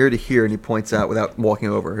 from here to here, and he points out without walking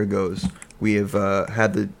over. Here goes. We have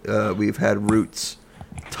we've had roots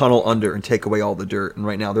tunnel under and take away all the dirt, and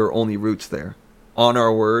right now there are only roots there. On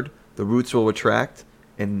our word, the roots will retract,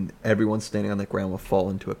 and everyone standing on the ground will fall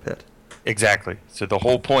into a pit. Exactly. So the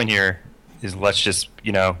whole point here is let's just,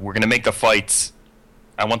 we're going to make the fights.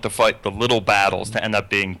 I want the little battles to end up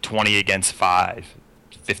being 20 against 5,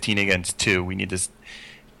 15 against 2. We need to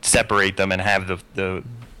separate them and have the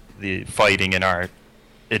fighting in our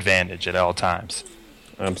advantage at all times.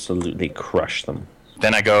 Absolutely crush them.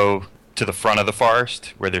 Then I go to the front of the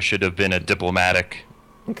forest where there should have been a diplomatic,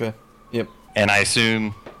 Okay. Yep. and I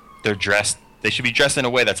assume they should be dressed in a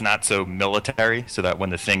way that's not so military, so that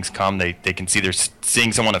when the things come, they can see they're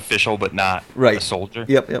seeing someone official but not Right. a soldier.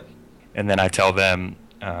 Yep. And then I tell them,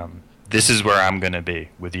 this is where I'm going to be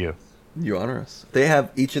with you. You honor us.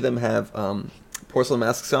 Each of them have porcelain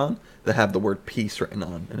masks on that have the word peace written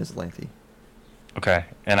on in Islanti. Okay.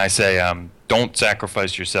 And I say, don't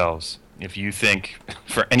sacrifice yourselves. If you think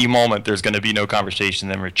for any moment there's going to be no conversation,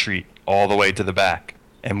 then retreat all the way to the back.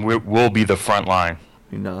 And we'll be the front line.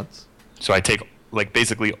 He nods. So I take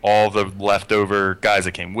basically all the leftover guys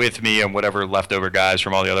that came with me and whatever leftover guys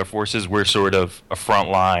from all the other forces. We're sort of a front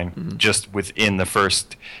line just within the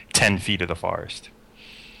first 10 feet of the forest.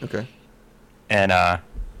 Okay. And I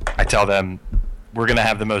tell them we're going to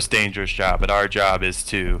have the most dangerous job, but our job is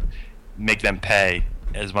to make them pay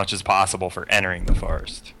as much as possible for entering the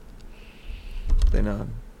forest. They nod.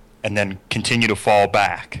 And then continue to fall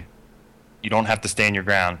back. You don't have to stand your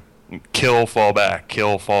ground. Kill, fall back.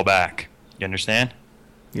 Kill, fall back. You understand?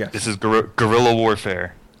 Yes. This is guerrilla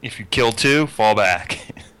warfare. If you kill 2, fall back.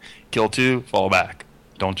 Kill 2, fall back.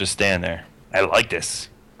 Don't just stand there. I like this.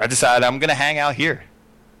 I decided I'm going to hang out here.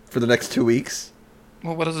 For the next 2 weeks.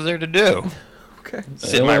 Well, what is there to do? Okay.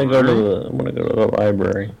 Sit in my I room. want to go to the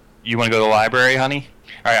library. You want to go to the library, honey?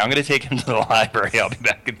 All right, I'm going to take him to the library. I'll be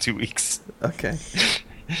back in 2 weeks. Okay.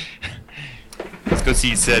 Let's go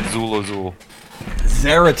see said Zulazul.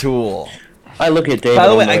 Zeratul. I look at David. By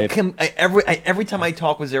the way, I'm like, every time I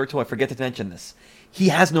talk with Zeratul, I forget to mention this. He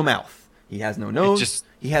has no mouth. He has no nose.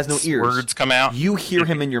 He has no ears. Words come out. You hear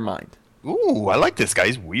him in your mind. Ooh, I like this guy.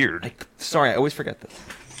 He's weird. Sorry, I always forget this.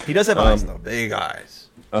 He does have eyes, though. Big eyes.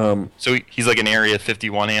 So he's like an Area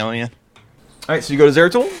 51 alien? All right, so you go to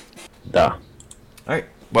Zeratul? duh. All right.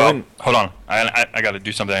 Well, Then- hold on. I got to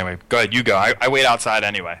do something anyway. Go ahead, you go. I wait outside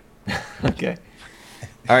anyway. Okay.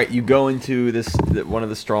 All right, you go into one of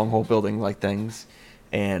the stronghold building like things,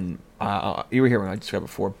 and you were here when I described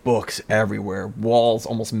before. Books everywhere, walls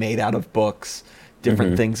almost made out of books,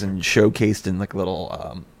 different things and showcased in like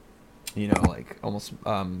little, like almost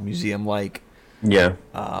museum like. Yeah.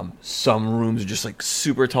 Some rooms are just like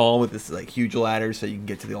super tall with this like huge ladder, so you can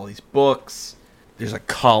get to all these books. There's like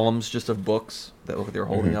columns just of books that look like they're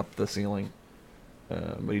holding up the ceiling.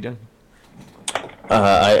 What are you doing?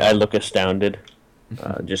 I look astounded.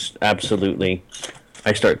 Just absolutely.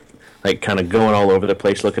 I start like kind of going all over the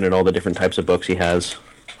place, looking at all the different types of books he has.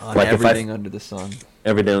 On like everything under the sun.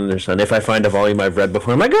 Everything under the sun. If I find a volume I've read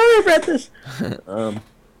before, I'm like, oh, I've read this.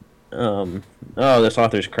 Oh, this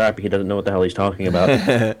author's crappy. He doesn't know what the hell he's talking about.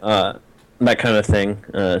 That kind of thing.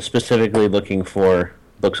 Specifically looking for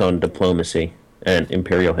books on diplomacy and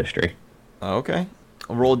imperial history. Okay.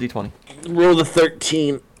 I'll roll a d20. Roll the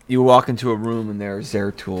 13. You walk into a room and there's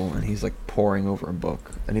Zeratul, and he's like poring over a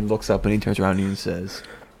book. And he looks up and he turns around to you and says,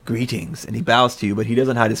 "Greetings." And he bows to you, but he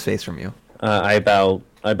doesn't hide his face from you. I bow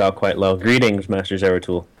quite low. Greetings, Master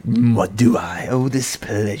Zeratul. What do I owe this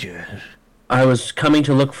pleasure? I was coming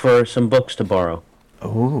to look for some books to borrow.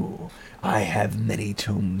 Oh, I have many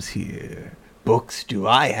tomes here. Books? Do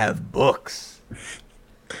I have books?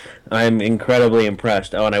 I'm incredibly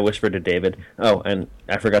impressed. Oh, and I whispered to David. Oh, and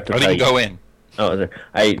I forgot to tell you. Go in. Oh,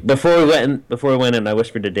 before we went in, I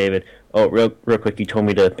whispered to David. Oh, real quick, he told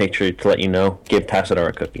me to make sure to let you know. Give Tassadar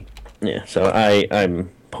a cookie. Yeah, so I'm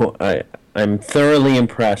thoroughly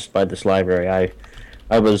impressed by this library.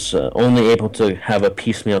 I was only able to have a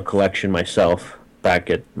piecemeal collection myself back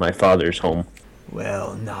at my father's home.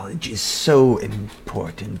 Well, knowledge is so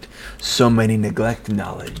important. So many neglect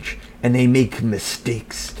knowledge, and they make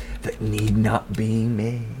mistakes that need not be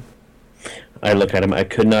made. I look at him. I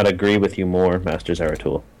could not agree with you more, Master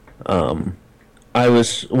Zeratul. I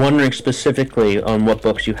was wondering specifically on what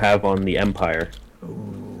books you have on the Empire.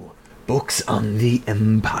 Ooh, books on the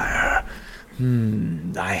Empire.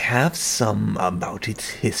 I have some about its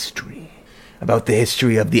history. About the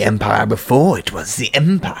history of the Empire before it was the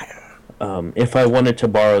Empire. If I wanted to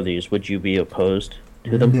borrow these, would you be opposed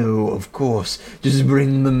to them? No, of course. Just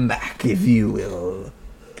bring them back, if you will.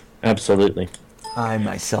 Absolutely. I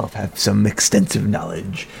myself have some extensive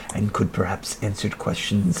knowledge, and could perhaps answer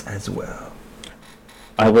questions as well.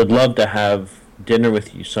 I would love to have dinner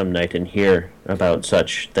with you some night and hear about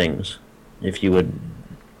such things, if you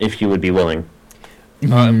would be willing.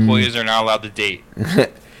 Employees are not allowed to date.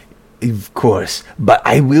 Of course, but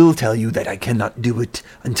I will tell you that I cannot do it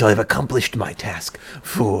until I've accomplished my task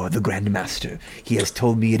for the Grand Master. He has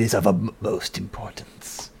told me it is of utmost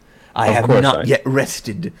importance. I have not yet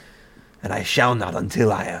rested, and I shall not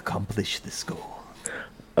until I accomplish this goal.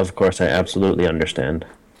 Of course, I absolutely understand.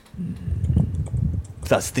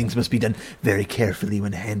 Thus, things must be done very carefully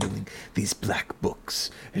when handling these black books.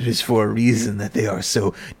 It is for a reason that they are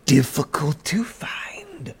so difficult to find.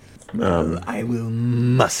 I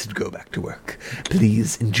must go back to work.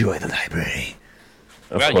 Please enjoy the library.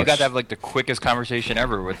 Well, you got to have like the quickest conversation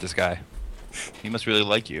ever with this guy. He must really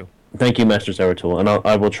like you. Thank you, Master Zeratul, and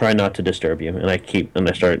I will try not to disturb you. And I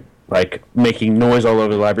start like making noise all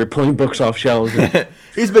over the library, pulling books off shelves. He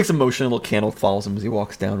just makes a motion, a little candle follows him as he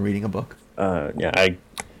walks down, reading a book. Yeah, I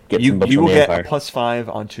get some books you on will the get Empire. a +5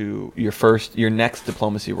 onto your next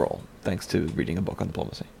diplomacy roll, thanks to reading a book on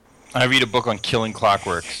diplomacy. I read a book on killing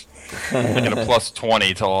clockworks. I get a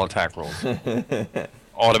 +20 to all attack rolls.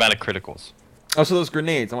 Automatic criticals. Oh, so those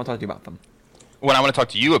grenades, I want to talk to you about them. Well, I want to talk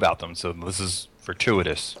to you about them, so this is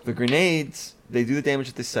fortuitous. The grenades, they do the damage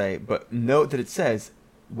that they say, but note that it says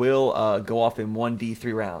will go off in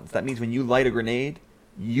 1d3 rounds. That means when you light a grenade,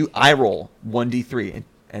 I roll 1d3,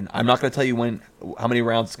 and I'm not going to tell you how many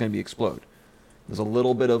rounds it's going to be explode. There's a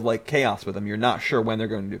little bit of like chaos with them. You're not sure when they're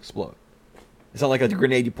going to explode. It's not like a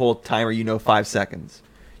grenade you pull a timer, 5 seconds.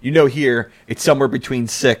 Here, it's somewhere between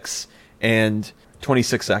 6 and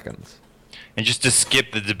 26 seconds. And just to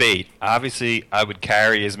skip the debate, obviously I would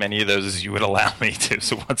carry as many of those as you would allow me to.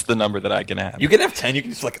 So what's the number that I can have? You can have 10. You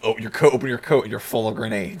can just open your coat, and you're full of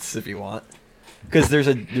grenades if you want. Because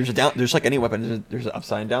there's like any weapon, there's an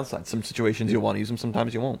upside and downside. Some situations you'll want to use them,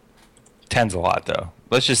 sometimes you won't. 10's a lot though.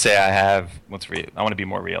 Let's just say I have I want to be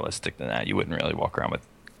more realistic than that. You wouldn't really walk around with,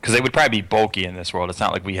 because they would probably be bulky in this world. It's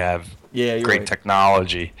not like we have great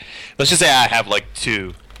technology. Let's just say I have like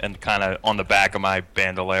 2. And kind of on the back of my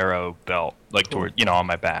bandolero belt, like toward, on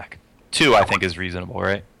my back. 2, I think, is reasonable,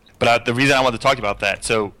 right? But the reason I wanted to talk about that,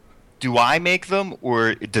 so do I make them,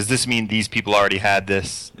 or does this mean these people already had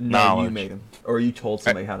this knowledge? No, you made them. Or you told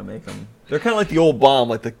somebody how to make them. They're kind of like the old bomb,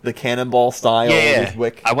 like the cannonball style. Yeah. With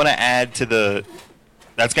wick. I want to add to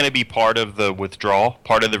That's going to be part of the withdrawal.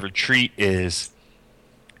 Part of the retreat is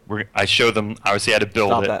I show them obviously how to build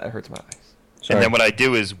Stop it. that. It hurts my eyes. Sorry. And then what I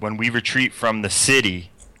do is when we retreat from the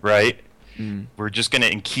city, right? We're just going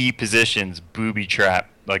to, in key positions, booby trap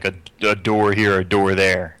like a door here, a door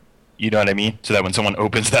there. You know what I mean? So that when someone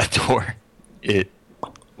opens that door, it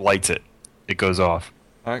lights it. It goes off.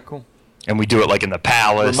 All right, cool. And we do it like in the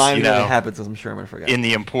palace, Remind you me when know. it happens, 'cause I'm sure I'm gonna forget. In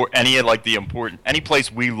the any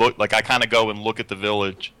place we look, like I kind of go and look at the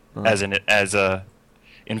village as a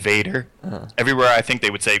invader. Everywhere I think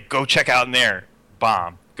they would say, go check out in there,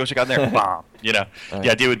 bomb. Go check out in there, bomb. You know,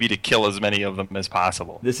 the idea would be to kill as many of them as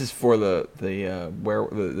possible. This is for the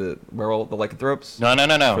werewolf, the lycanthropes. No.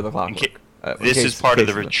 For the clockwork. This is part of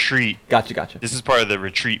the retreat. Gotcha. This is part of the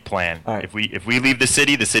retreat plan. All right. If we leave the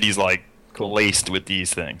city's like laced with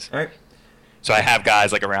these things. All right. So I have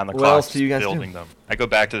guys like around the What clock else do you guys building do? them. I go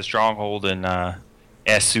back to the stronghold and ask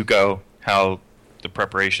Suko how the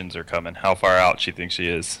preparations are coming. How far out she thinks she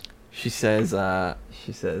is. She says. 'Cause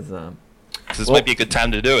this Well- might be a good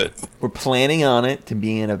time to do it. We're planning on it to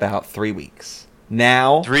be in about 3 weeks.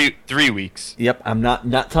 Now. 3 weeks. Yep. I'm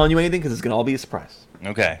not telling you anything because it's gonna all be a surprise.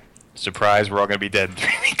 Okay. Surprise! We're all gonna be dead in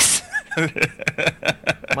 3 weeks.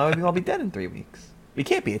 Why would we all be dead in 3 weeks? We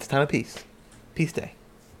can't be. It's a time of peace. Peace day.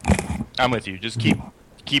 I'm with you. Just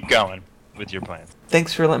keep going with your plans.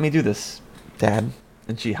 Thanks for letting me do this, Dad.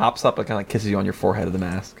 And she hops up and kind of kisses you on your forehead of the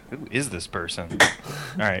mask. Who is this person?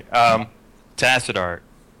 All right. Tassadar,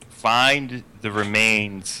 find the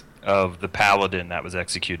remains of the paladin that was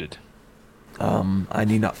executed. I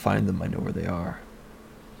need not find them. I know where they are.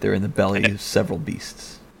 They're in the belly of several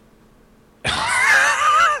beasts.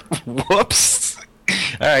 Whoops.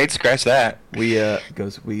 All right, scratch that. We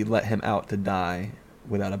let him out to die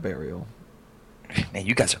without a burial. Man,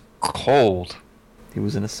 you guys are cold. He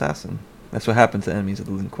was an assassin. That's what happens to enemies of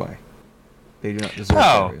the Lin Kuei. They do not deserve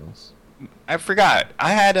Oh. burials. I forgot.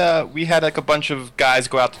 We had like a bunch of guys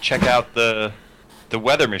go out to check out the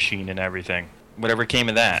weather machine and everything. Whatever came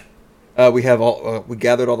of that. We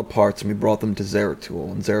gathered all the parts and we brought them to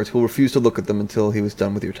Zeratul, and Zeratul refused to look at them until he was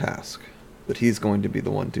done with your task. But he's going to be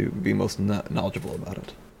the one to be most knowledgeable about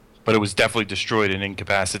it. But it was definitely destroyed and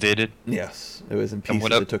incapacitated. Yes, it was in And pieces.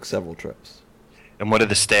 what up- It took several trips. And what are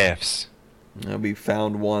the staffs? We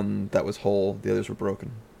found one that was whole. The others were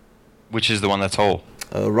broken. Which is the one that's whole?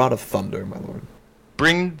 A rod of thunder, my lord.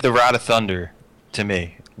 Bring the Rod of Thunder to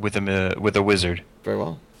me with a wizard. Very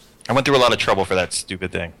well. I went through a lot of trouble for that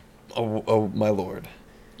stupid thing. Oh, my lord.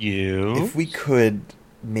 You? If we could,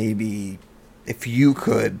 maybe, if you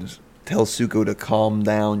could tell Suko to calm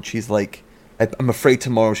down. She's like, I'm afraid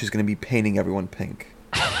tomorrow she's going to be painting everyone pink.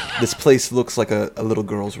 This place looks like a little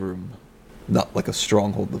girl's room, not like a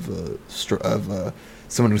stronghold of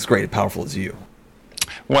someone who's great and powerful as you.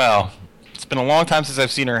 Well, it's been a long time since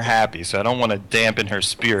I've seen her happy, so I don't want to dampen her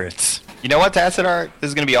spirits. You know what, Tassadar? This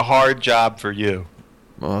is going to be a hard job for you.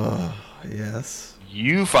 Yes.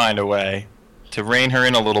 You find a way to rein her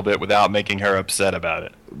in a little bit without making her upset about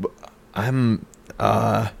it. I'm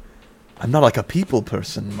not like a people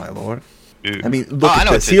person, my lord. Ooh. I mean, look I at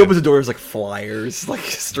know this. what to He do. opens the door, there's like flyers, like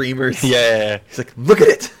streamers. Yeah. He's like, look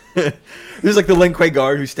at it. There's like the Lin Kuei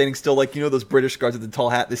guard who's standing still, like, you know those British guards with the tall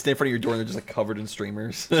hat? They stand in front of your door and they're just like covered in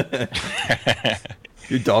streamers.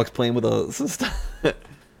 Your dog's playing with a...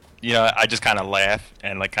 You know, I just kind of laugh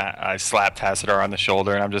and like I slap Tassadar on the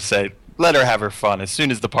shoulder and I'm just saying, let her have her fun. As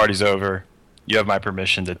soon as the party's over, you have my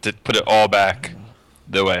permission to put it all back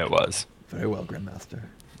the way it was. Very well, Grandmaster.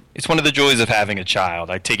 It's one of the joys of having a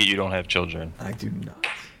child. I take it you don't have children. I do not.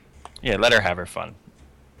 Yeah, let her have her fun.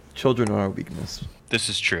 Children are our weakness. This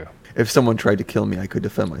is true. If someone tried to kill me, I could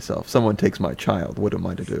defend myself. Someone takes my child, what am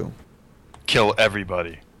I to do? Kill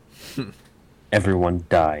everybody. Everyone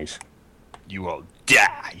dies. You will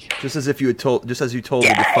die. Just as you told me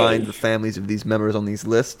to find the families of these members on these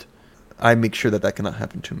lists, I make sure that cannot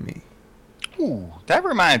happen to me. Ooh, that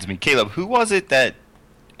reminds me, Caleb. Who was it that,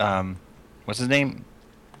 what's his name?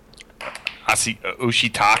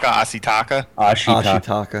 Ashitaka. Ashitaka.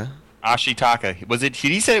 Ashitaka. Ashitaka. Was it?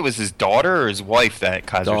 He said it was his daughter or his wife that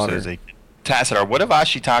Kaiser Daughter. says. Tassadar, what of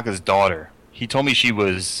Ashitaka's daughter? He told me she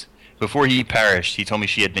was before he perished. He told me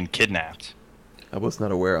she had been kidnapped. I was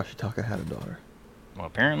not aware Ashitaka had a daughter. Well,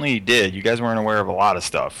 apparently he did. You guys weren't aware of a lot of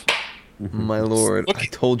stuff. My lord, Look I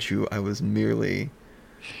told you I was merely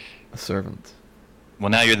a servant. Well,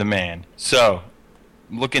 now you're the man. So,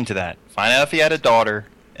 look into that. Find out if he had a daughter,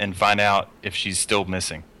 and find out if she's still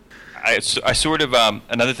missing. I sort of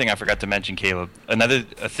another thing I forgot to mention, Caleb.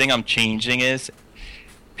 A thing I'm changing is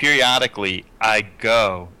periodically I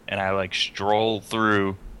go and I like stroll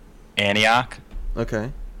through Antioch,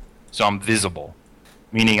 Okay. so I'm visible.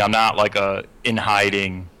 meaning I'm not like a in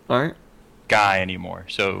hiding All right. guy anymore.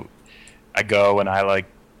 So I go and I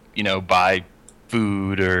buy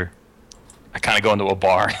food, or I kind of go into a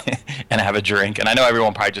bar and have a drink. And I know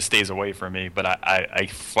everyone probably just stays away from me, but I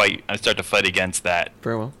start to fight against that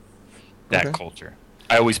Very well. Okay. culture.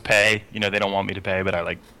 I always pay. They don't want me to pay, but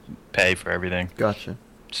I pay for everything. Gotcha.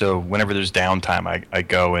 So whenever there's downtime, I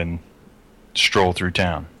go and stroll through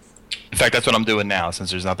town. In fact, that's what I'm doing now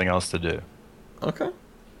since there's nothing else to do. Okay.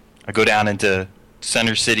 I go down into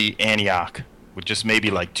Center City, Antioch, with just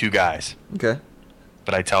maybe 2 guys. Okay.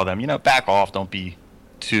 But I tell them, back off. Don't be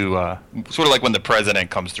too sort of like when the president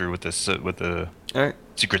comes through with the All right.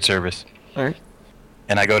 Secret Service. All right.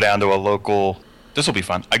 And I go down to a local. This will be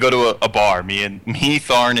fun. I go to a bar. Me,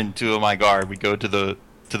 Tharn, and 2 of my guard. We go to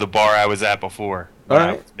the bar I was at before. All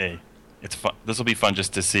right. With me. It's fun. This will be fun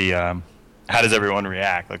just to see how does everyone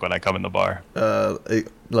react when I come in the bar.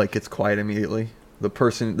 It's quiet immediately.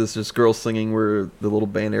 There's just girls singing where the little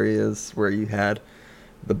band area is, where you had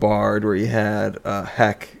the bard, where you had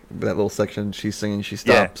Heck, that little section. She's singing, she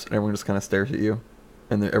stops, and everyone just kind of stares at you,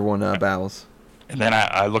 and everyone bows. And then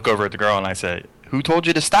I look over at the girl and I say, "Who told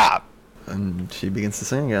you to stop?" And she begins to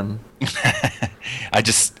sing again.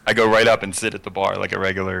 I go right up and sit at the bar like a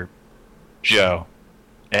regular Joe,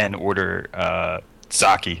 and order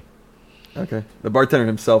sake. Okay. The bartender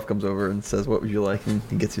himself comes over and says, "What would you like?" And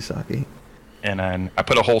he gets you sake. And then I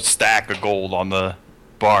put a whole stack of gold on the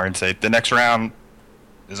bar and say, "The next round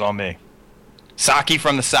is on me. Sake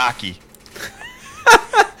from the sake."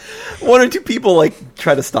 1 or 2 people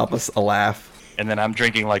try to stop us a laugh. And then I'm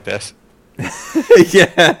drinking like this.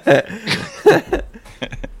 Yeah.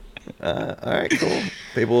 All right, cool.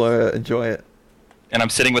 People enjoy it. And I'm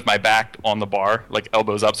sitting with my back on the bar,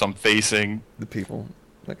 elbows up, so I'm facing The people.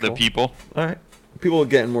 Is that the cool? people. All right. People are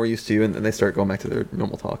getting more used to you, and they start going back to their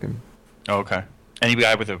normal talking. Oh, okay. Any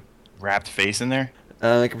guy with a wrapped face in there?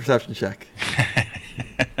 Make a perception check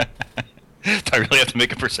Do I really have to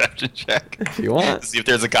make a perception check? if you want. To see if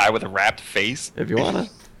there's a guy with a wrapped face? If you wanna.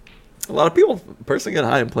 A lot of people personally can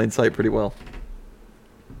hide in plain sight pretty well.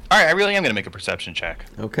 Alright, I really am going to make a perception check.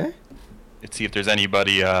 Okay. Let's see if there's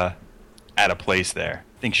anybody at a place there.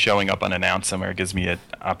 I think showing up unannounced somewhere gives me an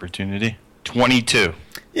opportunity. 22.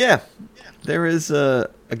 Yeah. There is a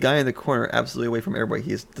guy in the corner, absolutely away from everybody.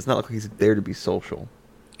 Does not look like he's there to be social.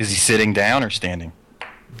 Is he sitting down or standing?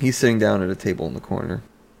 He's sitting down at a table in the corner.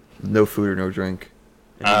 No food or no drink.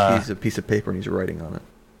 And he's a piece of paper and he's writing on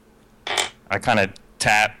it. I kind of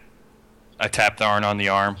tap Tharn on the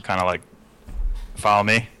arm, kind of follow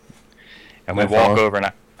me. And we walk over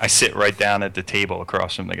and I sit right down at the table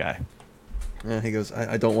across from the guy. Yeah, he goes,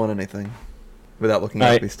 I don't want anything. Without looking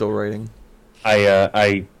up, he's still writing.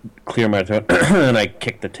 I clear my throat and I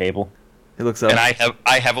kick the table. He looks up. And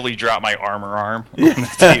I heavily drop my armor arm on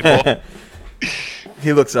the table.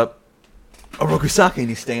 He looks up. Orokusaki, and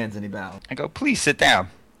he stands and he bows. I go, "Please sit down."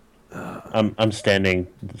 I'm standing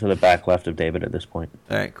to the back left of David at this point.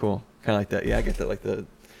 All right, cool. Kind of like that. Yeah, I get that. Like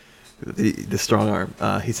the strong arm.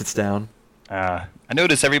 He sits down. I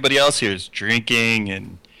notice everybody else here is drinking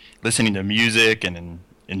and listening to music and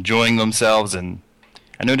enjoying themselves, and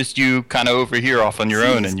I noticed you kind of over here off on your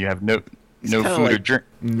own, and you have no food or drink.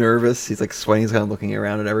 Nervous. He's sweating. He's kind of looking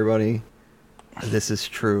around at everybody. This is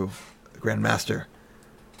true, Grandmaster.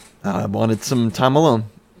 I wanted some time alone.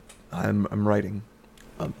 I'm writing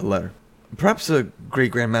a letter. Perhaps a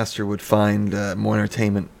great Grandmaster would find more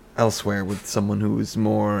entertainment elsewhere with someone who is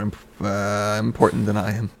more important than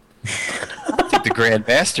I am. I think the Grand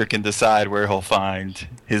Master can decide where he'll find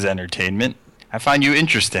his entertainment. I find you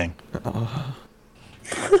interesting.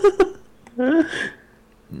 Who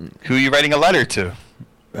are you writing a letter to?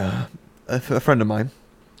 A friend of mine.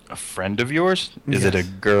 A friend of yours? Is Yes. it a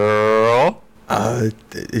girl?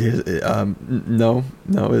 No,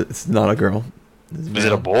 it's not a girl. Is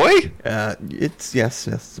it a boy? It's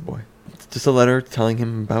a boy. It's just a letter telling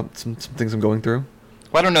him about some things I'm going through.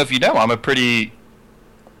 Well, I don't know if you know. I'm a pretty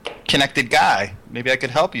connected guy. Maybe I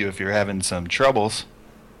could help you if you're having some troubles.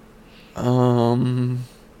 I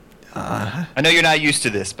know you're not used to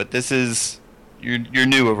this, but this is you're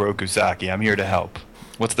new, Orokusaki. I'm here to help.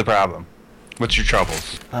 What's the problem? What's your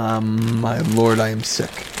troubles? My lord, I am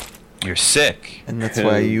sick, You're sick. and that's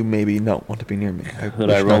why you maybe not want to be near me. Could wish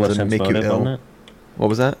I roll not a to sense make you motive on ill. that? What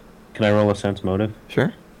was that? Can I roll a sense motive?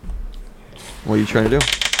 Sure. What are you trying to do?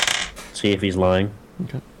 See if he's lying.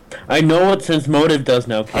 Okay. I know what sense motive does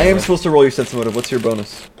now. I am supposed to roll your sense motive. What's your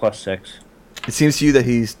bonus? +6. It seems to you that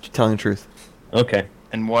he's telling the truth. Okay.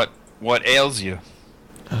 And what ails you?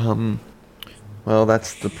 Well,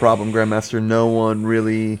 that's the problem, Grandmaster. No one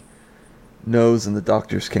really knows, and the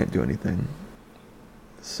doctors can't do anything.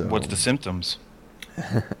 So What's the symptoms?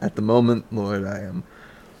 at the moment, Lord, I am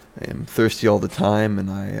thirsty all the time, and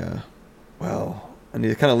I need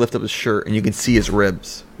to kind of lift up his shirt, and you can see his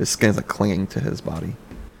ribs. His skin's like clinging to his body.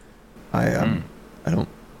 I don't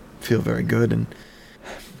feel very good, and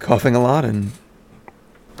I'm coughing a lot, and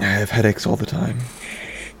I have headaches all the time.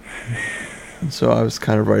 And so I was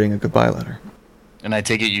kind of writing a goodbye letter. And I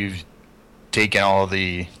take it you've taken all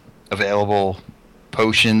the available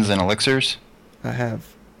potions and elixirs? I have.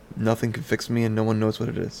 Nothing can fix me, and no one knows what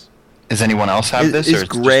it is. Does anyone else have this? It's or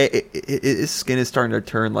gray. His skin is starting to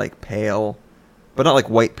turn like pale, but not like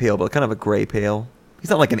white pale, but kind of a gray pale. He's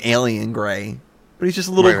not like an alien gray, but he's just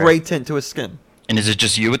a little Right. gray tint to his skin. And is it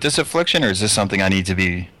just you with this affliction, or is this something I need to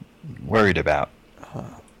be worried about?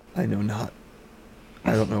 I know not.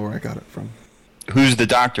 I don't know where I got it from. Who's the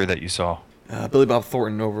doctor that you saw? Billy Bob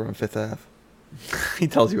Thornton over on Fifth Ave. He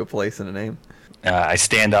tells you a place and a name. I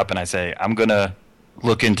stand up and I say, I'm going to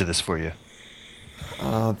look into this for you.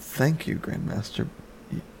 Thank you, Grandmaster.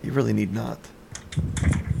 You really need not.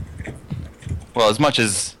 Well, as much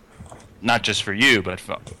as, not just for you, but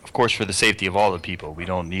of course for the safety of all the people. We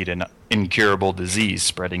don't need an incurable disease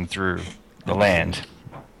spreading through the land.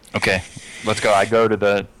 Okay, let's go. I go to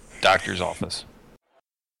the doctor's office.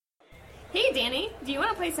 Hey, Danny, do you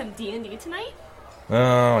want to play some D&D tonight?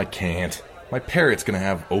 Oh, I can't. My parrot's gonna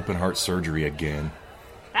have open heart surgery again.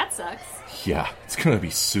 That sucks. Yeah, it's gonna be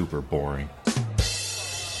super boring.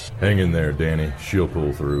 Hang in there, Danny. She'll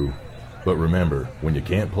pull through. But remember, when you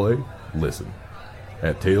can't play, listen.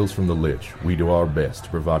 At Tales from the Lich, we do our best to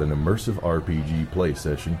provide an immersive RPG play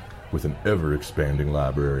session with an ever-expanding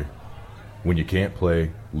library. When you can't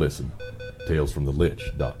play, listen.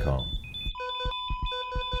 TalesFromTheLich.com.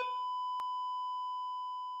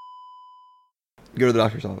 You go to the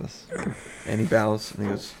doctor's office, and he bows, and he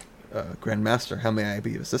goes, Grandmaster, how may I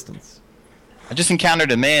be of assistance? I just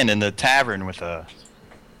encountered a man in the tavern with a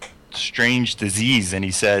strange disease, and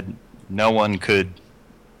he said no one could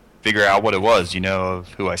figure out what it was. You know of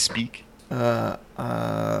who I speak? What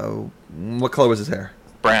color was his hair?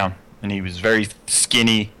 Brown. And he was very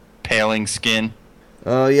skinny, paling skin.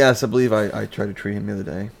 Yes, I believe I tried to treat him the other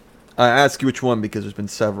day. I ask you which one because there's been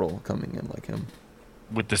several coming in like him.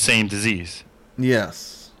 With the same disease.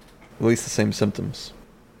 Yes. At least the same symptoms.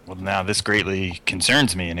 Well, now this greatly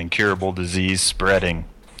concerns me, an incurable disease spreading.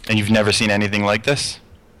 And you've never seen anything like this?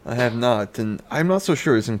 I have not, and I'm not so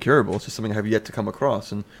sure it's incurable. It's just something I have yet to come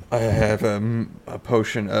across. And I have a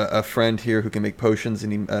potion, a friend here who can make potions,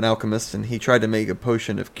 and an alchemist, and he tried to make a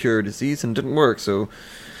potion of cure disease and it didn't work. So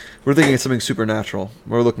we're thinking it's something supernatural.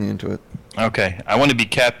 We're looking into it. Okay, I want to be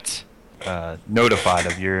kept notified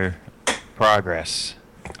of your progress.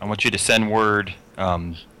 I want you to send word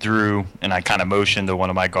through, and I kind of motion to one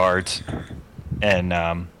of my guards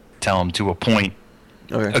and tell him to appoint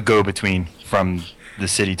a go-between from the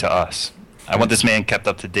city to us. I want this man kept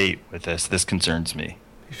up to date with this. This concerns me.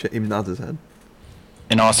 He nods his head.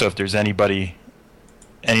 And also, if there's any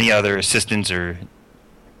other assistance or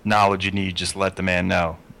knowledge you need, just let the man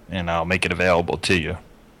know, and I'll make it available to you.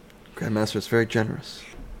 Grandmaster is very generous.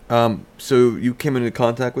 So you came into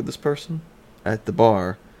contact with this person at the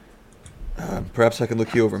bar. Perhaps I can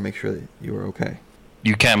look you over and make sure that you are okay.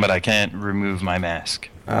 You can, but I can't remove my mask.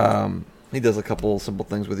 He does a couple simple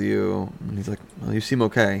things with you, and he's like, well, you seem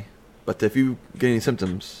okay. But if you get any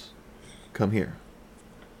symptoms, come here.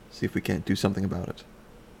 See if we can't do something about it.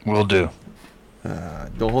 Will do.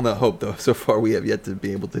 Don't hold out hope, though. So far, we have yet to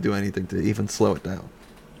be able to do anything to even slow it down.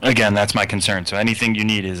 Again, that's my concern, so anything you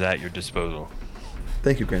need is at your disposal.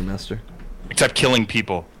 Thank you, Grandmaster. Except killing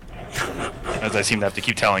people. As I seem to have to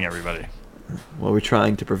keep telling everybody. Well, we're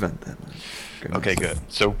trying to prevent that. Okay, good.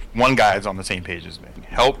 So one guy is on the same page as me.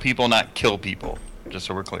 Help people, not kill people. Just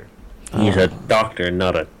so we're clear. He's a doctor,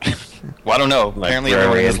 not a... Well, I don't know. Apparently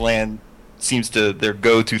everyone in this Librarian. land seems to... Their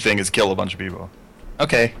go-to thing is kill a bunch of people.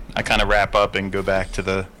 Okay. I kind of wrap up and go back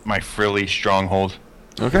to my frilly stronghold.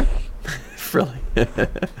 Okay. Really?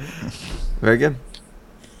 Very good.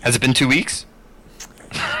 Has it been 2 weeks?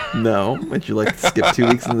 No. Would you like to skip 2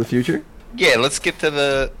 weeks into the future? Yeah, let's skip to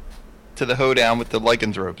the hoedown with the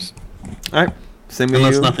lycanthropes. All right. Same with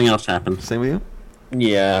Unless you. nothing else happens. Same with you.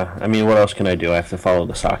 Yeah, I mean, what else can I do? I have to follow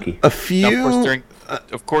the Saki. A few. Now,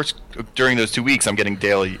 of course, during those 2 weeks, I'm getting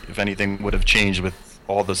daily. If anything would have changed with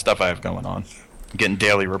all the stuff I have going on, I'm getting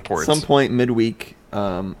daily reports. Some point midweek,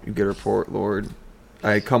 you get a report, Lord.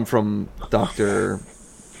 I come from Dr.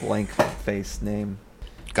 Blank Face name.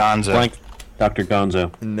 Gonzo. Blank. Dr.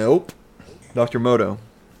 Gonzo. Nope. Dr. Moto.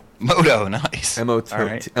 Moto, nice. M-O-T-O. All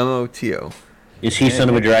right. M-O-T-O. Is he son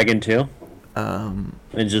of a dragon, too? Um,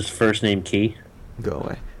 Is his first name Key? go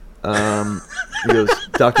away. He goes,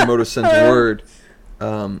 Dr. Moto sends word,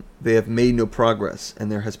 they have made no progress,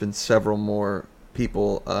 and there has been several more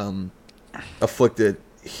people afflicted.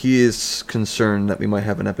 He is concerned that we might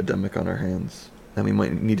have an epidemic on our hands, and we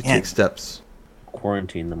might need to take steps.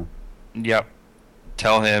 Quarantine them. Yep.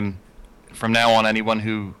 Tell him from now on, anyone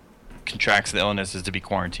who contracts the illness is to be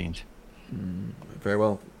quarantined. Very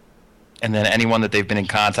well. And then anyone that they've been in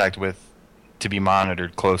contact with to be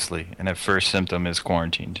monitored closely, and at first symptom is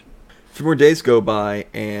quarantined. A few more days go by,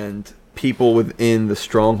 and people within the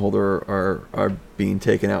stronghold are being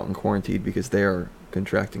taken out and quarantined because they are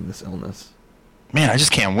contracting this illness. Man, I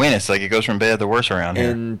just can't win. It's like it goes from bad to worse around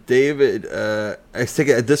here. And David, I think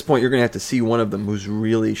at this point you're going to have to see one of them who's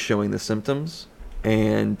really showing the symptoms.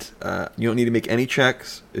 And you don't need to make any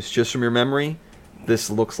checks. It's just from your memory. This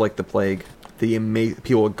looks like the plague.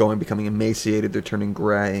 People are becoming emaciated. They're turning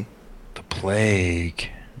gray. The plague.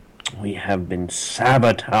 We have been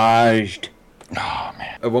sabotaged. Oh,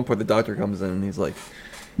 man. At one point, the doctor comes in and he's like,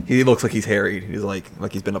 he looks like he's harried. He's like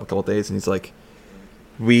he's been up a couple days, and he's like,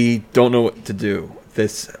 we don't know what to do.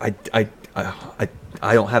 I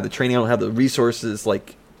don't have the training. I don't have the resources.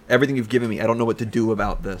 Like, everything you've given me, I don't know what to do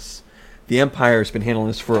about this. The Empire's been handling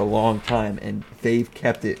this for a long time, and they've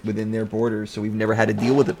kept it within their borders, so we've never had to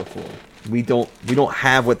deal with it before. We don't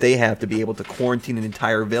have what they have to be able to quarantine an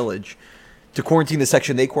entire village. To quarantine the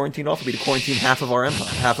section they quarantine off would be to quarantine half of our empire,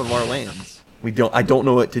 half of our lands. I don't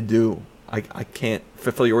know what to do. I can't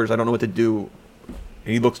fulfill your orders. I don't know what to do.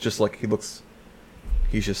 And he looks just like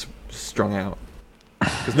he's just strung out.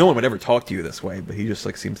 Because no one would ever talk to you this way, but he just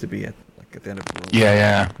seems to be at the end of the world.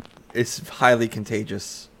 Yeah. It's highly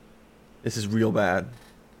contagious. This is real bad.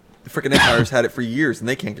 The freaking Empire's had it for years, and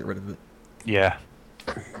they can't get rid of it. Yeah.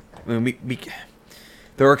 I mean,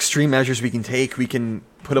 there are extreme measures we can take. We can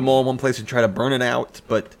put them all in one place and try to burn it out,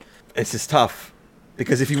 but it's just tough.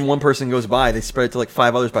 Because if even one person goes by, they spread it to like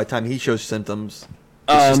 5 others by the time he shows symptoms.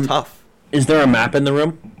 It's just tough. Is there a map in the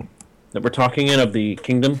room that we're talking in of the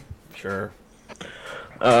kingdom? Sure.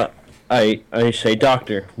 I say,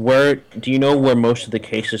 Doctor, do you know where most of the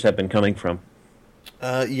cases have been coming from?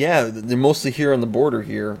 Yeah, they're mostly here on the border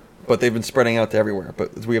here, but they've been spreading out to everywhere.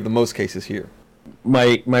 But we have the most cases here.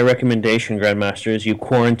 My recommendation, Grandmaster, is you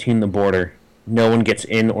quarantine the border. No one gets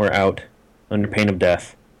in or out under pain of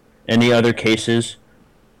death. Any other cases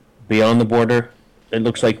beyond the border, it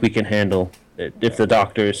looks like we can handle. If the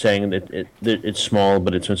doctor is saying that it's small,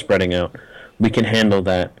 but it's been spreading out, we can handle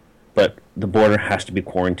that. But the border has to be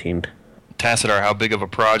quarantined. Tassadar, how big of a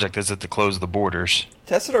project is it to close the borders?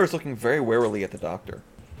 Tassadar is looking very warily at the doctor.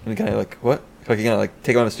 And kind of like, what? Like, you kind of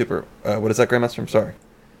take on a stupor. What is that, Grandmaster? I'm sorry.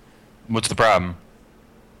 What's the problem?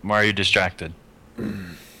 Why are you distracted?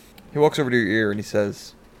 He walks over to your ear and he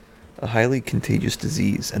says, a highly contagious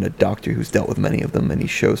disease and a doctor who's dealt with many of them and he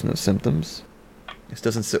shows no symptoms. This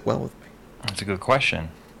doesn't sit well with me. That's a good question.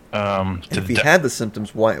 If he had the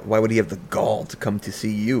symptoms, why would he have the gall to come to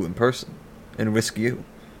see you in person and risk you?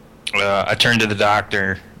 I turn to the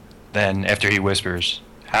doctor, then after he whispers,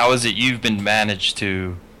 how is it you've been managed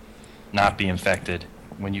to not be infected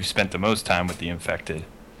when you've spent the most time with the infected?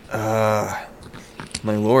 My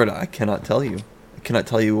lord, I cannot tell you. I cannot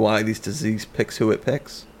tell you why this disease picks who it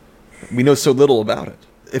picks. We know so little about it.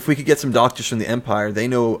 If we could get some doctors from the Empire, they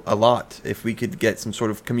know a lot. If we could get some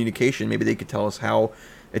sort of communication, maybe they could tell us how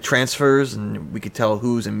it transfers, and we could tell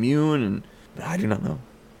who's immune, and I do not know.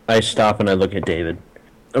 I stop and I look at David.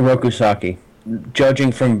 Rokusaki,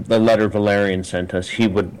 judging from the letter Valerian sent us, he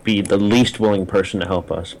would be the least willing person to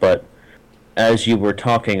help us, but as you were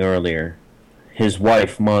talking earlier, his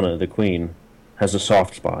wife, Mana, the queen, has a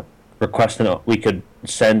soft spot. We could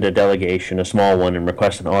send a delegation, a small one, and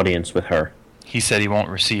request an audience with her. He said he won't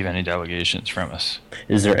receive any delegations from us.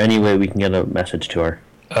 Is there any way we can get a message to her?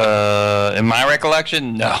 In my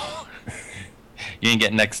recollection, no. You ain't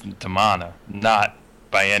getting next to Mana. Not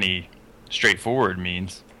by any straightforward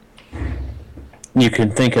means. You can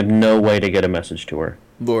think of no way to get a message to her.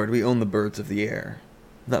 Lord, we own the birds of the air.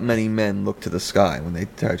 Not many men look to the sky when they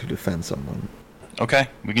try to defend someone. Okay,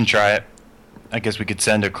 we can try it. I guess we could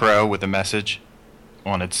send a crow with a message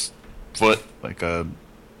on its foot, like a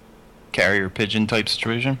carrier pigeon type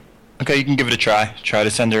situation. Okay, you can give it a try. Try to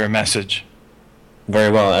send her a message. Very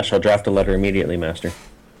well, I shall draft a letter immediately, Master.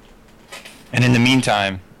 And in the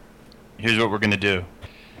meantime, here's what we're going to do.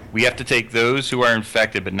 We have to take those who are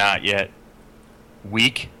infected but not yet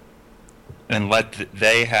weak, and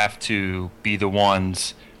they have to be the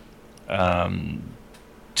ones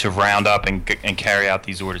to round up and carry out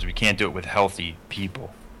these orders. We can't do it with healthy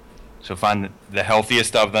people. So find the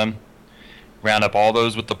healthiest of them, round up all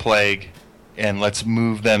those with the plague, and let's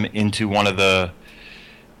move them into one of the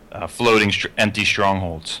floating empty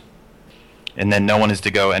strongholds. And then no one is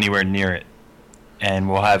to go anywhere near it. And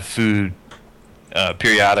we'll have food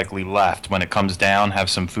periodically left. When it comes down, have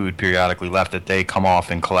some food periodically left that they come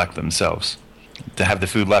off and collect themselves. To have the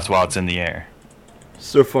food left while it's in the air.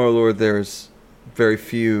 So far, Lord, there's very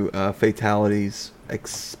few fatalities,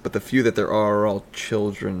 but the few that there are all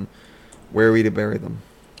children. Where are we to bury them?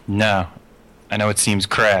 No. I know it seems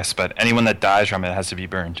crass, but anyone that dies from it has to be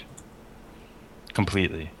burned.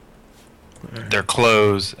 Completely. Their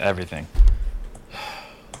clothes, everything.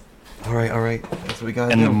 All right. That's what we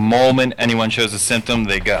gotta And do. the moment anyone shows a symptom,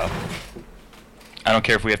 they go. I don't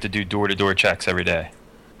care if we have to do door-to-door checks every day.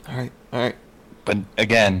 All right. But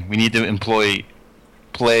again, we need to employ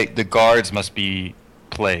plague. The guards must be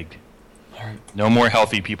plagued. All right. No more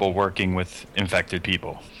healthy people working with infected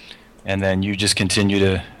people. And then you just continue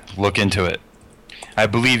to look into it. I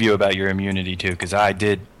believe you about your immunity too, because I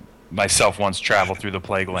did myself once travel through the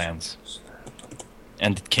plague lands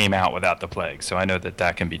and came out without the plague. So I know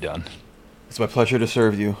that can be done. It's my pleasure to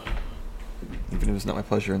serve you. Even if it's not my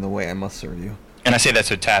pleasure in the way I must serve you. And I say that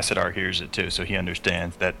so Tassadar hears it too, so he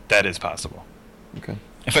understands that is possible. Okay.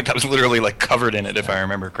 In fact, I was literally like covered in it, if I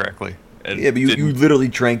remember correctly. Yeah, but you literally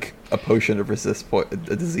drank a potion to resist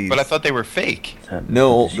a disease. But I thought they were fake.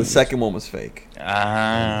 No, the second one was fake.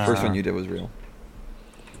 Ah. The first one you did was real.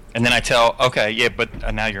 And then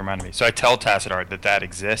but now you reminded me. So I tell Tassadar that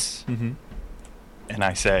exists. Mm-hmm. And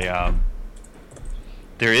I say,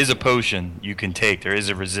 there is a potion you can take. There is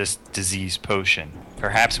a resist disease potion.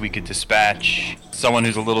 Perhaps we could dispatch someone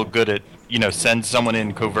who's a little good at, send someone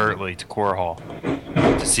in covertly to Core Hall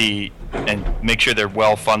to see and make sure they're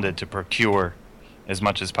well funded to procure as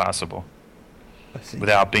much as possible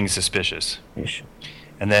without being suspicious. Yes.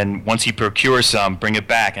 And then once he procures some, bring it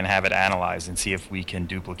back and have it analyzed and see if we can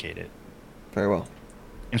duplicate it. Very well.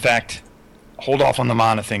 In fact, hold off on the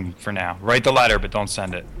mana thing for now. Write the letter, but don't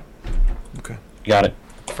send it. Okay. Got it.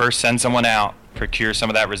 First, send someone out, procure some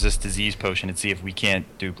of that resist disease potion, and see if we can't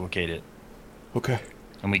duplicate it. Okay.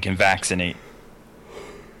 And we can vaccinate.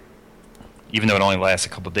 Even though it only lasts a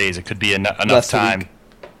couple days, it could be enough Less time.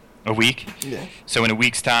 A week? Yeah. So in a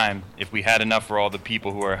week's time, if we had enough for all the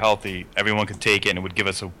people who are healthy, everyone could take it, and it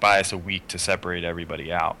would buy us a week to separate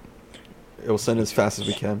everybody out. It will send as fast as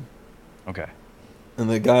we can. Okay.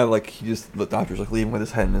 And the guy, the doctor's leaving with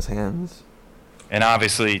his head in his hands. And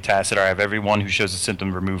obviously, Tassadar, I have everyone who shows a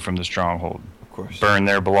symptom removed from the stronghold. Of course. Burn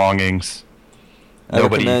their belongings. I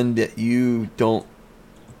recommend that you don't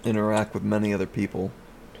interact with many other people.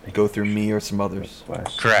 Go through me or some others.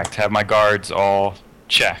 Correct. Have my guards all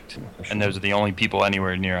checked. And those are the only people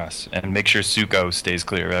anywhere near us. And make sure Suko stays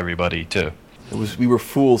clear of everybody, too. We were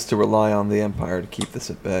fools to rely on the Empire to keep this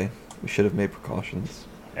at bay. We should have made precautions.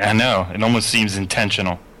 I know. It almost seems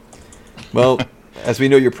intentional. Well, as we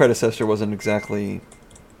know, your predecessor wasn't exactly...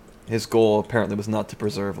 His goal apparently was not to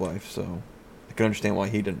preserve life, so I can understand why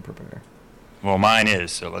he didn't prepare. Well, mine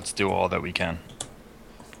is, so let's do all that we can.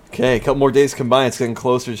 Okay, a couple more days combined. It's getting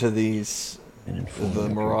closer to the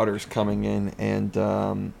Marauders coming in, and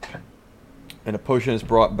a potion is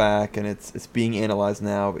brought back, and it's being analyzed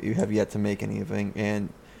now, but you have yet to make anything, and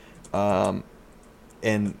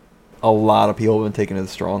a lot of people have been taken to the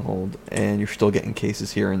stronghold, and you're still getting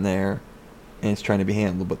cases here and there, and it's trying to be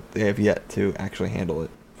handled, but they have yet to actually handle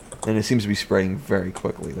it. And it seems to be spreading very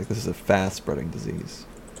quickly. This is a fast-spreading disease.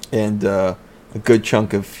 And a good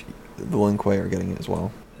chunk of the Lin Kuei are getting it as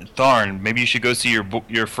well. Tharn, maybe you should go see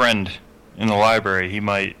your friend in the library. He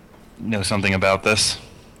might know something about this.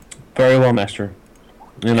 Very well, Master.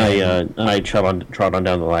 And I trot on down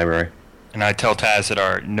to the library. And I tell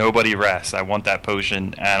Tassadar, nobody rests. I want that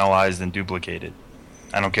potion analyzed and duplicated.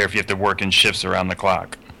 I don't care if you have to work in shifts around the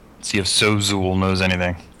clock. See if Sozul knows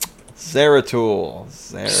anything. Zeratul.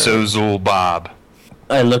 Sozul Bob.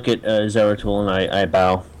 I look at Zeratul and I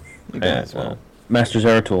bow. As well. Master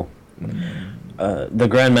Zeratul, the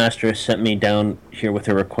Grand Master has sent me down here with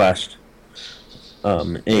a request.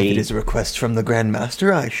 If it is a request from the Grand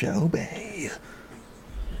Master, I shall obey.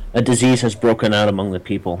 A disease has broken out among the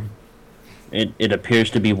people. It appears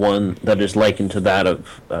to be one that is likened to that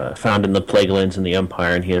of found in the Plague Lands in the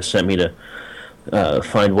Empire, and he has sent me to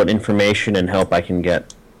find what information and help I can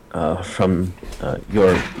get from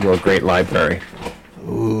your great library.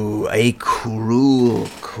 Ooh, a cruel,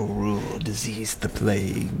 cruel disease, the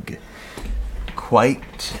plague.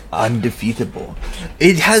 Quite undefeatable.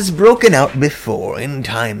 It has broken out before in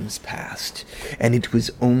times past, and it was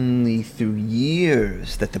only through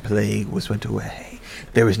years that the plague went away.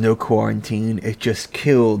 There was no quarantine, it just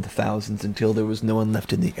killed thousands until there was no one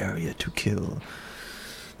left in the area to kill.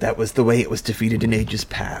 That was the way it was defeated in ages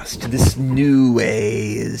past. This new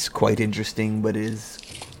way is quite interesting, but is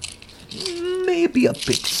maybe a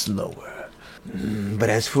bit slower. But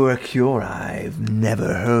as for a cure, I've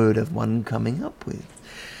never heard of one coming up with.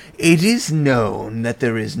 It is known that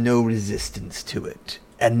there is no resistance to it,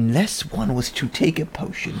 unless one was to take a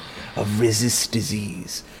potion of resist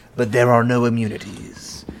disease. But there are no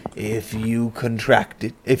immunities. If you contract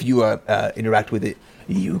it, if you interact with it,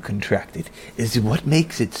 you contract it. Is what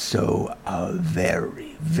makes it so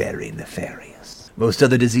very, very nefarious. Most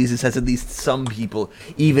other diseases has at least some people,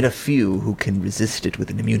 even a few, who can resist it with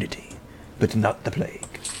an immunity. But not the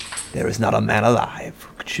plague. There is not a man alive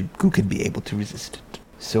who can be able to resist it.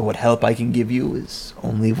 So what help I can give you is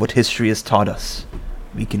only what history has taught us.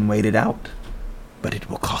 We can wait it out, but it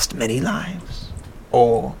will cost many lives.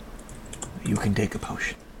 Or you can take a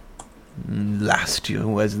potion. Last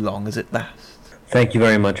you as long as it lasts. Thank you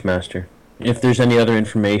very much, Master. If there's any other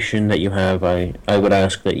information that you have, I would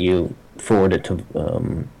ask that you forward it to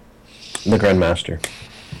the Grand Master.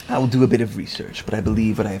 I will do a bit of research, but I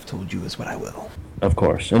believe what I have told you is what I will. Of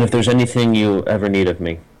course. And if there's anything you ever need of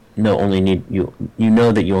me, you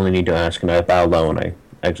know that you only need to ask, and I bow low and I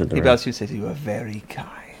exit the room. He bows to you and says, "You are very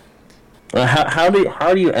kind." How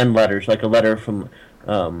do you end letters? Like a letter from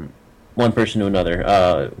one person to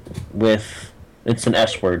another with it's an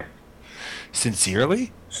S word.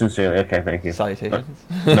 Sincerely? Sincerely. Okay, thank you. Salutations.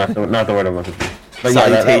 Not the word I'm looking for. But yeah,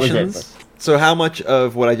 that was Salutations. it. So how much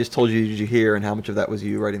of what I just told you did you hear, and how much of that was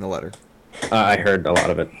you writing the letter? I heard a lot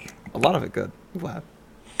of it. A lot of it good. I'm glad.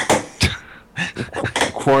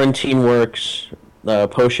 Quarantine works.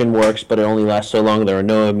 Potion works, but it only lasts so long. There are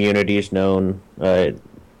no immunities known.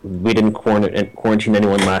 We didn't quarantine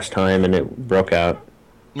anyone last time, and it broke out.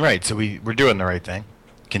 Right, so we're doing the right thing.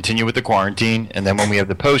 Continue with the quarantine, and then when we have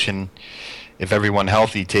the potion, if everyone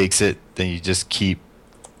healthy takes it, then you just keep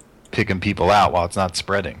picking people out while it's not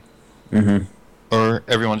spreading. Mm-hmm. Or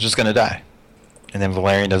everyone's just going to die. And then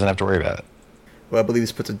Valerian doesn't have to worry about it. Well, I believe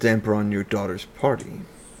this puts a damper on your daughter's party.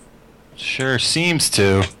 Sure seems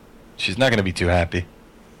to. She's not going to be too happy.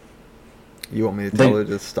 You want me to tell her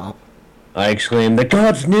to stop? I exclaimed, the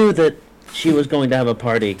gods knew that she was going to have a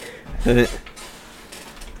party. I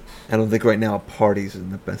don't think right now a party's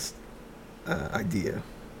in the best idea.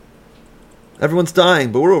 Everyone's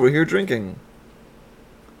dying, but we're over here drinking.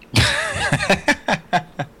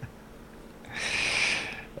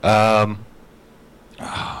 Oh,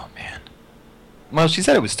 man. Well, she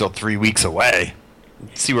said it was still 3 weeks away.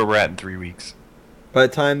 Let's see where we're at in 3 weeks. By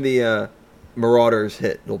the time the Marauders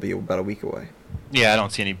hit, it'll be about a week away. Yeah, I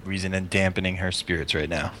don't see any reason in dampening her spirits right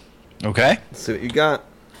now. Okay? Let's see what you got.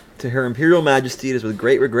 To Her Imperial Majesty, it is with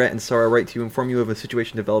great regret and sorrow I write to inform you of a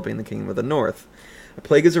situation developing in the Kingdom of the North. A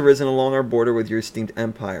plague has arisen along our border with your esteemed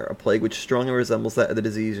empire, a plague which strongly resembles that of the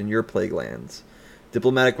disease in your plague lands.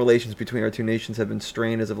 Diplomatic relations between our two nations have been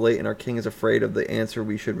strained as of late, and our king is afraid of the answer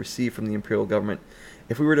we should receive from the imperial government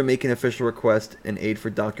if we were to make an official request and aid for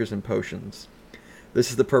doctors and potions. This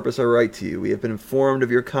is the purpose I write to you. We have been informed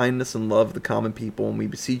of your kindness and love of the common people, and we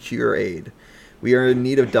beseech your aid. We are in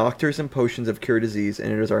need of doctors and potions of cure disease,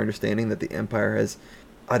 and it is our understanding that the Empire has,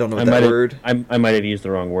 I don't know what that word, I might have used the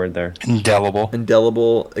wrong word there.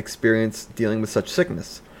 Indelible experience dealing with such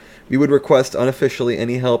sickness. We would request unofficially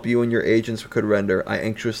any help you and your agents could render. I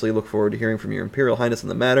anxiously look forward to hearing from your Imperial Highness on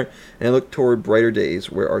the matter, and I look toward brighter days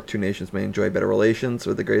where our two nations may enjoy better relations.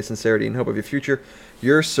 With the greatest sincerity and hope of your future,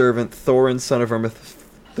 your servant, Thorin, son of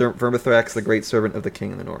Vermithrax, the great servant of the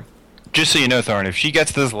King in the North. Just so you know, Thorin, if she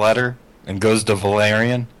gets this letter and goes to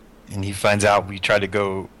Valerian, and he finds out we tried to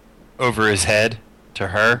go over his head to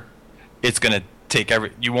her, it's going to take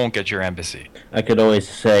you won't get your embassy. I could always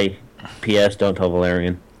say, P.S. don't tell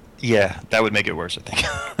Valerian. Yeah, that would make it worse, I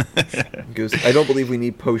think. Goes, I don't believe we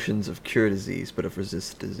need potions of cure disease, but of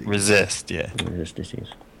resist disease. Resist, yeah. Resist disease.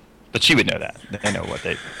 But she would know that. They know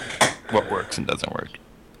what works and doesn't work.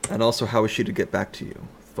 And also, how is she to get back to you,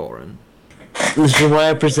 Thorin? This is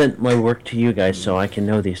why I present my work to you guys, so I can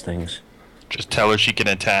know these things. Just tell her she can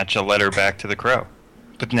attach a letter back to the crow.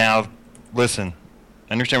 But now, listen,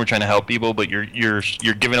 I understand we're trying to help people, but you're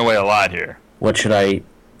giving away a lot here. What should I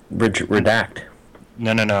redact?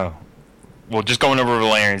 No. Well, just going over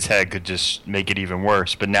Valerian's head could just make it even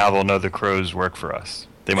worse, but now they'll know the crows work for us.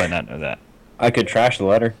 They might not know that. I could trash the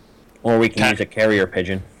letter. Or we can use a carrier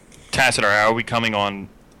pigeon. Tacitar, how are we coming on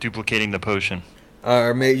duplicating the potion?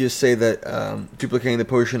 I may just say that duplicating the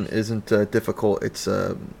potion isn't difficult. It's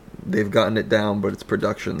they've gotten it down, but it's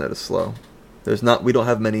production that is slow. We don't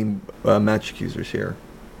have many magic users here,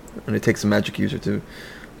 and it takes a magic user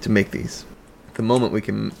to make these. At the moment, we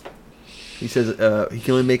can. He says he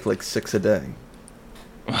can only make like 6 a day.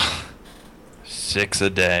 6 a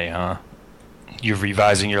day, huh? You're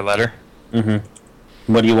revising your letter? Mm-hmm.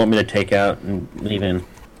 What do you want me to take out and leave in?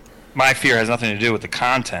 My fear has nothing to do with the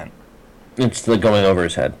content. It's the going over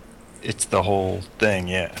his head. It's the whole thing,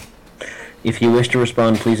 yeah. If you wish to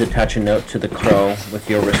respond, please attach a note to the crow with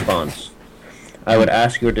your response. I would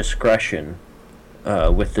ask your discretion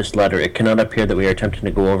with this letter. It cannot appear that we are attempting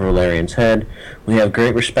to go over Valerian's head. We have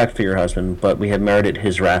great respect for your husband, but we have merited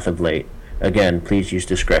his wrath of late. Again, please use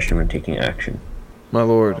discretion when taking action. My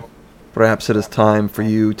lord, perhaps it is time for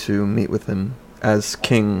you to meet with him as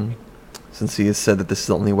king, since he has said that this is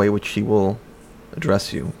the only way which he will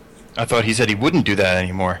address you. I thought he said he wouldn't do that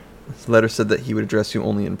anymore. His letter said that he would address you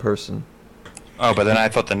only in person. Oh, but then I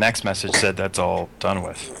thought the next message said that's all done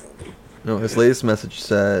with. No, his latest message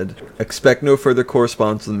said, expect no further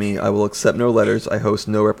correspondence with me. I will accept no letters. I host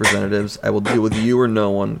no representatives. I will deal with you or no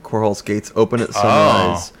one. Korhal's gates open at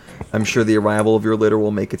sunrise. I'm sure the arrival of your litter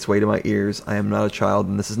will make its way to my ears. I am not a child,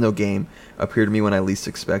 and this is no game. Appear to me when I least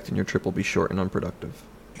expect, and your trip will be short and unproductive.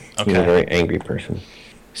 He's a very angry person.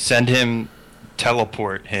 Send him,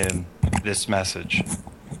 teleport him this message.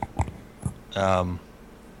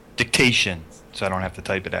 Dictation, so I don't have to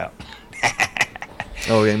type it out.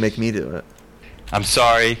 Oh, yeah, make me do it. I'm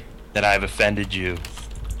sorry that I have offended you,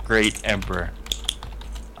 great emperor.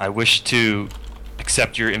 I wish to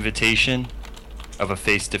accept your invitation of a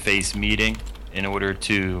face-to-face meeting in order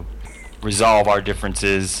to resolve our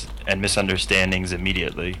differences and misunderstandings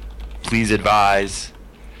immediately. Please advise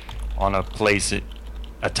on a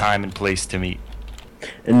time and place to meet.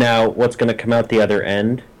 And now, what's going to come out the other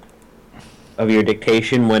end of your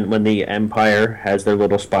dictation when the Empire has their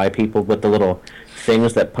little spy people with the little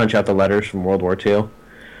things that punch out the letters from World War II?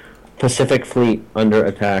 Pacific Fleet under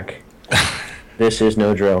attack. This is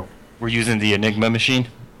no drill. We're using the Enigma machine?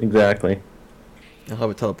 Exactly. I'll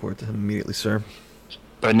have it teleport to him immediately, sir.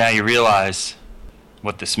 But now you realize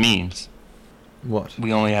what this means. What?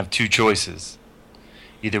 We only have 2 choices.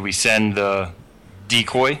 Either we send the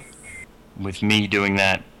decoy, with me doing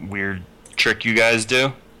that weird trick you guys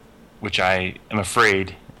do, which I am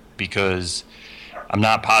afraid because I'm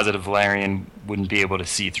not positive Valerian wouldn't be able to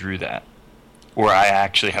see through that. Or I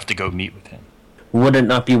actually have to go meet with him. Would it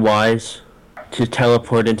not be wise to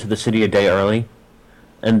teleport into the city a day early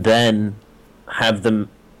and then have the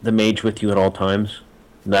mage with you at all times?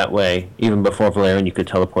 That way, even before Valerian, you could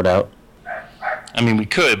teleport out. I mean, we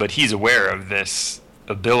could, but he's aware of this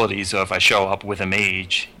ability, so if I show up with a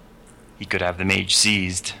mage, he could have the mage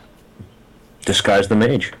seized. Disguise the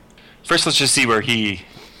mage. First, let's just see where he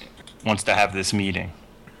wants to have this meeting,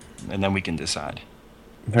 and then we can decide.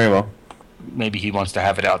 Very well. Maybe he wants to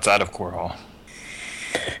have it outside of Korhal.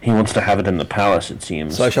 He wants to have it in the palace, it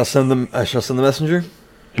seems. So I shall send the messenger?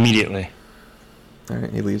 Immediately.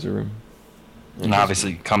 Alright, he leaves the room. And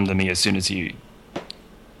obviously come to me as soon as he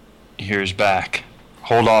hears back.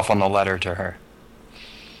 Hold off on the letter to her.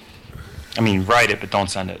 I mean, write it, but don't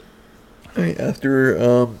send it. Alright,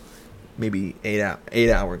 after maybe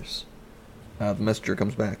 8 hours, the messenger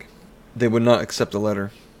comes back. They would not accept the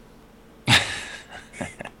letter.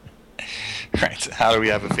 Right, so how do we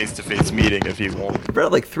have a face-to-face meeting if he won't? I read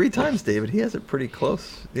it like 3 times, David. He has it pretty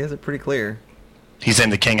close. He has it pretty clear. He's saying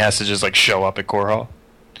the king has to just, like, show up at Korhal?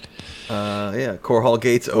 Yeah, Korhal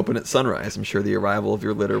gates open at sunrise. I'm sure the arrival of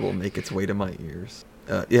your litter will make its way to my ears.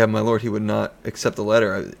 Yeah, my lord, he would not accept the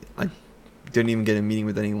letter. I didn't even get a meeting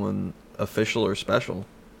with anyone official or special.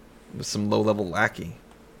 It was some low-level lackey.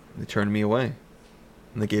 They turned me away.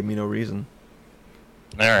 And they gave me no reason.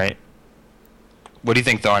 Alright. What do you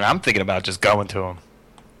think, Thorne? I'm thinking about just going to him.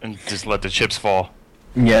 And just let the chips fall.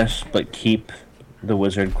 Yes, but keep the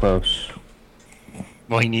wizard close.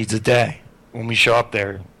 Well, he needs a day. When we show up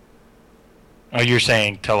there... Oh, you're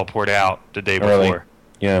saying teleport out the day Early. before.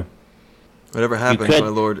 Yeah. Whatever happens, could- my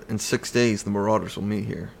lord, in 6 days the Marauders will meet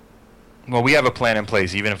here. Well, we have a plan in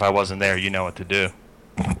place. Even if I wasn't there, you know what to do.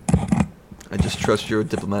 I just trust your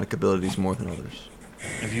diplomatic abilities more than others.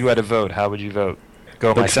 If you had a vote, how would you vote?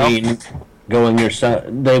 Go myself? Between going yourself,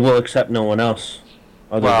 they will accept no one else.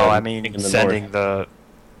 other Well, than I mean, in the sending north.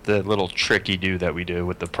 the little trick you do that we do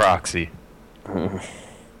with the proxy.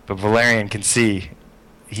 But Valerian can see.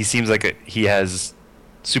 He seems like he has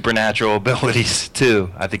supernatural abilities,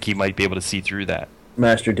 too. I think he might be able to see through that.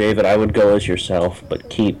 Master David, I would go as yourself, but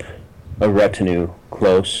keep a retinue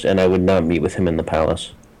close, and I would not meet with him in the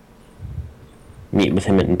palace. Meet with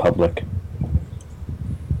him in public.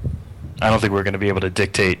 I don't think we're going to be able to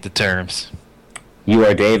dictate the terms. You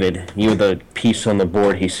are David. You are the piece on the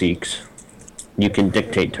board he seeks. You can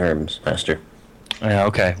dictate terms, Master. Yeah,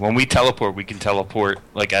 okay. When we teleport, we can teleport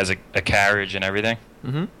like as a carriage and everything?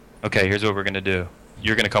 Mm-hmm. Okay, here's what we're going to do.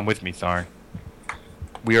 you're going to come with me, Tharn.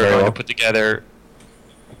 We are Very going well. to put together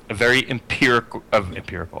a very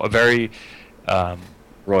a very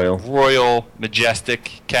royal,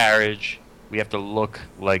 majestic carriage. We have to look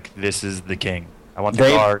like this is the king. I want the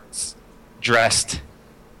They- guards dressed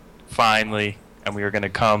finely, and we are going to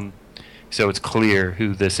come so it's clear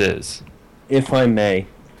who this is. If I may,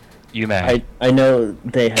 You may. I know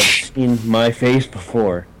they have seen my face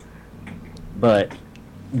before, but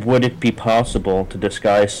would it be possible to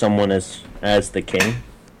disguise someone as the king?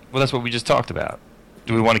 Well, that's what we just talked about.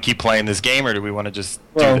 Do we want to keep playing this game, or do we want to just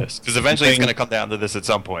Well, do this? Because eventually it's playing- going to come down to this at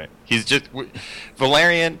some point.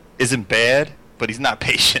 Valerian isn't bad, but he's not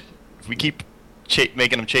patient. If we keep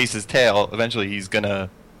making him chase his tail, eventually he's going to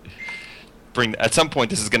bring... At some point,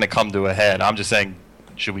 this is going to come to a head. I'm just saying,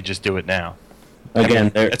 should we just do it now? Again,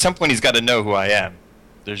 there, At some point, he's got to know who I am.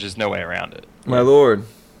 There's just no way around it. My lord,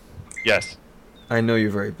 Yes. I know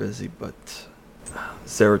you're very busy, but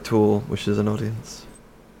Zeratul wishes an audience.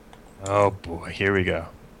 Oh, boy. Here we go.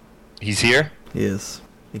 He's here? He is.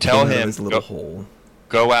 He Tell came out of him, his little go- hole.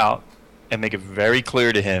 Go out and make it very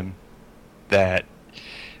clear to him that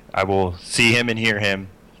I will see him and hear him,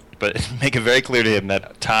 but make it very clear to him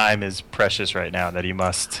that time is precious right now, that he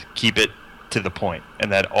must keep it to the point,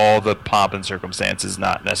 and that all the pomp and circumstance is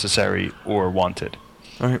not necessary or wanted.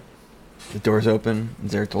 All right. The door's open. And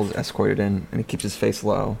Zeratul is escorted in, and he keeps his face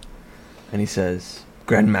low. And he says,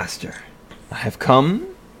 Grand Master, I have come,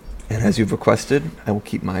 and as you've requested, I will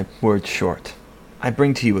keep my words short. I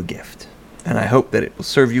bring to you a gift, and I hope that it will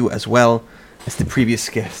serve you as well as the previous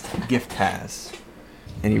gift has.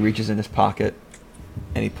 And he reaches in his pocket,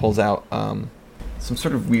 and he pulls out some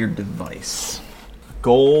sort of weird device.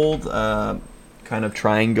 Gold, kind of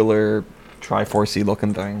triangular, Triforce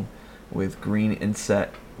looking thing with green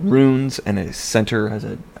inset runes, and its center has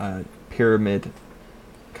a pyramid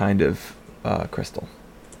kind of crystal.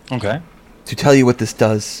 Okay. To tell you what this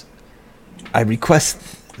does, I request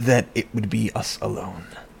that it would be us alone.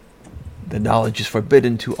 The knowledge is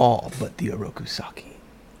forbidden to all but the Orokusaki.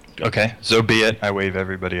 Okay, so be it. I wave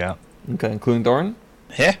everybody out. Okay, including Thorin?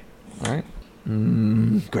 Yeah. Alright.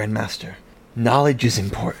 Grandmaster, knowledge is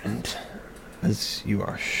important, as you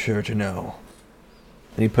are sure to know.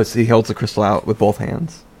 And he holds the crystal out with both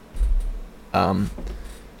hands.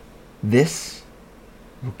 This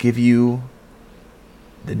will give you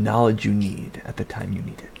the knowledge you need at the time you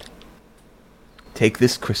need it. Take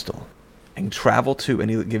this crystal and travel to, and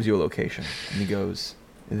he gives you a location. And he goes,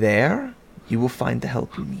 there you will find the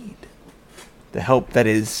help you need. The help that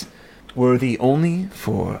is worthy only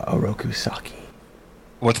for Orokusaki.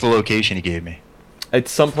 What's the location he gave me?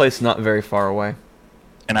 It's someplace not very far away.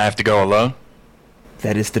 And I have to go alone?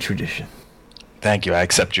 That is the tradition. Thank you. I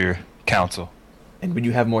accept your counsel. And when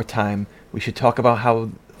you have more time, we should talk about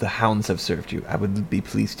how the hounds have served you. I would be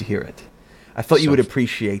pleased to hear it. I thought you would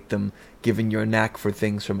appreciate them, given your knack for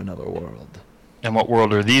things from another world. And what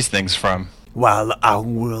world are these things from? While our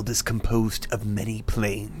world is composed of many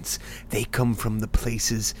planes, they come from the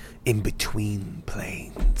places in between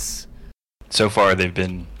planes. So far, they've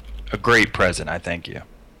been a great present. I thank you.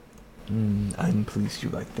 I'm pleased you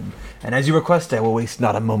like them. And as you request, I will waste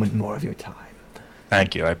not a moment more of your time.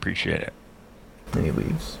 Thank you. I appreciate it. Then he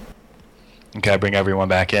leaves. Okay, I bring everyone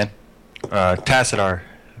back in. Tassadar,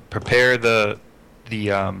 prepare the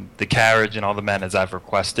carriage and all the men as I've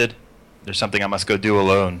requested. There's something I must go do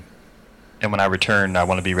alone. And when I return, I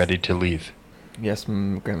want to be ready to leave. Yes,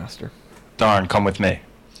 Grandmaster. Tharn, come with me.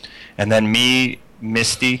 And then me,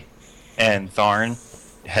 Misty, and Tharn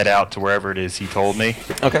head out to wherever it is he told me.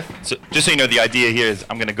 Okay. So, just so you know, the idea here is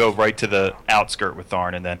I'm going to go right to the outskirt with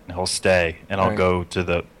Tharn, and then he'll stay, and I'll Alright. go to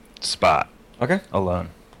the spot Okay. alone.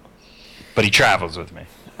 But he travels with me.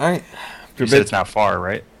 All right. You said it's not far,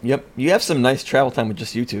 right? Yep. You have some nice travel time with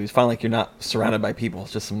just you two. It's fine, like you're not surrounded by people.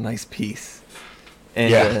 It's just some nice peace. And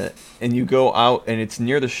Yeah. And you go out, and it's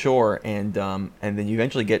near the shore, and then you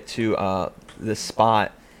eventually get to this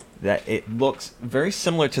spot that it looks very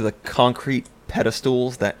similar to the concrete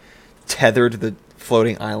pedestals that tethered the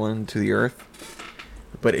floating island to the earth,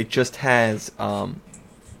 but it just has a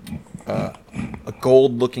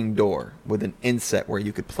gold-looking door with an inset where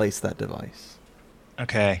you could place that device.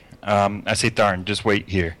 Okay. I say, Tharn, just wait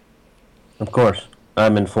here. Of course.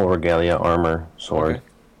 I'm in full regalia, armor, sword. Okay.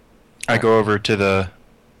 I go over to the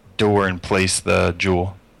door and place the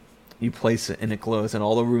jewel. You place it and it glows, and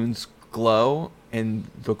all the runes glow, and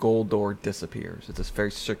the gold door disappears. It's this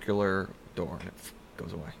very circular door, and it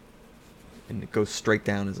goes away. And it goes straight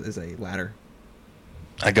down as a ladder.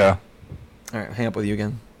 I go. All right, I'll hang up with you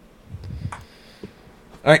again.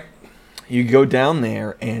 All right, You go down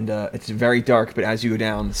there, and it's very dark, but as you go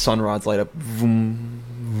down, the sun rods light up. Vroom,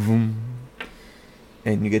 vroom.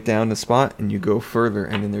 And you get down to the spot, and you go further,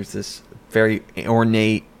 and then there's this very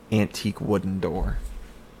ornate, antique wooden door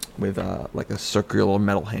with like a circular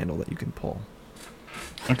metal handle that you can pull.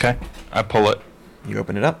 Okay. I pull it. You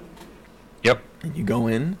open it up, Yep. and you go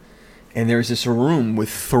in, and there's this room with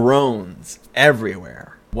thrones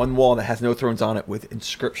everywhere. One wall that has no thrones on it with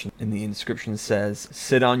inscription, and the inscription says,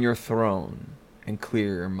 "Sit on your throne and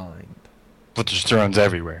clear your mind." But there's thrones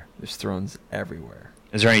everywhere. There's thrones everywhere.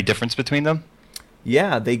 Is there any difference between them?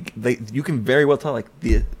 Yeah, they you can very well tell, like,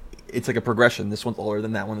 it's like a progression. This one's older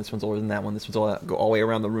than that one, this one's older than that one, this one's older, go all the way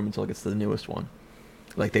around the room until it gets to the newest one.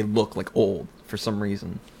 Like, they look like old for some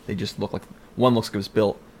reason. They just look like, one looks like it was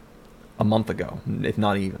built a month ago, if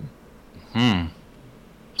not even.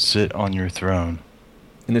 Sit on your throne.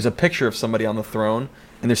 And there's a picture of somebody on the throne,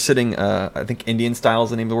 and they're sitting, I think Indian style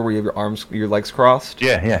is the name of the word, where you have your legs crossed.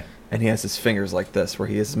 Yeah. And he has his fingers like this, where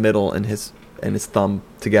he has his middle and his thumb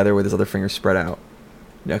together with his other fingers spread out.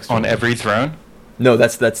 Next to On him. every throne? No,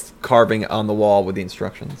 that's carving on the wall with the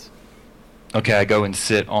instructions. Okay, I go and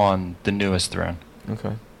sit on the newest throne.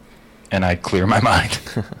 Okay. And I clear my mind.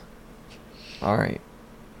 All right.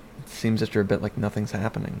 It seems after a bit like nothing's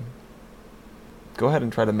happening. Go ahead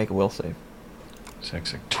and try to make a will save.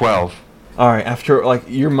 12. All right. After, like,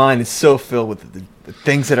 your mind is so filled with the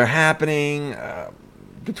things that are happening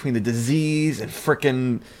between the disease and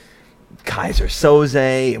frickin' Kaiser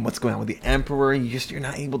Soze and what's going on with the Emperor, you're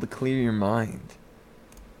not able to clear your mind.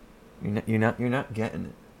 You're not getting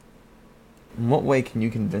it. In what way can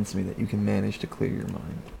you convince me that you can manage to clear your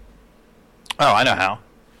mind? Oh, I know how.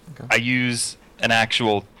 Okay. I use an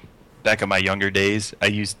actual, back in my younger days,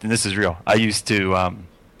 and this is real, I used to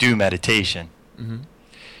do meditation. Mm-hmm.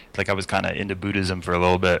 Like, I was kind of into Buddhism for a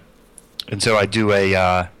little bit. And so I do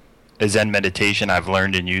a Zen meditation I've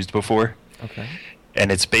learned and used before. Okay.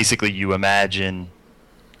 And it's basically you imagine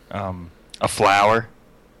a flower.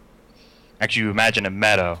 Actually, you imagine a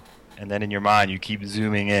meadow. And then in your mind, you keep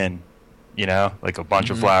zooming in, like a bunch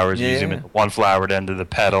of flowers. Yeah, you zoom yeah. in one flower, then to the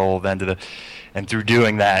petal, then to the... And through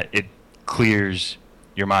doing that, it clears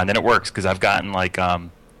your mind. And it works, because I've gotten, like,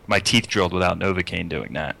 my teeth drilled without Novocaine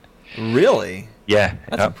doing that. Really? Yeah.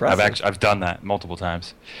 That's impressive. I've done that multiple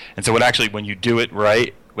times. And so when you do it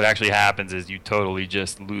right, what actually happens is you totally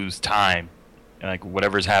just lose time. And, like,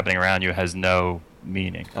 whatever's happening around you has no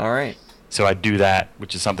meaning. All right. So I do that,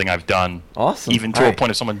 which is something I've done. Awesome. Even to a point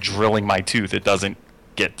of someone drilling my tooth, it doesn't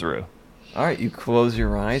get through. All right, you close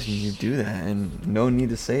your eyes and you do that, and no need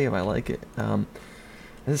to save. I like it. As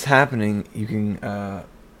this is happening, you can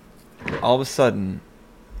all of a sudden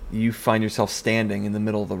you find yourself standing in the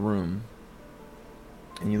middle of the room,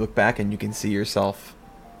 and you look back and you can see yourself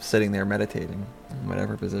sitting there meditating in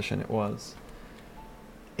whatever position it was,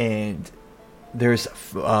 and there's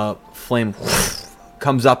flame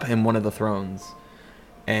comes up in one of the thrones,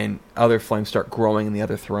 and other flames start growing in the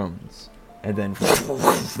other thrones. And then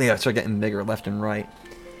they start getting bigger left and right.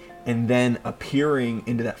 And then appearing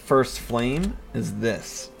into that first flame is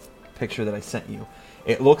this picture that I sent you.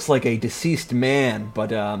 It looks like a deceased man, but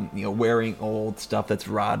wearing old stuff that's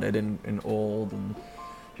rotted and old, and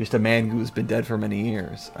just a man who's been dead for many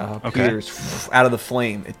years. Appears out of the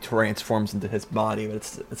flame. It transforms into his body, but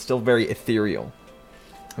it's still very ethereal.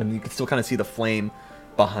 And you can still kind of see the flame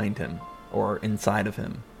behind him or inside of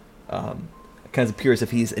him. Kind of appears as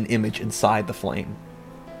if he's an image inside the flame,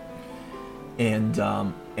 and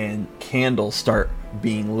candles start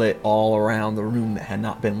being lit all around the room that had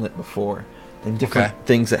not been lit before, and different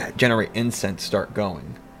things that generate incense start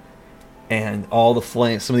going, and all the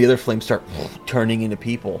flames, some of the other flames start turning into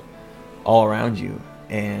people all around you,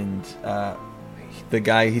 and the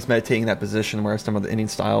guy, he's meditating in that position where some of the Indian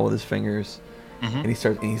style with his fingers, and he's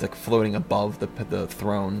like floating above the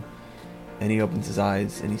throne, and he opens his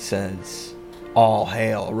eyes and he says, "All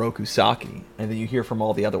hail Oroku Saki." And then you hear from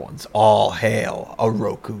all the other ones, "All hail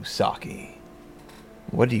Oroku Saki."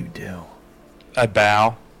 What do you do? I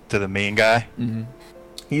bow to the main guy. Mm-hmm.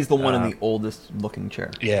 He's the one in the oldest looking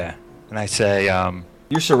chair. Yeah. And I say,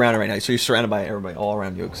 you're surrounded right now. So you're surrounded by everybody all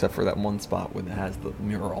around you except for that one spot where it has the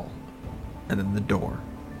mural and then the door.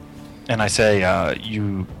 And I say,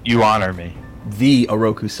 you honor me. The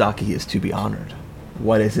Oroku Saki is to be honored.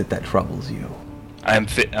 What is it that troubles you? I'm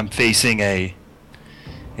facing a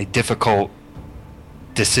difficult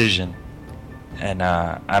decision, and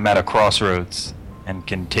I'm at a crossroads and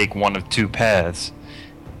can take one of two paths,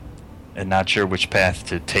 and not sure which path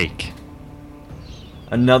to take.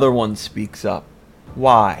 Another one speaks up.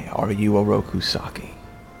 Why are you Oroku Saki?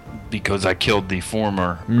 Because I killed the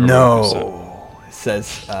former Oroku. No,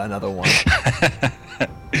 says another one.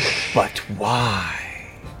 But why?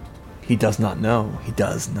 He does not know. He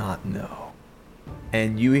does not know.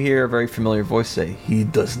 And you hear a very familiar voice say, he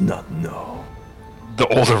does not know. The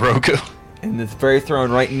old Oroku. And it's very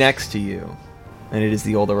throne right next to you. And it is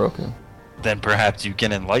the old Oroku. Then perhaps you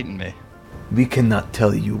can enlighten me. We cannot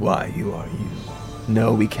tell you why you are you.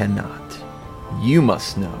 No, we cannot. You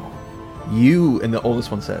must know. You, and the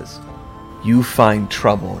oldest one says, you find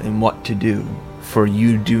trouble in what to do, for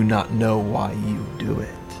you do not know why you do it.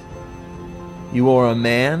 You are a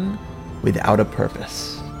man without a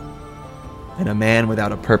purpose. And a man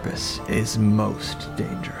without a purpose is most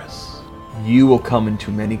dangerous. You will come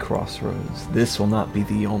into many crossroads. This will not be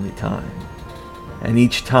the only time. And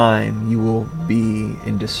each time you will be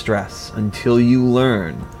in distress until you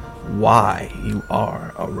learn why you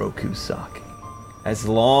are a Rokusaki. As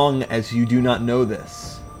long as you do not know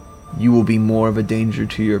this, you will be more of a danger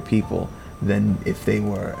to your people than if they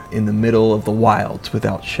were in the middle of the wilds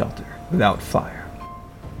without shelter, without fire.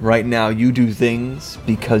 Right now you do things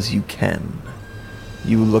because you can.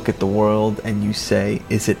 You look at the world and you say,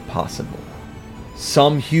 is it possible?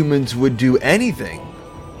 Some humans would do anything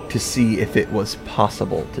to see if it was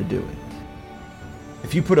possible to do it.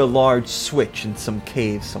 If you put a large switch in some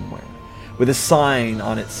cave somewhere, with a sign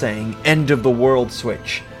on it saying, end of the world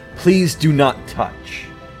switch, please do not touch,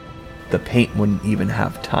 the paint wouldn't even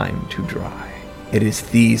have time to dry. It is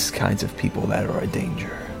these kinds of people that are a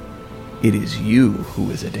danger. It is you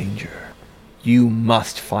who is a danger. You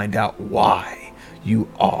must find out why you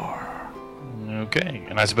are. Okay,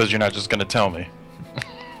 and I suppose you're not just going to tell me.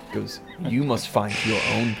 Goes, you must find your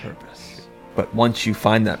own purpose. But once you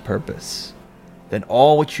find that purpose, then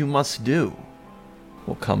all what you must do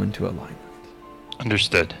will come into alignment.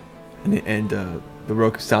 Understood. And the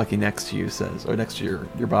Rokusaki next to you says, or next to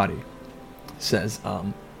your body, says,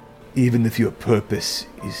 even if your purpose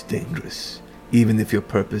is dangerous, even if your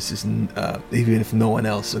purpose is, even if no one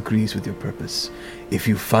else agrees with your purpose, if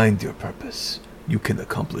you find your purpose, you can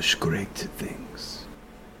accomplish great things.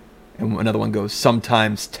 And another one goes,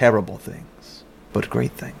 sometimes terrible things, but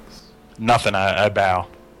great things. Nothing, I bow.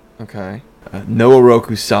 Okay. No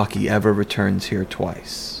Orokusaki ever returns here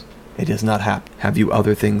twice. It does not happen. Have you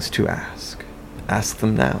other things to ask? Ask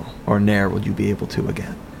them now, or ne'er will you be able to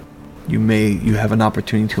again. You have an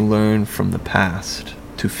opportunity to learn from the past,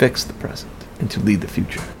 to fix the present, and to lead the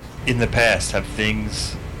future. In the past, have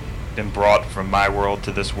things been brought from my world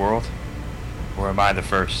to this world? Or am I the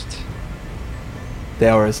first?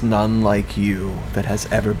 There is none like you that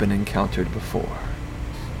has ever been encountered before,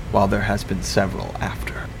 while there has been several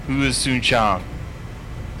after. Who is Sun Chang?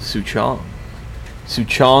 Suchong.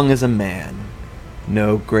 Suchong is a man,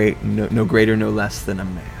 no greater, no less than a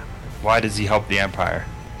man. Why does he help the Empire?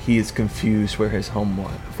 He is confused where his home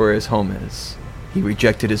is. He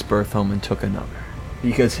rejected his birth home and took another.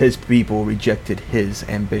 Because his people rejected his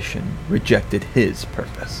ambition, rejected his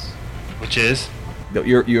purpose. Which is?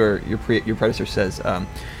 Your predecessor says,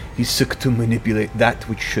 he sought to manipulate that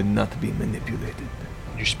which should not be manipulated.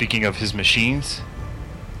 You're speaking of his machines?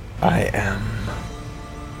 I am.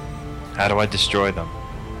 How do I destroy them?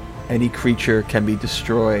 Any creature can be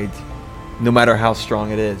destroyed, no matter how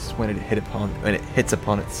strong it is, when it hits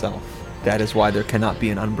upon itself. That is why there cannot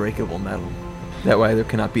be an unbreakable metal. That way there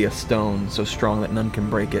cannot be a stone so strong that none can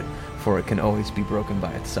break it, for it can always be broken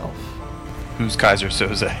by itself. Who's Kaiser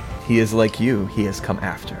Soze? He is like you. He has come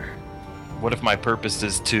after. What if my purpose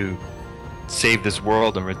is to save this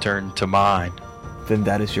world and return to mine? Then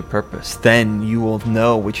that is your purpose. Then you will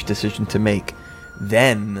know which decision to make.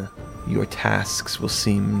 Then your tasks will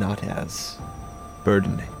seem not as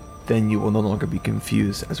burdening. Then you will no longer be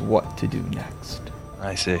confused as what to do next.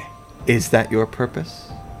 I see. Is that your purpose?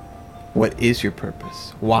 What is your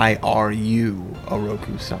purpose? Why are you a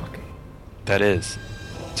Rokusaki? That is,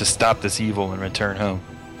 to stop this evil and return home.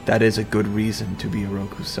 That is a good reason to be a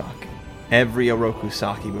Rokusaki. Every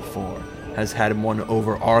Orokusaki before has had one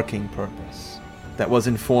overarching purpose that was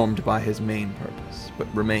informed by his main purpose,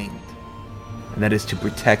 but remained. And that is to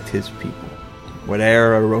protect his people.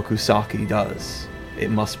 Whatever a Rokusaki does, it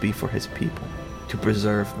must be for his people, to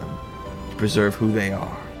preserve them, to preserve who they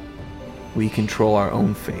are. We control our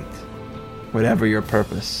own fate. Whatever your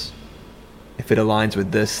purpose, if it aligns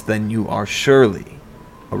with this, then you are surely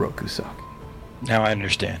a Rokusaki. Now I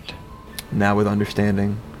understand. Now with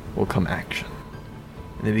understanding will come action.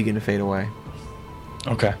 And they begin to fade away.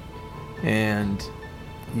 Okay. And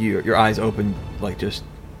your eyes open, like just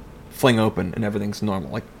fling open, and everything's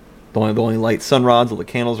normal. Like the only light sun rods, all the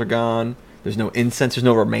candles are gone. There's no incense. There's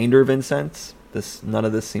no remainder of incense. None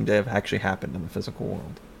of this seemed to have actually happened in the physical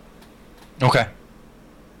world. Okay.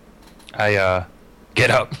 I get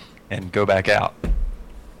up and go back out.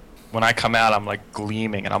 When I come out, I'm like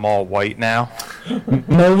gleaming and I'm all white now.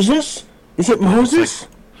 Moses? Is it Moses?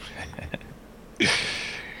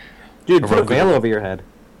 Dude, put a Oroku. veil over your head.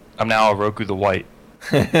 I'm now Oroku the White.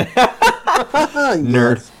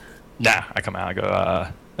 Nerd. Nah, I come out. I go,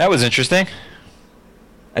 that was interesting.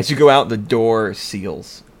 As you go out, the door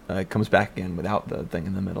seals. It comes back again without the thing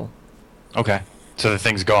in the middle. Okay, so the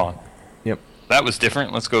thing's gone. Yep. That was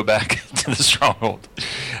different. Let's go back to the stronghold.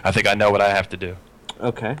 I think I know what I have to do.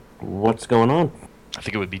 Okay. What's going on? I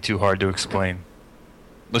think it would be too hard to explain.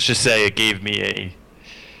 Let's just say it gave me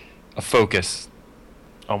a focus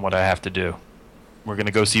on what I have to do. We're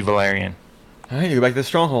gonna go see Valerian. All right, you go back to the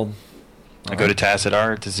stronghold. I go to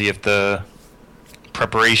Tassadar to see if the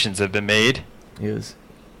preparations have been made. Yes,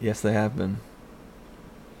 they have been.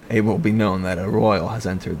 It will be known that a royal has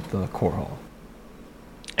entered the core hall.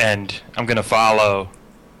 And I'm going to follow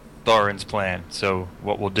Thorin's plan. So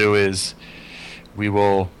what we'll do is we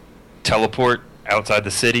will teleport outside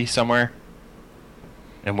the city somewhere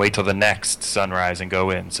and wait till the next sunrise and go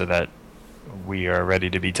in so that we are ready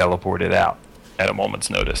to be teleported out at a moment's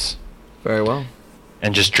notice. Very well.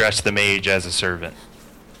 And just dress the mage as a servant.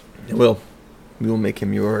 It will. We will make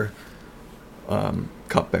him your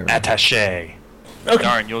cupbearer. Attaché. Okay.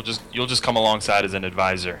 Darn, you'll just come alongside as an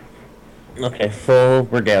advisor. Okay, full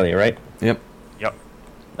regalia, right? Yep. Yep.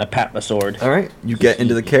 I pat my sword. All right. You get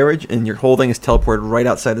into the carriage, and your whole thing is teleported right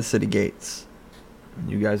outside the city gates. And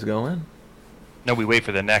you guys go in. No, we wait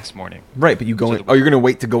for the next morning. Right, but you go So in. Oh, you're going to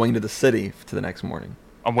wait to go into the city to the next morning.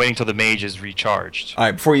 I'm waiting till the mage is recharged. All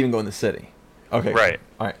right, before you even go in the city. Okay. Right.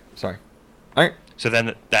 All right. Sorry. All right. So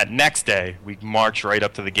then that next day, we march right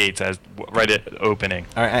up to the gates right at opening.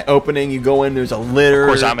 All right. At opening, you go in. There's a litter. Of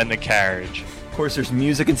course, I'm in the carriage. Of course, there's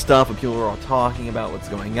music and stuff, and people are all talking about what's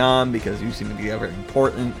going on because you seem to be very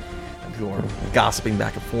important. And people are gossiping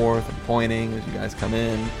back and forth and pointing as you guys come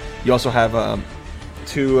in. You also have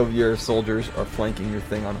two of your soldiers are flanking your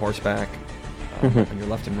thing on horseback on your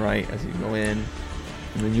left and right as you go in.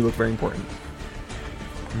 And then you look very important.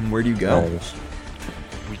 And where do you go? Nice.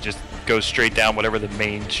 We just go straight down whatever the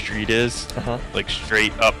main street is, Uh-huh. like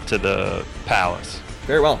straight up to the palace.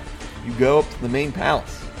 Very well. You go up to the main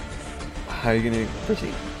palace. How are you going to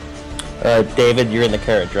proceed? David, you're in the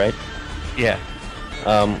carriage, right? Yeah.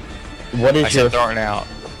 What is I your sent Darn out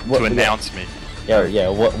what- to announce me. yeah?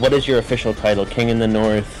 What is your official title? King in the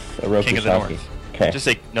North, Oroku King of the North. Okay. Just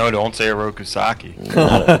say, no, don't say Orokusaki.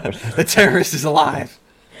 The terrorist is alive.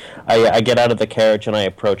 I get out of the carriage and I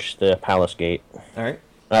approach the palace gate. All right.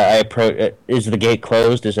 I approach. Is the gate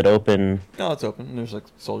closed? Is it open? No, it's open. There's like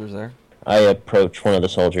soldiers there. I approach one of the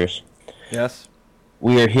soldiers. Yes.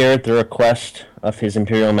 We are here at the request of His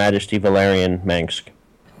Imperial Majesty Valerian Mangsk,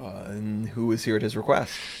 And who is here at his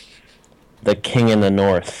request? the King in the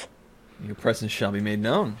North. Your presence shall be made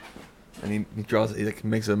known. And he draws, he like,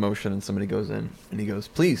 makes a motion, and somebody goes in, and he goes,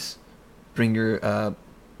 "Please, bring your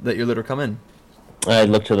let your litter come in." I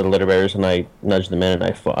look to the litter bearers and I nudge them in,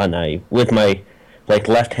 and I with my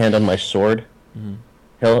left hand on my sword,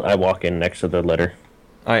 I walk in next to the litter.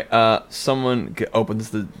 All right. Someone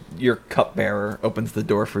opens your cupbearer opens the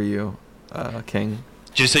door for you, King.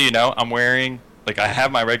 Just so you know, I'm wearing, I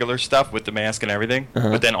have my regular stuff with the mask and everything,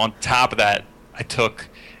 but then on top of that,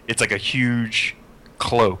 it's like a huge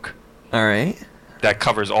cloak All right. that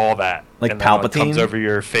covers all that. Like and then when it Palpatine? comes over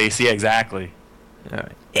your face. Yeah, exactly. All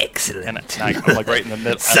right. Excellent. And I'm like right in the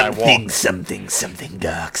middle, and I walk. something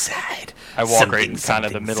dark side. I walk right in Something, kind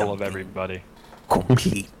of the something, middle of something. everybody.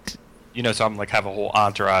 Complete. You know, so I'm have a whole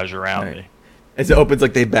entourage around Right. me. As it opens,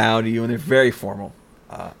 they bow to you, and they're very formal,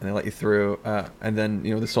 and they let you through. And then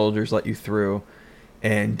the soldiers let you through,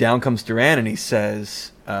 and down comes Duran, and he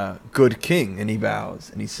says, "Good king," and he bows,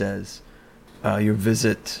 and he says, "Your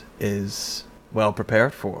visit is well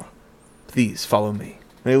prepared for. Please follow me."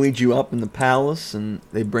 They lead you up in the palace, and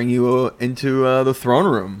they bring you into the throne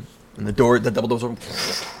room, and the double doors open.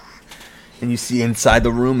 And you see inside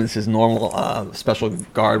the room is his normal special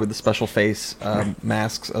guard with the special face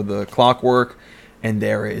masks of the clockwork. And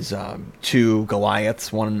there is two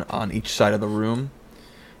Goliaths, one on each side of the room.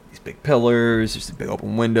 These big pillars, there's the big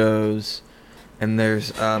open windows. And there's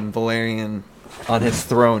Valerian on his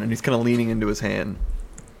throne, and he's kind of leaning into his hand.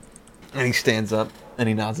 And he stands up, and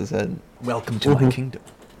he nods his head. "Welcome to my kingdom,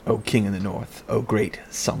 O King in the North, O great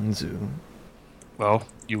Sun Tzu." Well,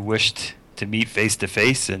 you wished to meet face to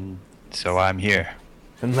face, and so I'm here.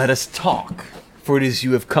 "And let us talk, for it is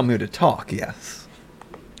you have come here to talk, yes?"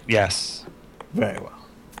 Yes. "Very well.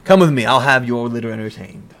 Come with me, I'll have your litter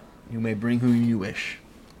entertained. You may bring who you wish.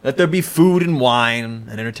 Let there be food and wine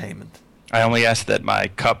and entertainment." I only ask that my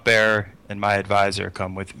cupbearer and my advisor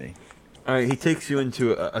come with me. All right, he takes you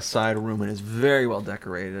into a side room and is very well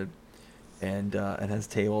decorated, and has a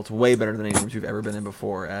table. It's way better than any rooms you've ever been in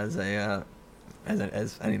before, as any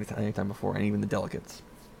time before, and even the delegates.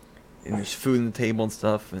 And there's food on the table and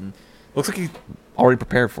stuff, and looks like he's already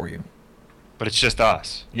prepared for you. But it's just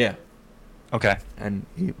us. Yeah. Okay. And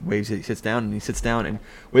he waves. He sits down, and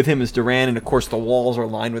with him is Duran, and of course the walls are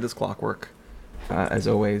lined with his clockwork, as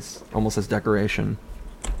always, almost as decoration.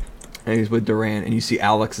 And he's with Duran, and you see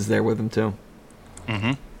Alex is there with him too.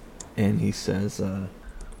 Mm-hmm. And he says,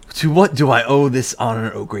 "To what do I owe this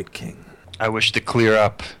honor, O great king?" I wish to clear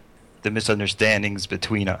up the misunderstandings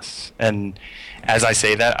between us. And as I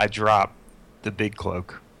say that, I drop the big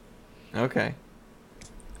cloak. Okay.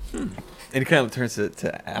 And he kind of turns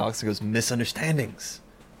to Alex and goes, "Misunderstandings.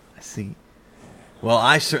 I see. Well,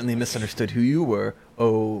 I certainly misunderstood who you were,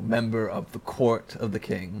 O member of the court of the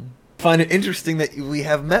king. I find it interesting that we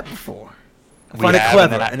have met before. I find it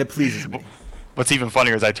clever, and it pleases me." What's even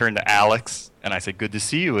funnier is I turn to Alex, and I say, "Good to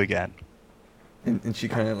see you again." And she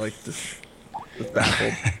kind of like just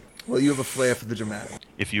baffled. Well, you have a flair for the dramatic.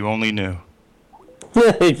 If you only knew.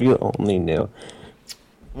 If you only knew.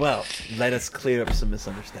 Well, let us clear up some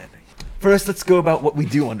misunderstanding. First, let's go about what we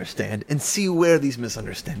do understand and see where these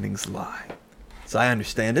misunderstandings lie. As I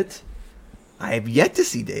understand it, I have yet to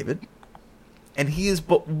see David, and he is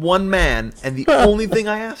but one man and the only thing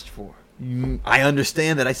I asked for. I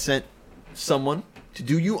understand that I sent someone to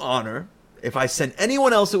do you honor. If I sent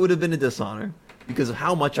anyone else, it would have been a dishonor because of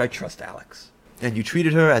how much I trust Alex. And you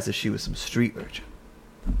treated her as if she was some street urchin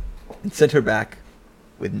and sent her back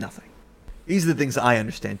with nothing. These are the things I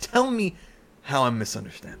understand. Tell me how I'm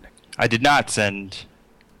misunderstanding. I did not send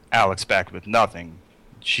Alex back with nothing.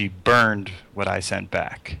 She burned what I sent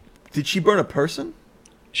back. Did she burn a person?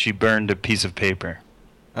 She burned a piece of paper.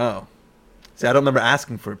 Oh. See, I don't remember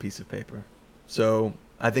asking for a piece of paper. So,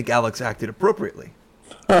 I think Alex acted appropriately.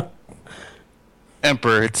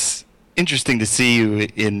 Emperor, it's interesting to see you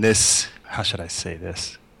in this... How should I say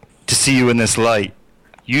this? To see you in this light.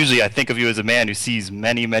 Usually I think of you as a man who sees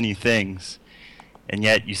many, many things, and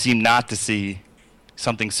yet you seem not to see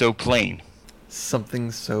something so plain.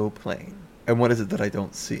 Something so plain. And what is it that I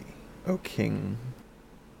don't see, O king?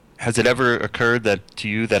 Has it ever occurred to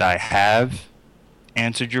you that I have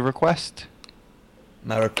answered your request?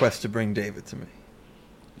 My request to bring David to me.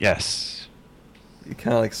 Yes. He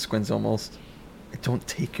kind of like squints almost. I don't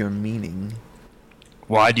take your meaning.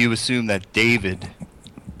 Why do you assume that David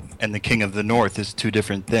and the King of the North is two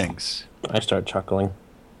different things? I start chuckling.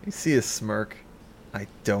 You see a smirk. I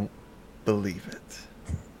don't believe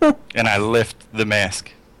it. And I lift the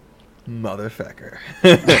mask. Motherfucker.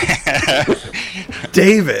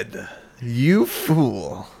 David, you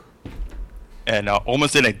fool. And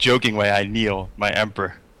almost in a joking way, I kneel, my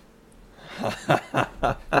emperor.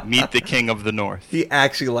 Meet the King of the North. He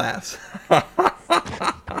actually laughs.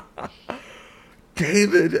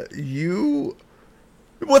 David, you...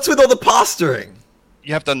 What's with all the posturing?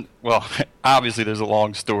 You have to... Well, obviously there's a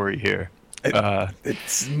long story here.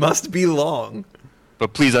 It must be long.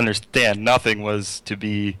 But please understand, nothing was to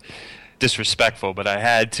be disrespectful, but I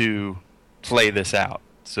had to play this out,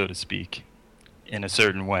 so to speak, in a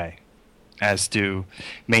certain way, as to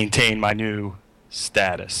maintain my new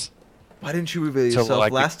status. Why didn't you reveal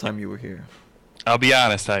yourself last time you were here? I'll be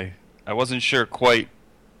honest, I wasn't sure quite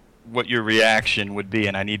what your reaction would be,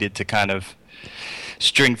 and I needed to kind of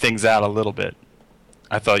string things out a little bit.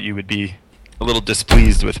 I thought you would be a little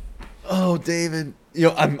displeased with... Oh, David, you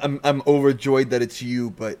know, I'm overjoyed that it's you,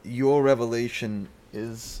 but your revelation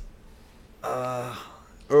is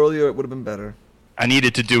earlier it would have been better. I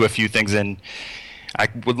needed to do a few things, and I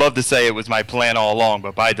would love to say it was my plan all along,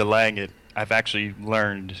 but by delaying it, I've actually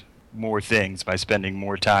learned more things by spending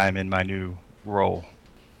more time in my new role.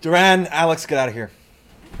 Duran, Alex, get out of here.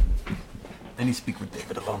 I need to speak with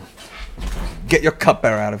David alone. Get your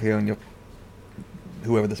cupbearer out of here and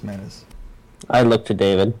whoever this man is. I look to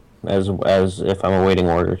David as if I'm awaiting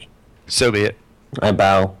orders. So be it. I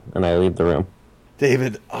bow and I leave the room.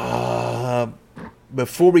 David,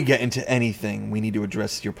 before we get into anything, we need to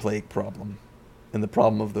address your plague problem and the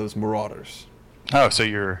problem of those marauders. Oh, so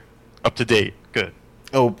you're up to date. Good.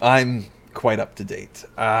 Oh, I'm quite up to date.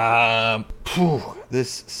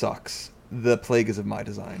 This sucks. The plague is of my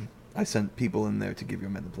design. I sent people in there to give your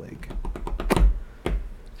men the plague.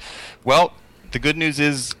 Well, the good news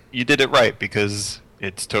is you did it right, because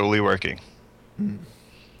it's totally working.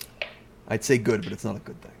 I'd say good, but it's not a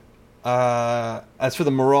good thing. As for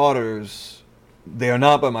the marauders, they are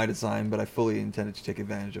not by my design, but I fully intended to take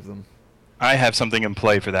advantage of them. I have something in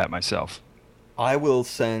play for that myself. I will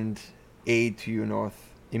send aid to your north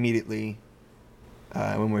immediately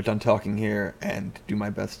when we're done talking here and do my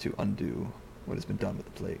best to undo what has been done with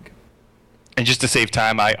the plague. And just to save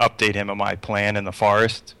time, I update him on my plan in the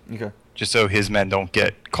forest, Okay. just so his men don't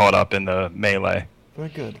get caught up in the melee. Very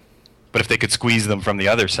good. But if they could squeeze them from the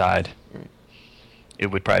other side, Right. it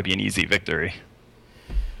would probably be an easy victory.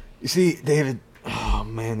 You see, David, oh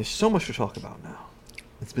man, there's so much to talk about now.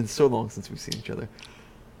 It's been so long since we've seen each other.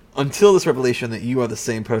 Until this revelation that you are the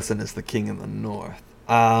same person as the king in the north.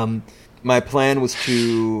 My plan was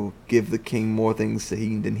to give the king more things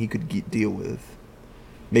than he could deal with.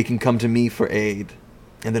 Make him come to me for aid.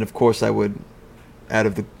 And then, of course, I would, out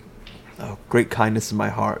of the great kindness in my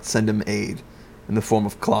heart, send him aid in the form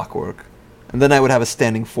of clockwork. And then I would have a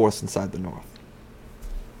standing force inside the north.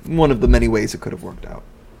 One of the many ways it could have worked out.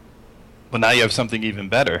 Well, now you have something even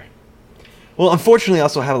better. Well, unfortunately, I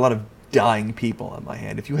also have a lot of dying people on my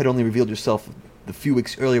hand. If you had only revealed yourself the few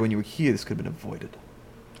weeks earlier when you were here, this could have been avoided.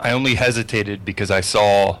 I only hesitated because I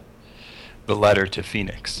saw the letter to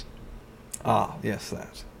Phoenix. Ah, yes,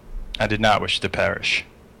 that. I did not wish to perish.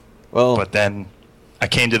 Well, But then I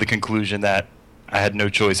came to the conclusion that I had no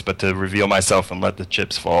choice but to reveal myself and let the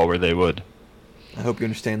chips fall where they would. I hope you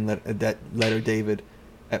understand that letter, David,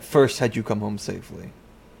 at first had you come home safely,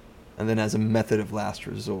 and then as a method of last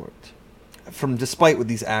resort. Despite what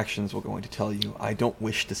these actions were going to tell you, I don't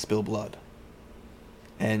wish to spill blood.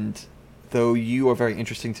 And though you are very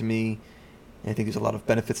interesting to me, and I think there's a lot of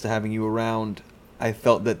benefits to having you around, I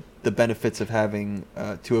felt that the benefits of having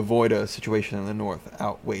to avoid a situation in the north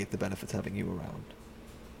outweighed the benefits of having you around.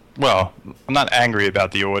 Well, I'm not angry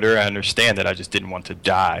about the order. I understand that. I just didn't want to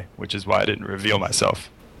die, which is why I didn't reveal myself.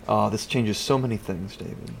 This changes so many things,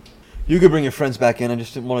 David. You could bring your friends back in. I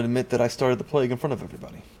just didn't want to admit that I started the plague in front of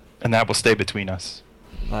everybody. And that will stay between us.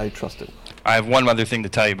 I trust it. I have one other thing to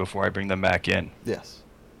tell you before I bring them back in. Yes.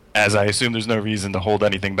 As I assume there's no reason to hold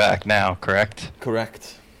anything back now, correct?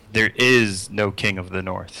 Correct. There is no king of the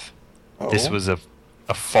north. Oh? This was a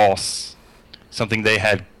false, something they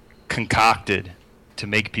had concocted to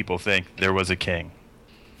make people think there was a king.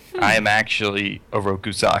 I am actually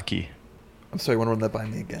Orokusaki. I'm sorry, you want to run that by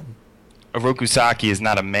me again? Orokusaki is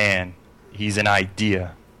not a man. He's an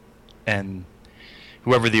idea. And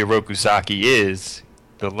whoever the Orokusaki is,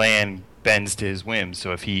 the land bends to his whims.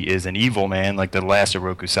 So if he is an evil man like the last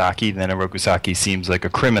Orokusaki, then Orokusaki seems like a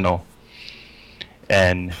criminal.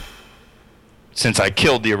 And since I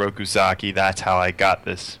killed the Orokusaki, that's how I got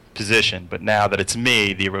this position. But now that it's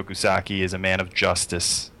me, the Orokusaki is a man of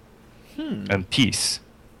justice and peace.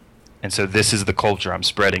 And so this is the culture I'm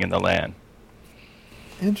spreading in the land.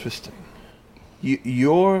 Interesting.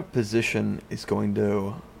 Your position is going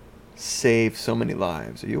to save so many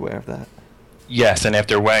lives. Are you aware of that? Yes, and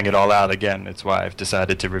after weighing it all out again, it's why I've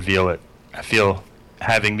decided to reveal it. I feel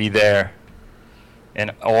having me there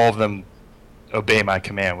and all of them obey my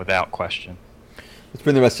command without question. Let's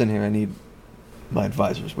bring the rest in here. I need my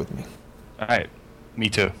advisors with me. All right, me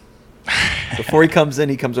too. Before he comes in,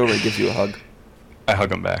 he comes over and gives you a hug. I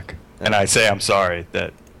hug him back, and I say I'm sorry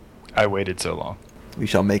that I waited so long. We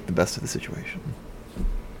shall make the best of the situation.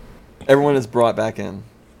 Everyone is brought back in,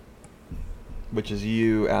 which is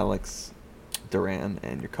you, Alex, Duran,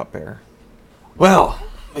 and your cupbearer. Well,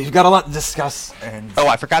 we've got a lot to discuss. And Oh,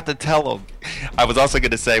 I forgot to tell him. I was also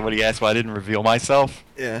going to say when he asked why I didn't reveal myself.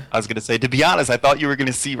 Yeah. I was going to say, to be honest, I thought you were going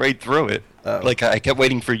to see right through it. Oh. Like, I kept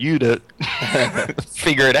waiting for you to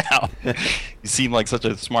figure it out. You seem like such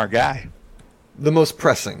a smart guy. The most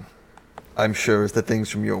pressing, I'm sure, is the things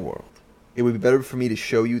from your world. It would be better for me to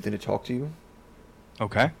show you than to talk to you.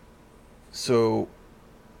 Okay. So,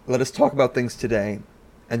 let us talk about things today,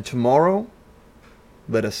 and tomorrow,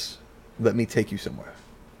 let me take you somewhere.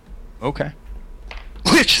 Okay.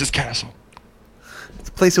 Witch's Castle. It's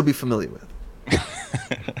a place you'll be familiar with.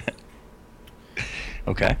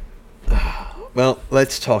 Okay. Well,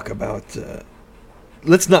 let's talk about.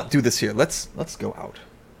 Let's not do this here. Let's go out.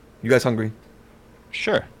 You guys hungry?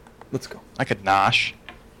 Sure. Let's go. I could nosh.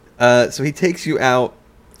 So he takes you out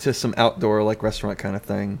to some outdoor like restaurant kind of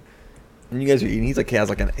thing, and you guys are eating. He's like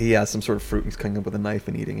he has some sort of fruit. He's cutting up with a knife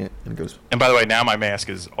and eating it, and goes. And by the way, now my mask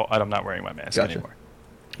is. I'm not wearing my mask Gotcha. anymore.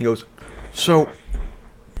 He goes. So,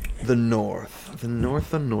 the north.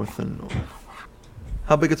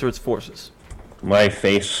 How big are its forces? My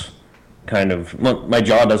face kind of... Well, my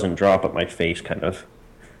jaw doesn't drop, but my face kind of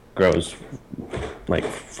grows, like,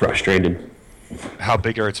 frustrated. How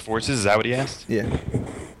big are its forces? Is that what he asked? Yeah.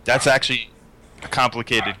 That's actually a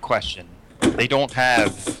complicated question. They don't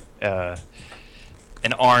have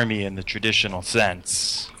an army in the traditional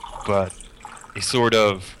sense, but a sort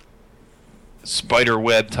of spider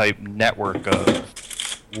web type network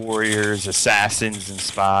of warriors, assassins, and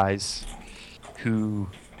spies who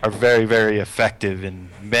are very, very effective in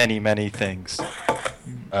many, many things.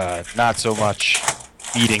 Not so much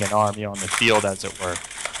beating an army on the field, as it were.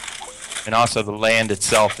 And also the land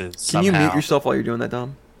itself is somehow... Can you mute yourself while you're doing that,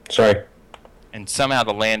 Dom? Sorry. And somehow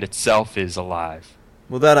the land itself is alive.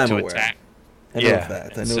 Well, that I'm to aware. attack. I know of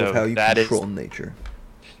that. I know of how you control nature.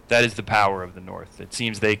 That is the power of the North. It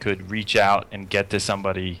seems they could reach out and get to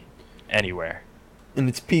somebody anywhere. And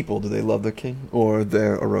it's people. Do they love their king or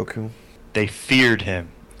their Oroku? They feared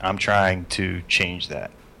him. I'm trying to change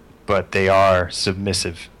that. But they are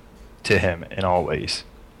submissive to him in all ways.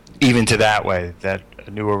 Even to that way, that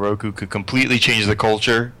a new Oroku could completely change the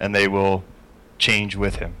culture, and they will change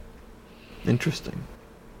with him. Interesting.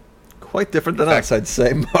 Quite different than us, I'd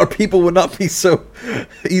say. Our people would not be so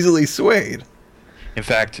easily swayed. In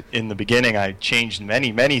fact, in the beginning, I changed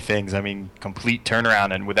many, many things. I mean, complete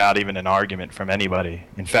turnaround and without even an argument from anybody.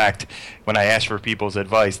 In fact, when I asked for people's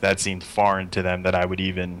advice, that seemed foreign to them that I would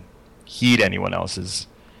even heed anyone else's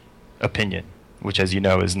opinion, which, as you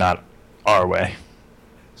know, is not our way.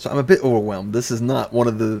 So I'm a bit overwhelmed. This is not one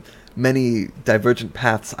of the many divergent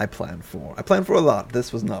paths I planned for. I planned for a lot.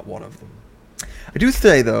 This was not one of them. I do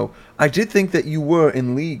say, though, I did think that you were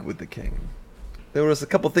in league with the king. There was a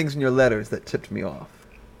couple things in your letters that tipped me off.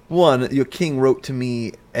 One, your king wrote to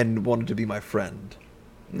me and wanted to be my friend.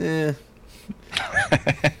 The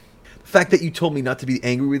fact that you told me not to be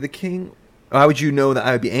angry with the king, how would you know that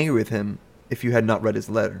I would be angry with him if you had not read his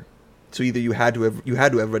letter? So either you had to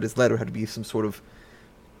have read his letter, or had to be some sort of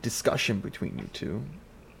discussion between you two.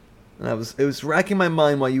 And it was racking my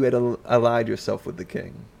mind why you had allied yourself with the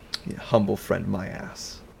king. You humble friend, my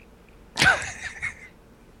ass.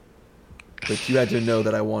 But you had to know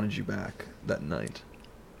that I wanted you back that night.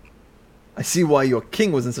 I see why your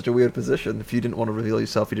king was in such a weird position. If you didn't want to reveal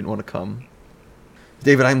yourself, you didn't want to come.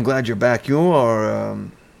 David, I'm glad you're back. You are,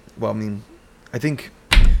 I think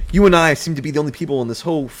you and I seem to be the only people on this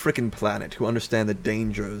whole frickin' planet who understand the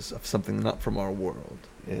dangers of something not from our world.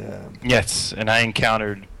 Yeah. Yes, and I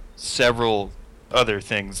encountered several other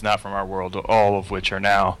things not from our world, all of which are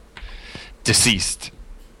now deceased.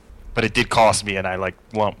 But it did cost me, and I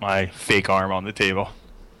want my fake arm on the table.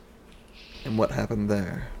 And what happened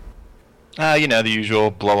there? The usual,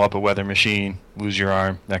 blow up a weather machine, lose your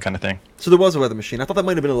arm, that kind of thing. So there was a weather machine. I thought that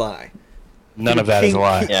might have been a lie. None of that is a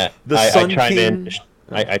lie. Yeah,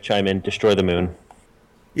 I chime in, destroy the moon.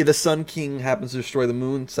 Yeah, the Sun King happens to destroy the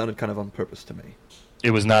moon. Sounded kind of on purpose to me.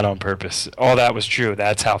 It was not on purpose. All that was true.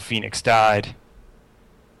 That's how Phoenix died.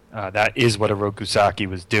 That is what Orokusaki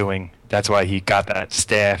was doing. That's why he got that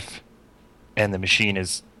staff. And the machine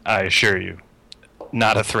is, I assure you,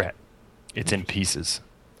 not a threat. It's in pieces.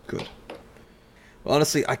 Good. Well,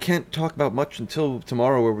 honestly, I can't talk about much until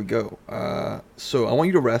tomorrow where we go. So I want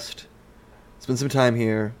you to rest. Spend some time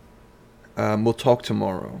here. We'll talk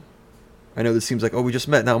tomorrow. I know this seems like, we just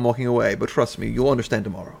met, now I'm walking away. But trust me, you'll understand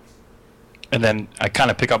tomorrow. And then I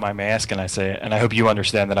kind of pick up my mask and I say, and I hope you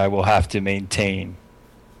understand that I will have to maintain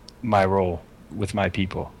my role with my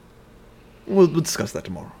people. We'll discuss that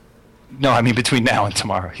tomorrow. No, I mean between now and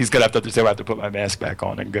tomorrow. He's going to have to understand I have to put my mask back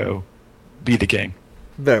on and go be the king.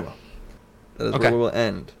 Very well. That is where we will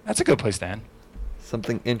end. That's a good place to end.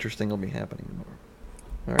 Something interesting will be happening tomorrow.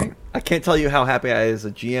 All right? I can't tell you how happy I am as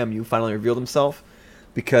a GM you finally revealed himself,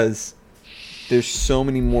 because there's so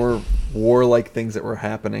many more warlike things that were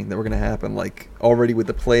going to happen. Like, already with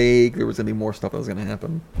the plague, there was going to be more stuff that was going to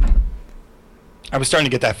happen. I was starting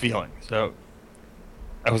to get that feeling, so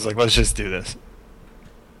I was like, let's just do this.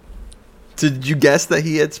 So did you guess that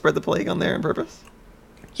he had spread the plague on there on purpose?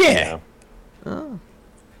 Yeah. Oh.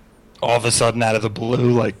 All of a sudden, out of the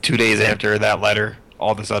blue, 2 days after that letter,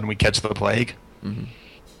 all of a sudden we catch the plague. Mm-hmm.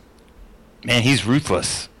 Man, he's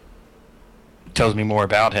ruthless. Tells me more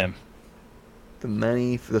about him. The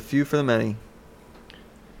many, for the few, for the many.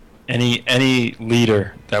 Any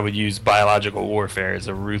leader that would use biological warfare is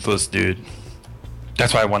a ruthless dude.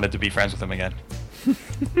 That's why I wanted to be friends with him again.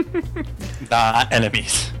 Not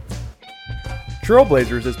enemies.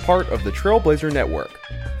 Trailblazers is part of the Trailblazer Network.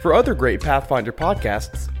 For other great Pathfinder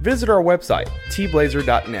podcasts, visit our website,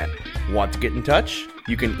 tblazer.net. Want to get in touch?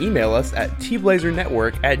 You can email us at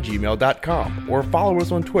tblazernetwork@gmail.com or follow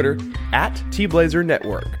us on Twitter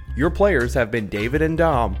 @tblazernetwork. Your players have been David and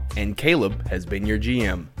Dom, and Caleb has been your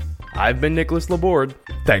GM. I've been Nicholas Laborde.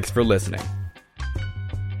 Thanks for listening.